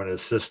to have an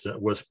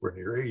assistant whisper in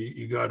your ear. Hey,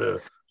 you got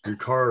your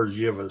cards,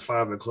 you have a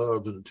 5 of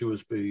clubs and a 2 of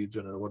spades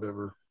and a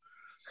whatever.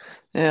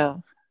 Yeah.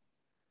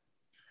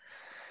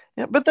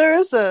 Yeah, but there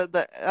is I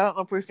don't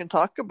know if we can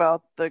talk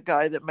about the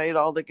guy that made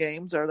all the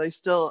games. Are they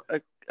still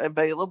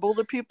available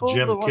to people?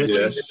 Jim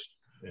Kitchen.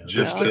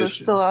 Yes. They're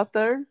still out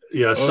there?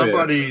 Yeah,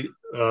 somebody,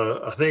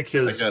 I think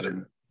his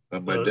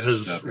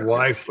desktop,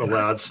 wife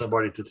allowed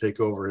somebody to take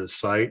over his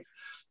site,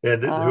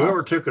 and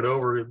whoever took it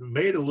over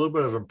made a little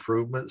bit of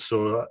improvement,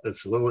 so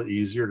it's a little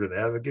easier to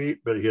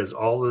navigate. But he has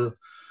all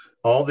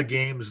the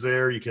games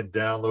there. You can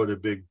download a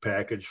big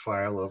package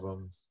file of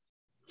them,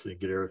 so you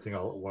can get everything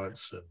all at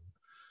once.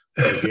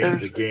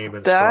 And the game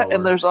installer. That,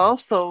 and there's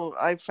also,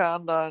 I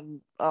found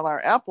on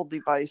our Apple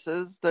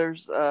devices,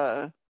 there's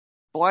a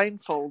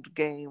blindfold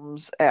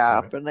games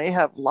app, and they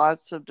have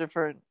lots of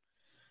different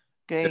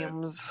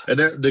games. And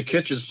the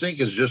kitchen sink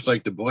is just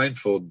like the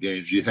blindfold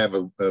games. You have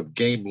a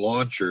game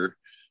launcher.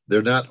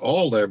 They're not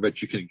all there, but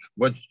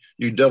once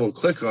you double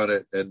click on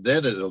it, and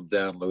then it'll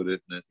download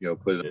it and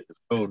put it on the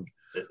phone.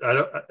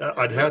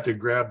 I'd have to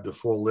grab the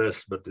full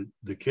list, but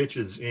the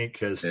Kitchens Inc.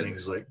 has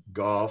things like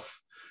golf.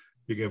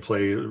 You can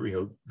play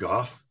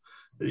golf.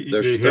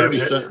 There's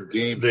 30-something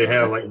games. They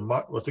have like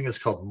I think it's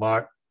called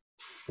Mach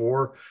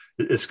 4.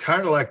 It's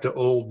kind of like the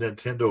old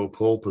Nintendo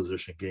pole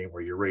position game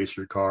where you race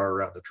your car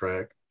around the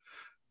track.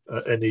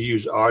 And they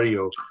use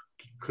audio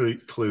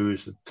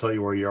clues to tell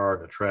you where you are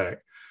on the track.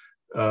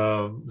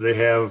 They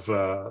have,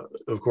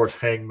 of course,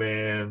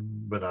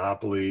 Hangman,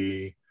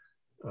 Monopoly,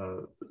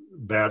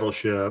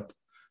 Battleship,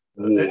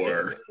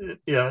 War. And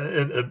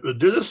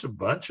there's just a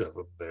bunch of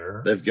them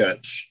there. They've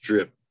got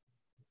strip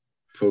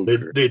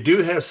poker. They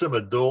do have some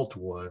adult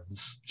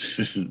ones.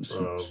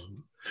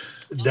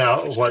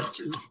 Now,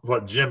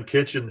 what Jim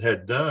Kitchen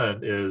had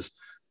done is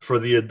for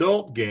the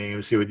adult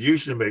games, he would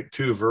usually make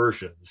 2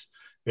 versions.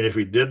 And if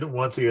he didn't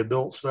want the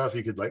adult stuff,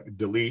 he could like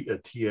delete a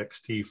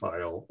TXT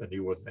file and he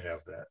wouldn't have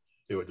that.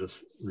 It would just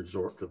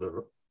resort to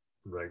the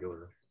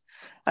regular.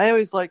 I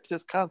always liked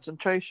his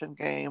concentration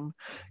game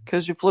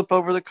because you flip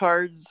over the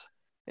cards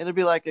and it'd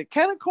be like a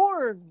can of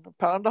corn, a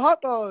pound of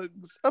hot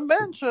dogs, a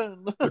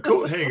mansion, a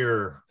coat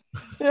hanger.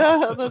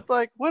 Yeah, and it's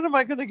like, when am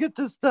I going to get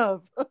this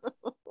stuff?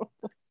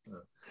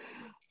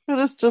 And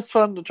it's just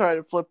fun to try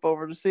to flip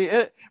over to see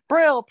it.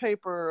 Braille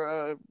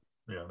paper,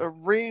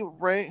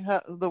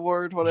 the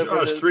word,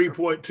 whatever. Just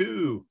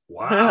 3.2.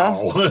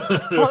 Wow.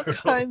 Yeah. All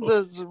kinds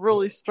of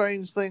really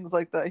strange things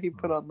like that he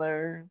put on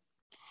there.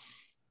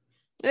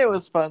 It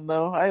was fun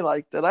though. I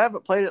liked it. I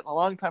haven't played it in a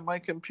long time. My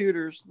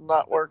computer's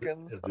not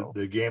working.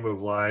 The Game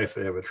of Life.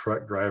 They have a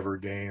truck driver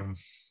game.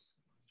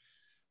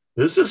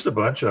 There's just a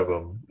bunch of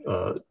them.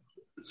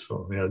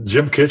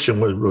 Jim Kitchen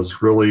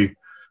was really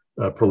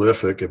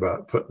prolific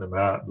about putting them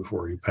out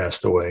before he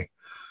passed away.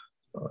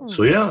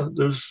 So yeah,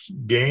 there's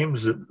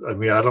games that, I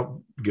mean, I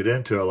don't get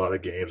into a lot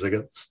of games. I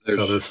got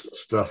other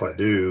stuff I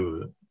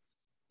do.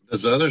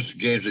 There's other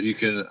games that you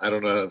can, I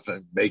don't know if I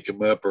make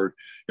them up or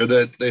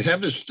that they have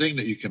this thing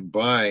that you can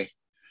buy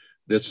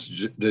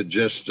it's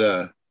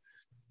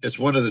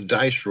one of the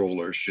dice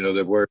rollers,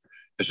 that where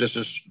it's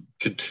just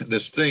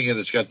this thing and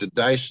it's got the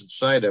dice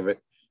inside of it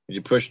and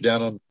you push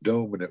down on the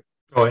dome and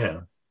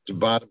the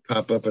bottom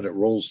pop up and it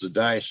rolls the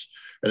dice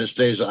and it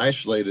stays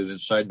isolated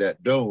inside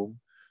that dome.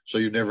 So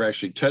you never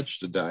actually touch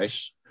the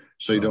dice,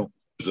 so you don't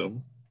use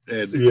them.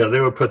 And they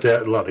would put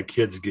that in a lot of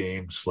kids'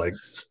 games like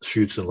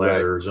Chutes and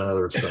Ladders and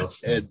other stuff.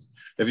 And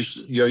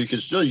if you can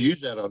still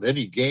use that on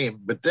any game,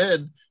 but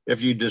then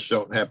if you just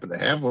don't happen to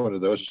have one of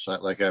those, it's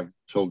not like I've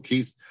told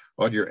Keith,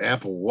 on your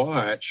Apple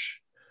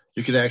Watch,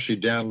 you can actually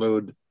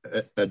download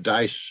a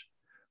dice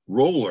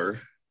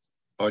roller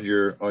on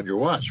your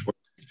watch.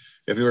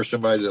 If you were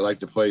somebody that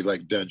liked to play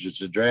like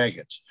Dungeons and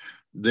Dragons,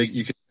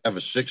 you can have a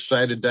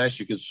 6-sided dice.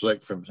 You can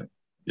select from.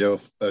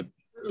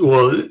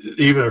 Well,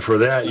 even for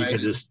that, you can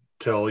just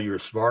tell your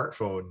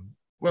smartphone.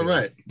 Well,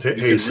 right.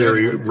 Hey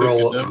Siri,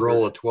 roll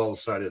a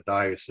 12-sided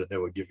dice, and it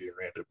would give you a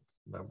random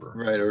number.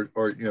 Right,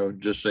 or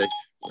just say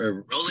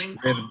rolling.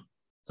 Random.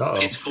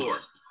 It's 4.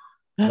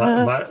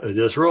 It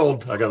just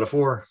rolled. I got a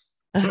 4.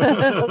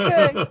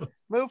 Okay,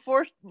 move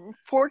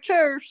four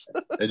chairs.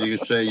 And you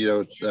can say,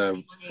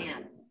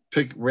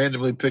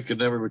 randomly pick a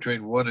number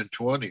between 1 and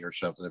 20 or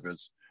something. If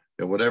it's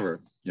whatever,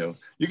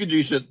 you could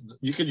use it.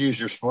 You could use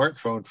your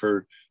smartphone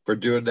for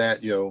doing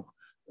that.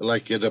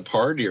 Like at a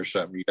party or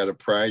something. You got a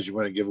prize. You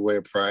want to give away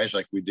a prize,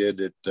 like we did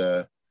at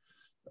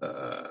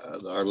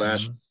our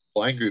last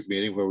blind group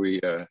meeting where we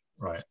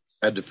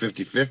had the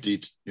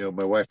 50-50.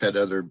 My wife had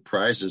other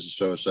prizes,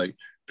 so it's like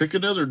pick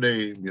another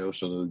name.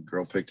 So the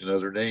girl picked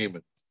another name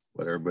and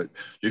whatever. But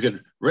you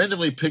can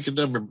randomly pick a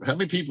number. How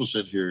many people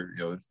sit here?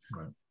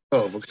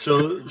 Oh,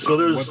 so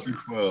there's 1 through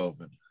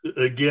 12.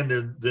 Again,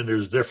 then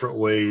there's different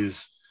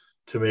ways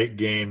to make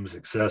games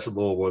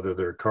accessible, whether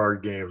they're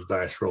card games,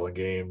 dice rolling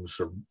games,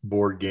 or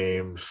board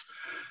games.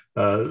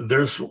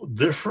 There's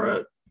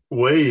different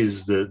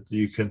ways that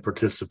you can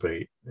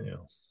participate.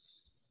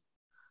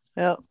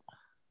 Yeah.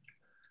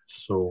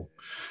 So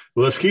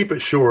let's keep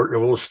it short,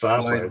 and we'll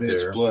stop Blind right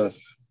Man's there.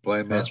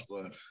 Blind Man's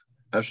Bluff.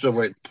 I'm still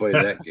waiting to play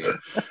that game.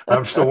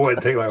 I'm still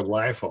waiting to take my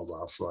blindfold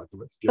off so I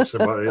can get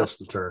somebody else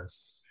to turn.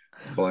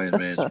 Blind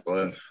Man's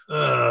Bluff.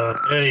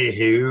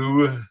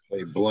 Anywho,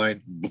 a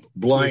blind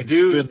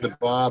spin the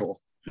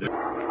bottle,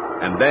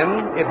 and then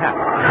it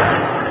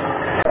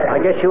happened. I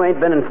guess you ain't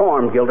been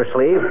informed,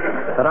 Gildersleeve,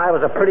 that I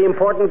was a pretty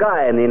important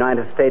guy in the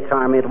United States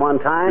Army at one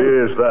time.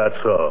 Is that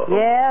so?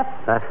 Yes,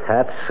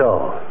 that's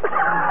so.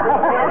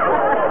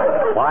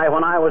 Why,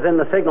 when I was in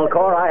the Signal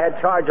Corps, I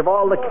had charge of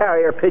all the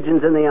carrier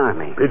pigeons in the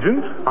Army.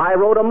 Pigeons? I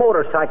rode a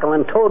motorcycle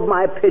and towed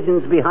my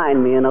pigeons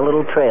behind me in a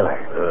little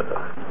trailer.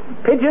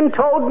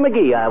 Pigeon-toed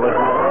McGee, I was.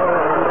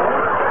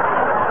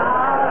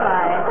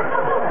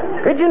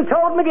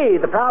 Pigeon-toed McGee,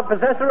 the proud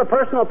possessor of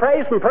personal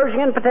praise from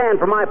Pershing and Petan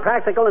for my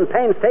practical and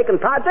painstaking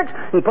projects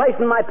in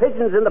placing my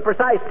pigeons in the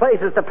precise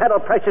places to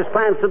peddle precious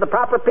plans to the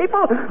proper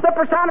people, the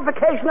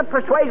personification of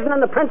persuasion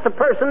and the prince of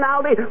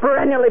personality,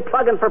 perennially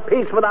plugging for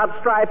peace without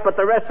strife, but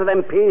the rest of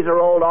them peas are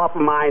rolled off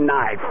of my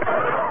knife.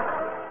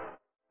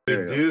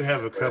 We do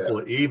have a couple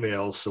of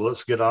emails, so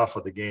let's get off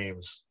of the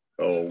games.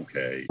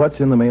 Okay.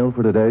 What's in the mail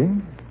for today?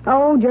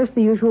 Oh, just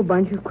the usual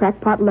bunch of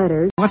crackpot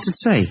letters. What's it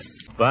say?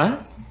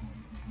 What?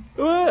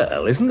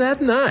 Well, isn't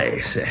that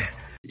nice?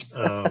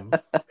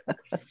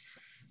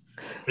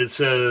 It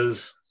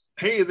says,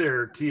 "Hey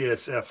there,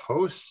 TSF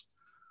hosts.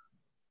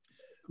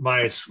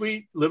 My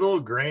sweet little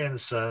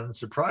grandson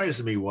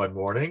surprised me one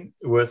morning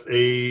with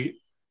a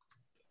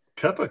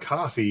cup of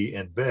coffee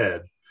in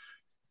bed.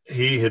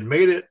 He had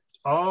made it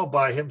all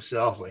by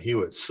himself, and he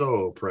was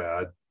so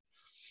proud.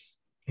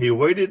 He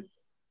waited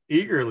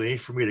eagerly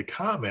for me to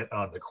comment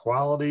on the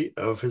quality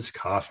of his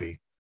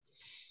coffee.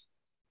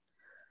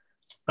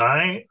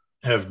 I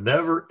have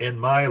never in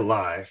my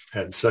life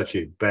had such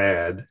a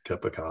bad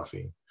cup of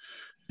coffee.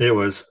 It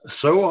was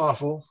so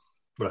awful,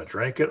 but I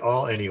drank it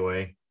all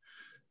anyway.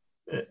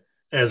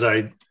 As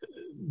I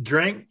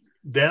drank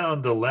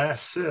down the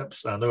last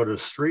sips, I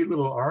noticed 3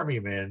 little army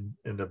men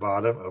in the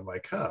bottom of my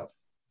cup.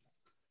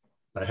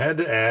 I had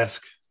to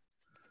ask,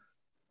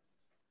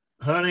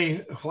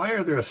 honey, why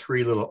are there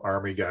 3 little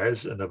army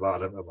guys in the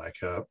bottom of my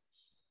cup?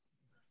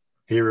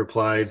 He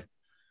replied,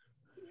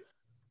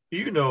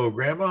 you know,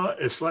 Grandma,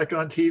 it's like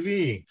on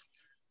TV.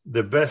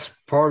 The best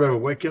part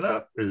of waking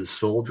up is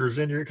soldiers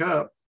in your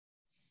cup.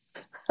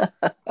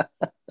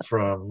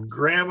 From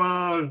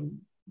Grandma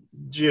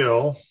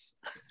Jill,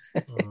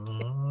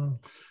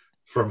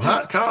 from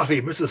Hot Coffee,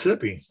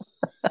 Mississippi.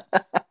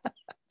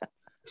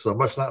 So it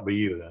must not be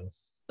you then.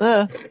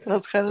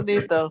 That's kind of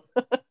neat, though.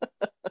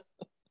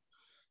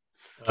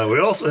 We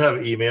also have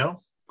an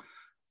email.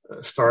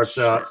 Starts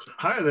out,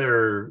 hi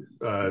there,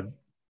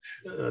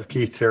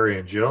 Keith, Terry,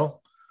 and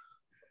Jill.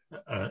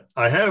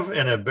 I have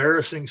an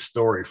embarrassing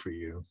story for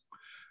you.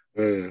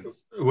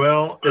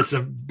 Well, it's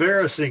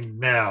embarrassing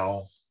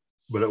now,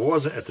 but it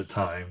wasn't at the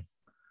time.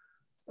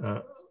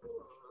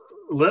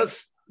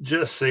 Let's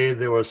just say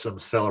there was some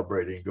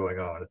celebrating going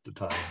on at the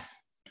time.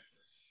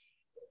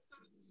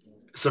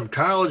 Some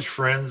college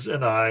friends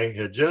and I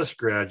had just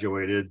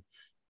graduated,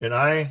 and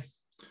I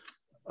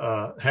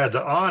had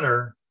the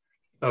honor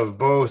of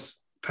both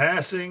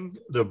passing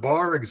the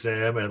bar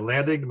exam and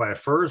landing my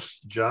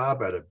first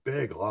job at a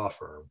big law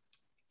firm.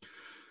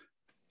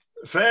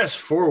 Fast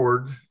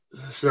forward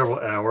several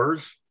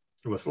hours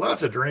with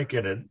lots of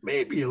drinking and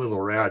maybe a little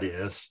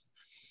rowdiness.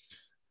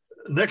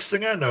 Next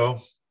thing I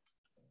know,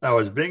 I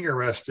was being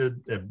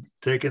arrested and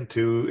taken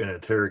to an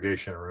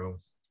interrogation room.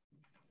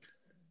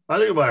 I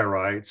knew my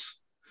rights,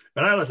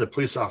 and I let the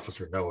police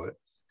officer know it.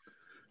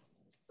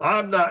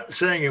 I'm not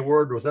saying a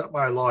word without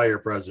my lawyer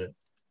present.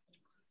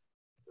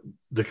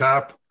 The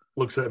cop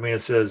looks at me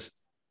and says,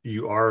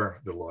 you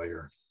are the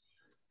lawyer.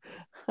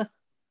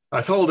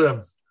 I told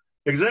him,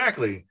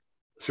 exactly.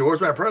 So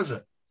where's my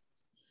present?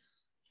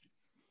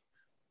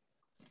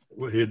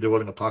 He wasn't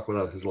going to talk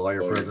without his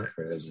lawyer present.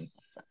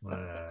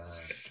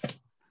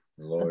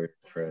 Lawyer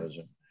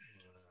present.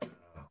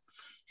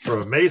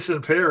 From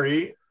Mason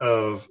Perry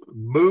of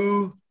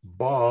Moo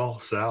Ball,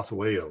 South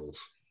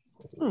Wales.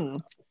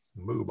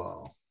 Moo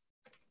Ball.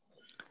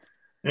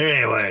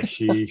 Anyway,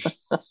 sheesh.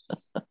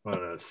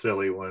 What a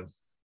silly one.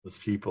 Those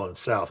people in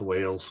South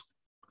Wales.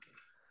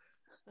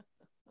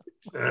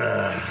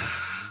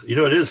 You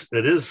know, it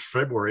is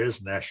February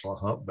is National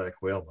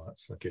Humpback Whale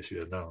Month, in case you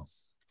didn't know.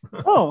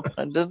 Oh,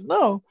 I didn't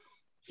know.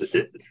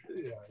 It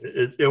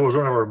was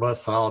one of our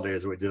month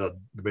holidays. We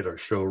made our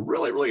show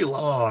really, really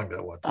long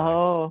that one time.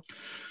 Oh.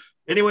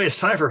 Anyway, it's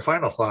time for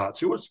final thoughts.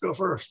 Who wants to go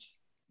first?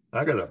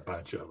 I got a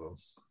bunch of them.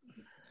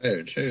 I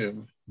do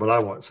too. But I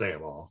won't say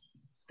them all.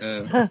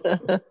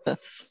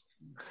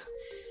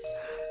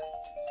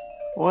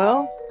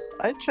 Well,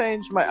 I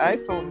changed my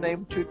iPhone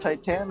name to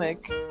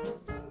Titanic.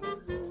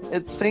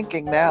 It's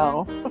sinking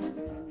now.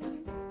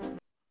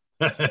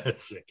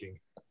 It's sinking.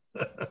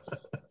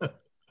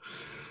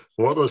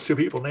 What are those 2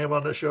 people name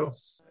on this show?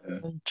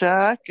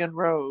 Jack and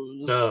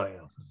Rose. Oh,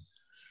 yeah.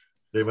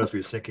 They must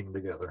be sinking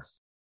together.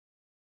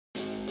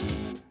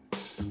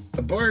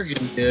 A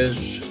bargain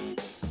is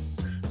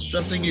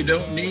something you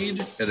don't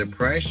need at a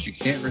price you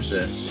can't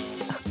resist.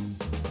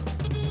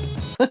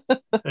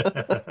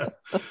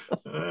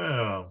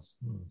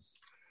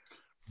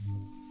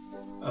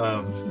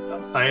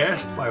 I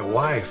asked my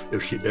wife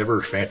if she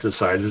ever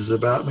fantasizes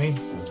about me.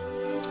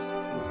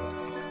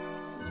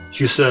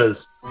 She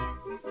says,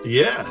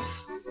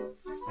 yes.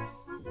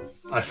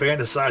 I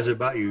fantasize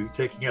about you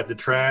taking out the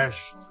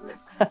trash,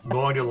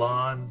 mowing the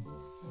lawn,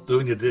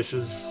 doing the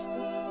dishes.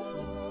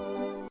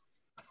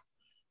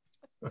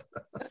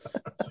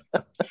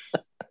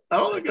 I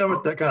don't think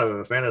I'm that kind of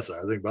a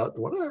fantasizing about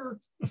whatever.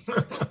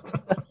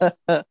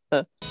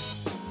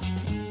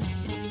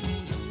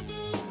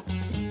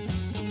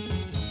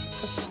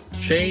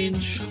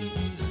 Change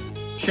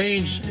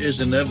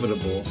is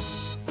inevitable,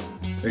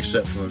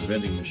 except from a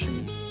vending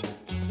machine.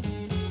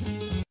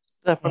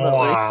 Definitely.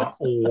 Wah,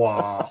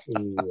 wah,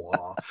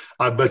 wah.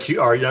 I bet you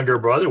our younger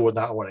brother would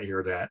not want to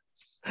hear that.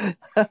 I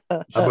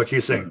bet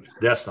he's saying,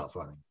 that's not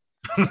funny.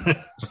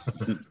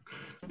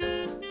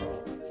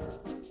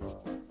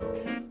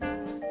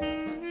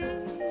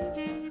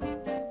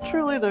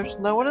 Truly, there's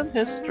no one in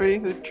history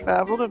who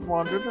traveled and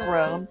wandered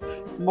around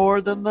more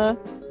than the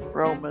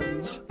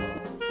Romans.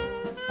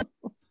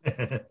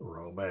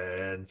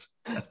 Romans.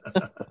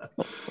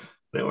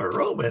 They were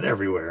Roman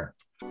everywhere.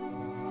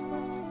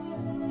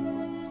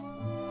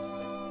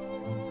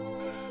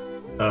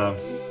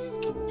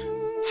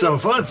 Some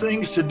fun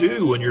things to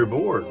do when you're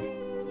bored.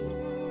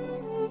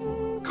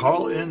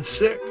 Call in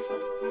sick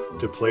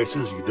to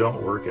places you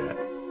don't work at.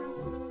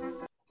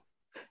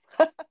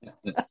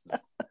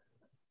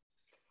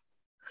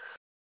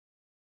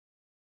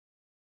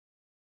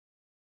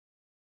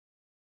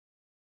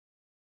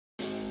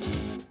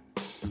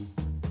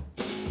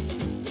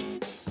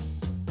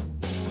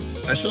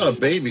 I saw a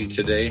baby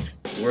today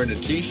wearing a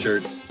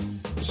t-shirt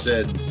that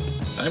said,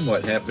 I'm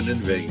what happened in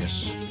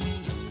Vegas.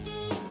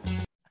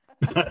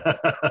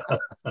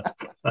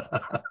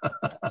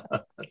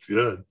 That's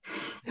good.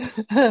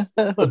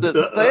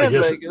 Didn't stay in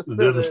Vegas. It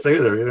didn't stay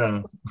there,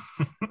 yeah.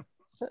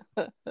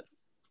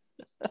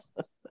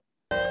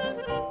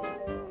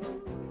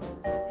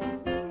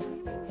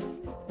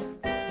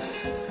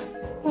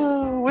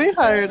 We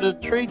hired a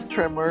tree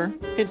trimmer.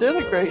 He did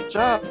a great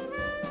job.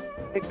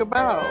 Take a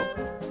bow.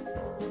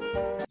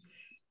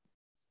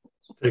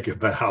 Take a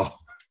bow.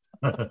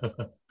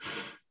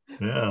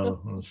 Yeah,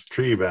 those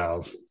tree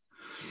bows.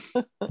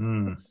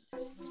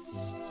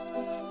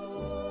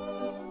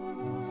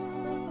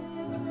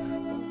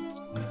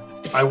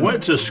 I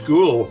went to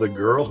school with a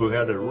girl who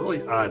had a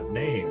really odd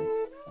name,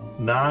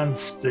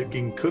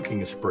 Non-Sticking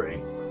Cooking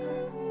Spray.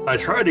 I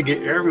tried to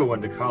get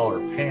everyone to call her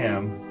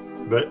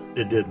Pam, but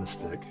it didn't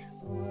stick.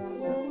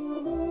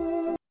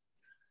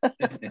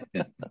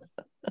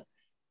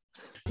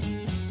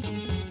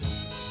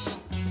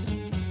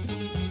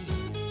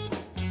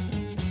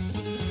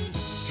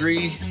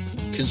 Three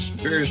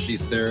conspiracy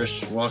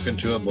theorists walk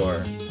into a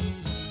bar.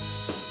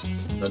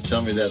 Now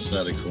tell me that's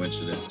not a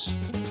coincidence.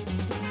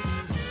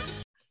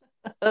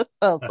 That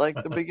sounds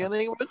like the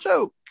beginning of a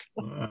joke.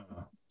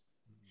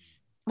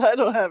 I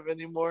don't have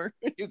any more.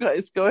 You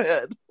guys go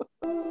ahead.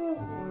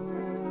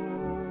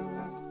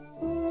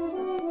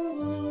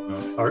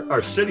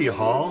 Our city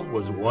hall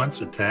was once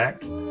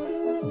attacked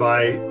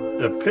by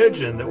a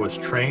pigeon that was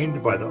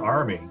trained by the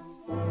army.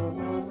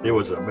 It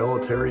was a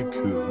military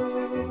coup.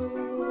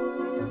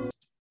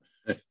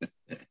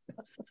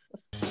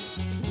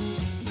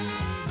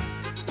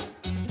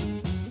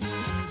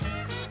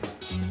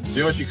 You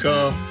know what you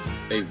call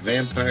a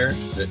vampire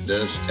that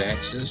does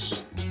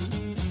taxes?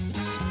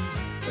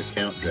 A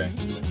Count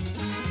Dracula.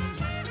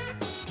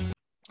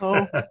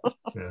 Oh.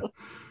 Yeah.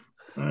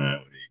 There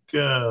we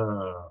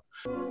go.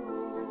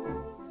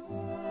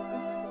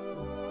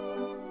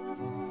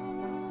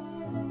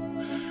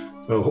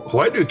 So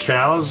why do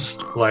cows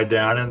lie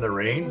down in the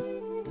rain?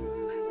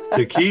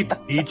 To keep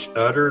each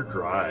udder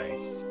dry.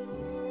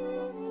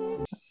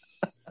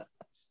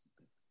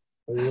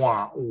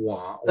 Wah,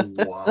 wah,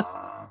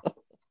 wah.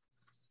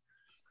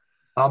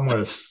 I'm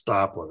going to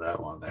stop with that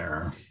one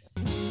there.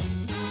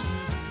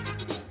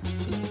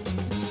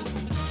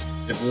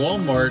 If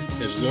Walmart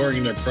is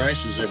lowering their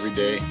prices every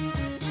day,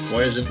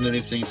 why isn't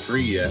anything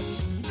free yet?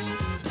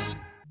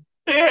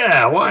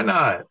 Yeah, why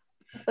not?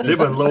 They've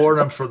been lowering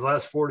them for the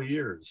last 40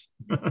 years.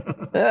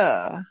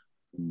 Yeah.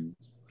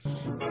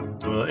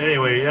 Well,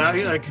 anyway, yeah,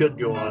 I could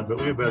go on,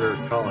 but we better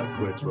call it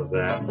quits with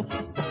that.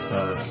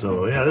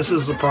 So, yeah, this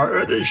is the part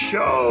of the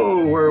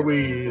show where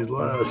we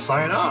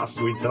sign off.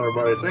 We tell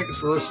everybody thanks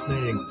for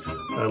listening.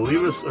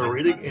 Leave us a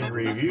rating and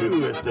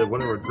review at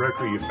whatever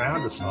directory you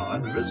found us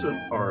on. Visit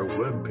our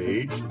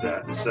webpage,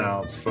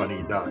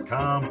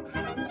 thatsoundsfunny.com.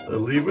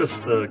 Leave us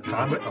a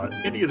comment on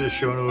any of the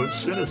show notes.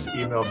 Send us an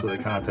email to the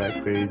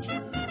contact page.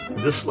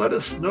 Just let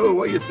us know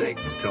what you think.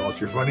 Tell us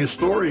your funny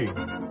story.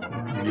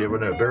 If you have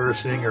an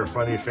embarrassing or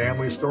funny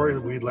family story,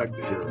 we'd like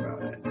to hear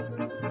about it.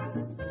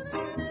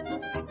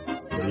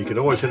 And you can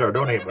always hit our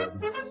donate button.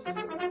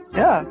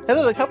 Yeah, hit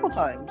it a couple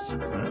times.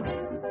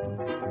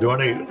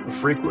 Donate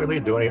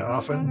frequently, donate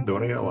often,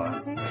 donate a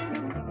lot.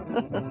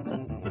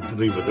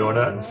 Leave a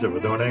donut instead of a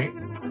donate.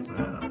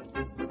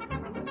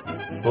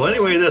 Well,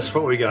 anyway, that's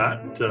what we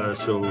got.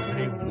 So,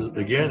 hey,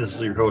 again, this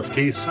is your host,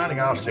 Keith, signing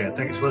off, saying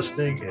thanks for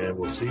listening, and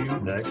we'll see you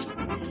next week.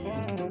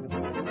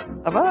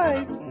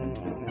 Bye-bye.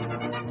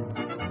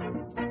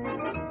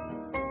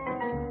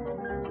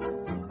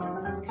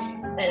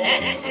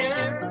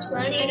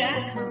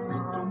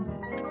 ThatSoundsFunny.com.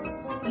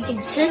 You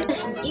can send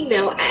us an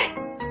email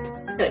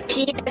at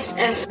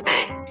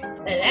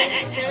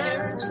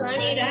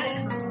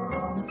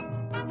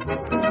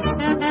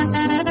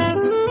tsf@thatsoundsfunny.com.